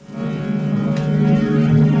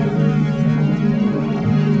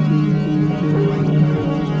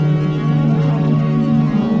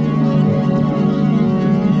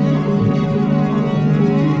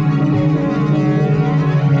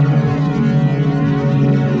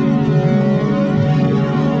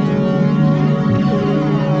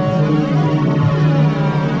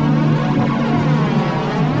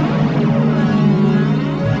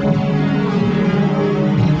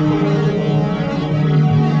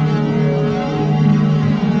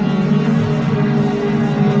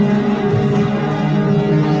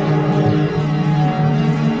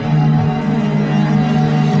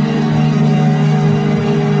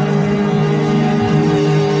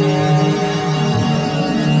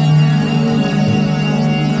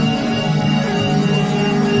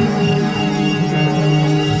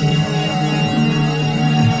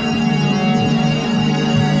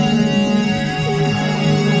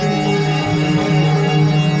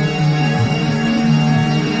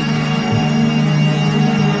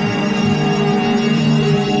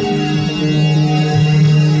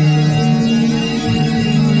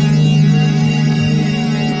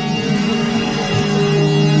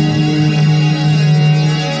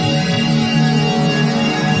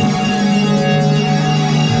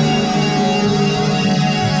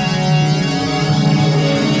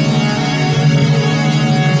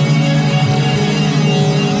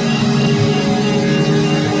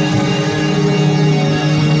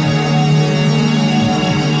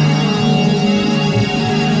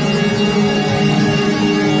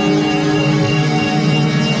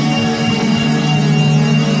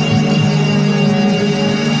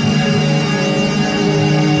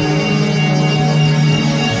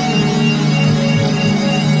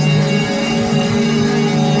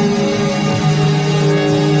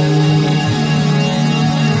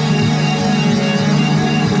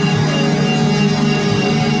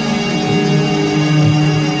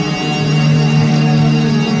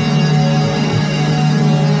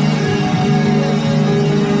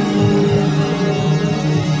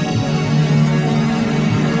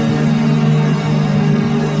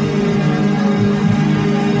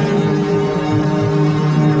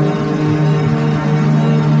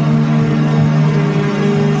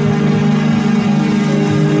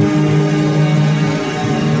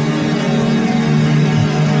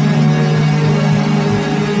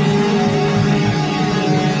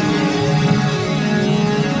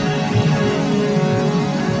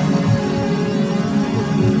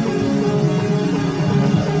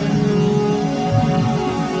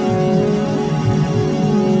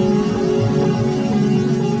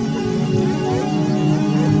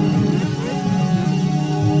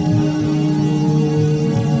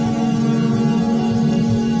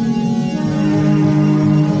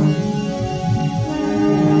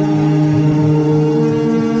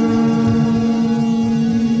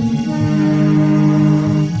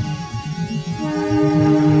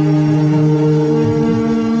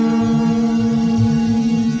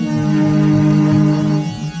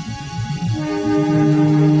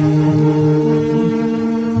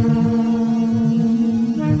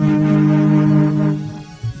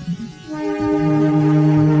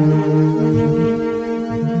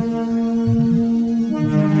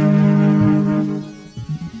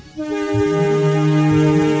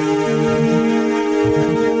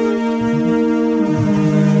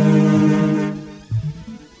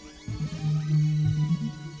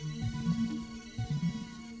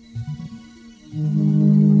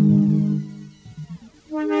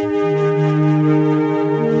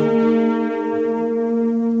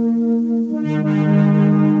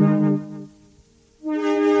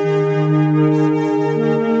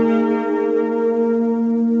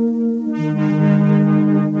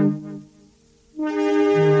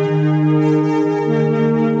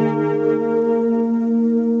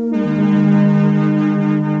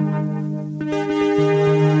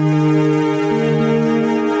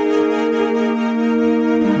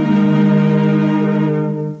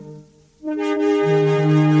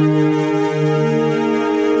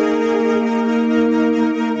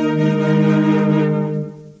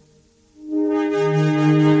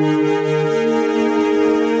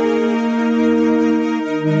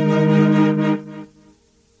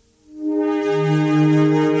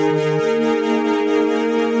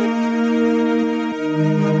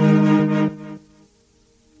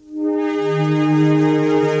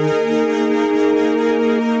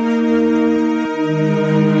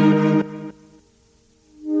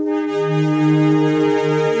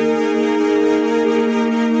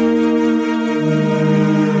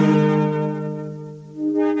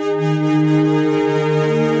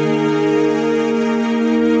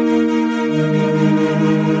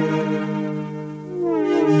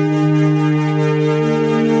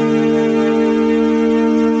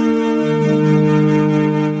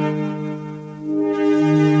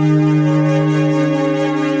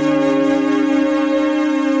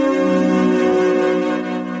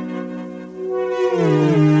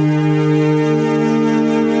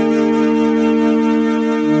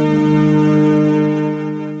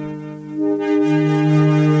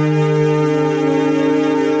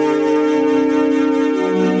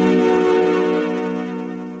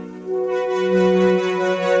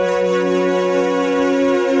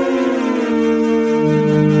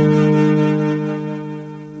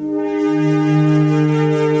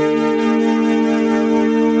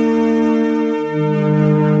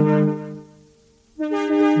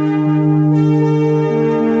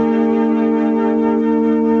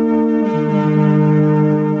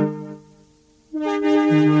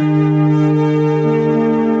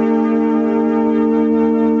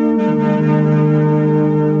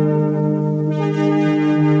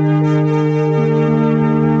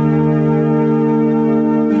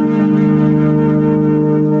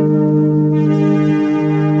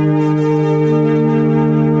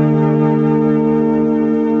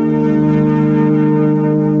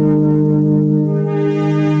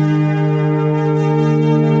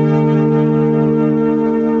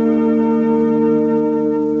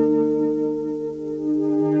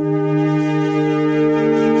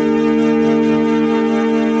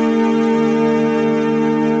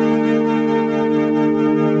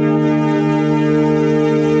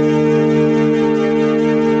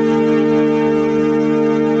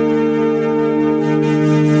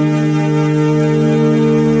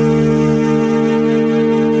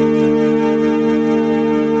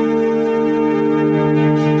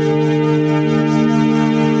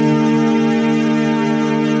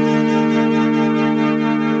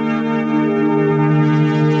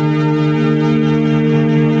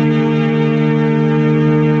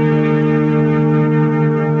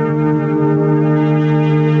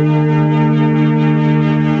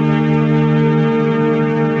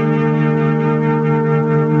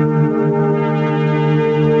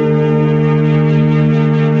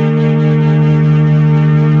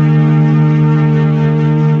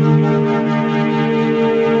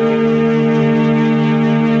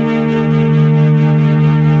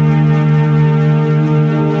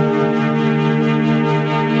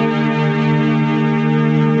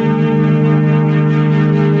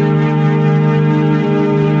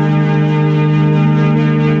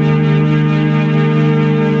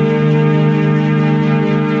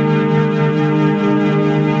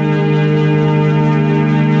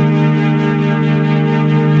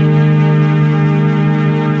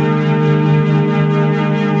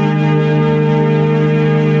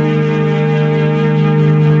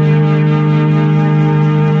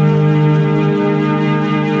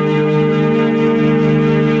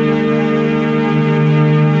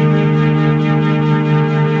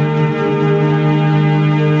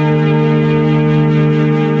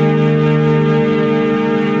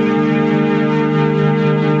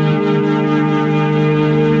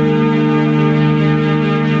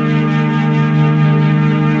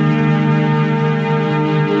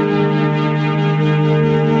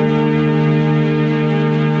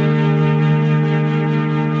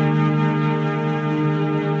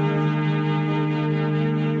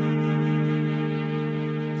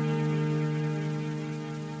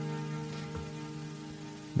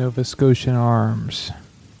 Nova Scotian Arms.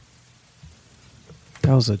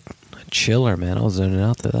 That was a chiller, man. I was zoning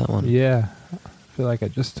out to that one. Yeah. I feel like I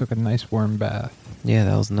just took a nice warm bath. Yeah,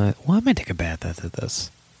 that was nice. Well, I might take a bath after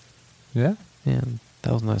this. Yeah? Yeah,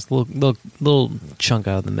 that was nice. Little chunk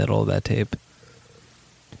out of the middle of that tape.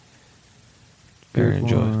 Very Good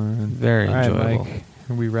enjoyable. one. Very All right, enjoyable. Mike,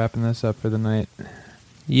 are we wrapping this up for the night?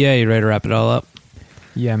 Yeah, you ready to wrap it all up?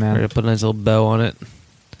 Yeah, man. Ready to put a nice little bow on it?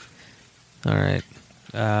 All right.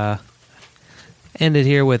 Ended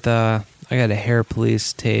here with, I got a Hair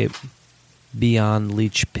Police tape, Beyond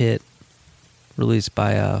Leech Pit, released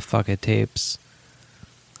by Fuck It Tapes.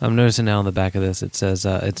 I'm noticing now on the back of this, it says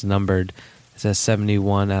it's numbered. It says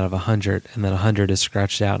 71 out of 100, and then 100 is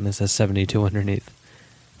scratched out, and it says 72 underneath.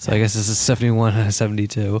 So I guess this is 71 out of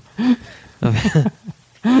 72.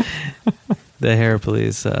 The Hair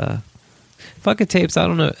Police. Fuck It Tapes, I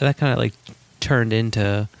don't know, that kind of like turned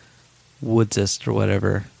into Woodsist or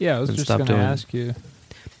whatever. Yeah, I was and just stopped going to doing- ask you.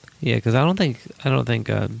 Yeah, because I don't think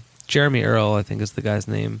Jeremy Earl, I think is the guy's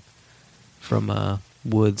name from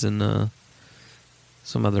Woods and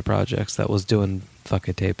some other projects that was doing Fuck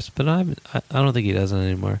It Tapes, but I don't think he does it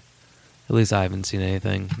anymore. At least I haven't seen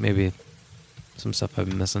anything. Maybe some stuff I've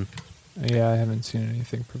been missing. Yeah, I haven't seen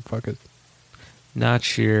anything from Fuck It. Not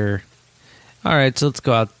sure. All right, so let's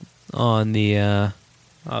go out on the. I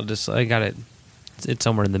got it. It's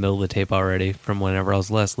somewhere in the middle of the tape already from whenever I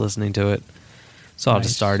was last listening to it. So I'll just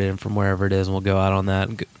Nice. start in from wherever it is, and we'll go out on that.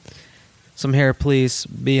 Some Hair Police,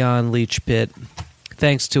 Beyond Leech Pit.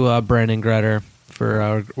 Thanks to Brandon Gretter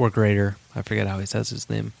or Grader. I forget how he says his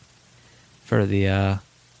name for the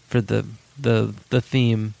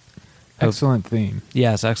theme. Excellent theme.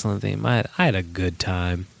 Yes, excellent theme. I had a good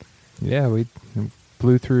time. Yeah, we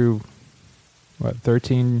blew through,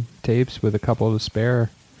 13 tapes with a couple to spare.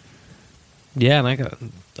 Yeah, and I got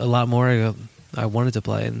a lot more I wanted to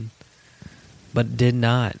play, but did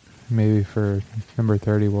not. Maybe for number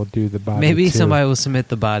 30, we'll do the body. Maybe too. somebody will submit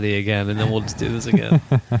the body again, and then we'll just do this again.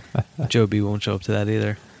 Joe B won't show up to that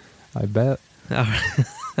either. I bet. All right.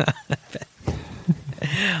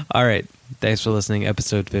 All right. Thanks for listening.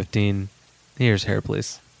 Episode 15. Here's Hair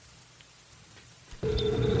Police.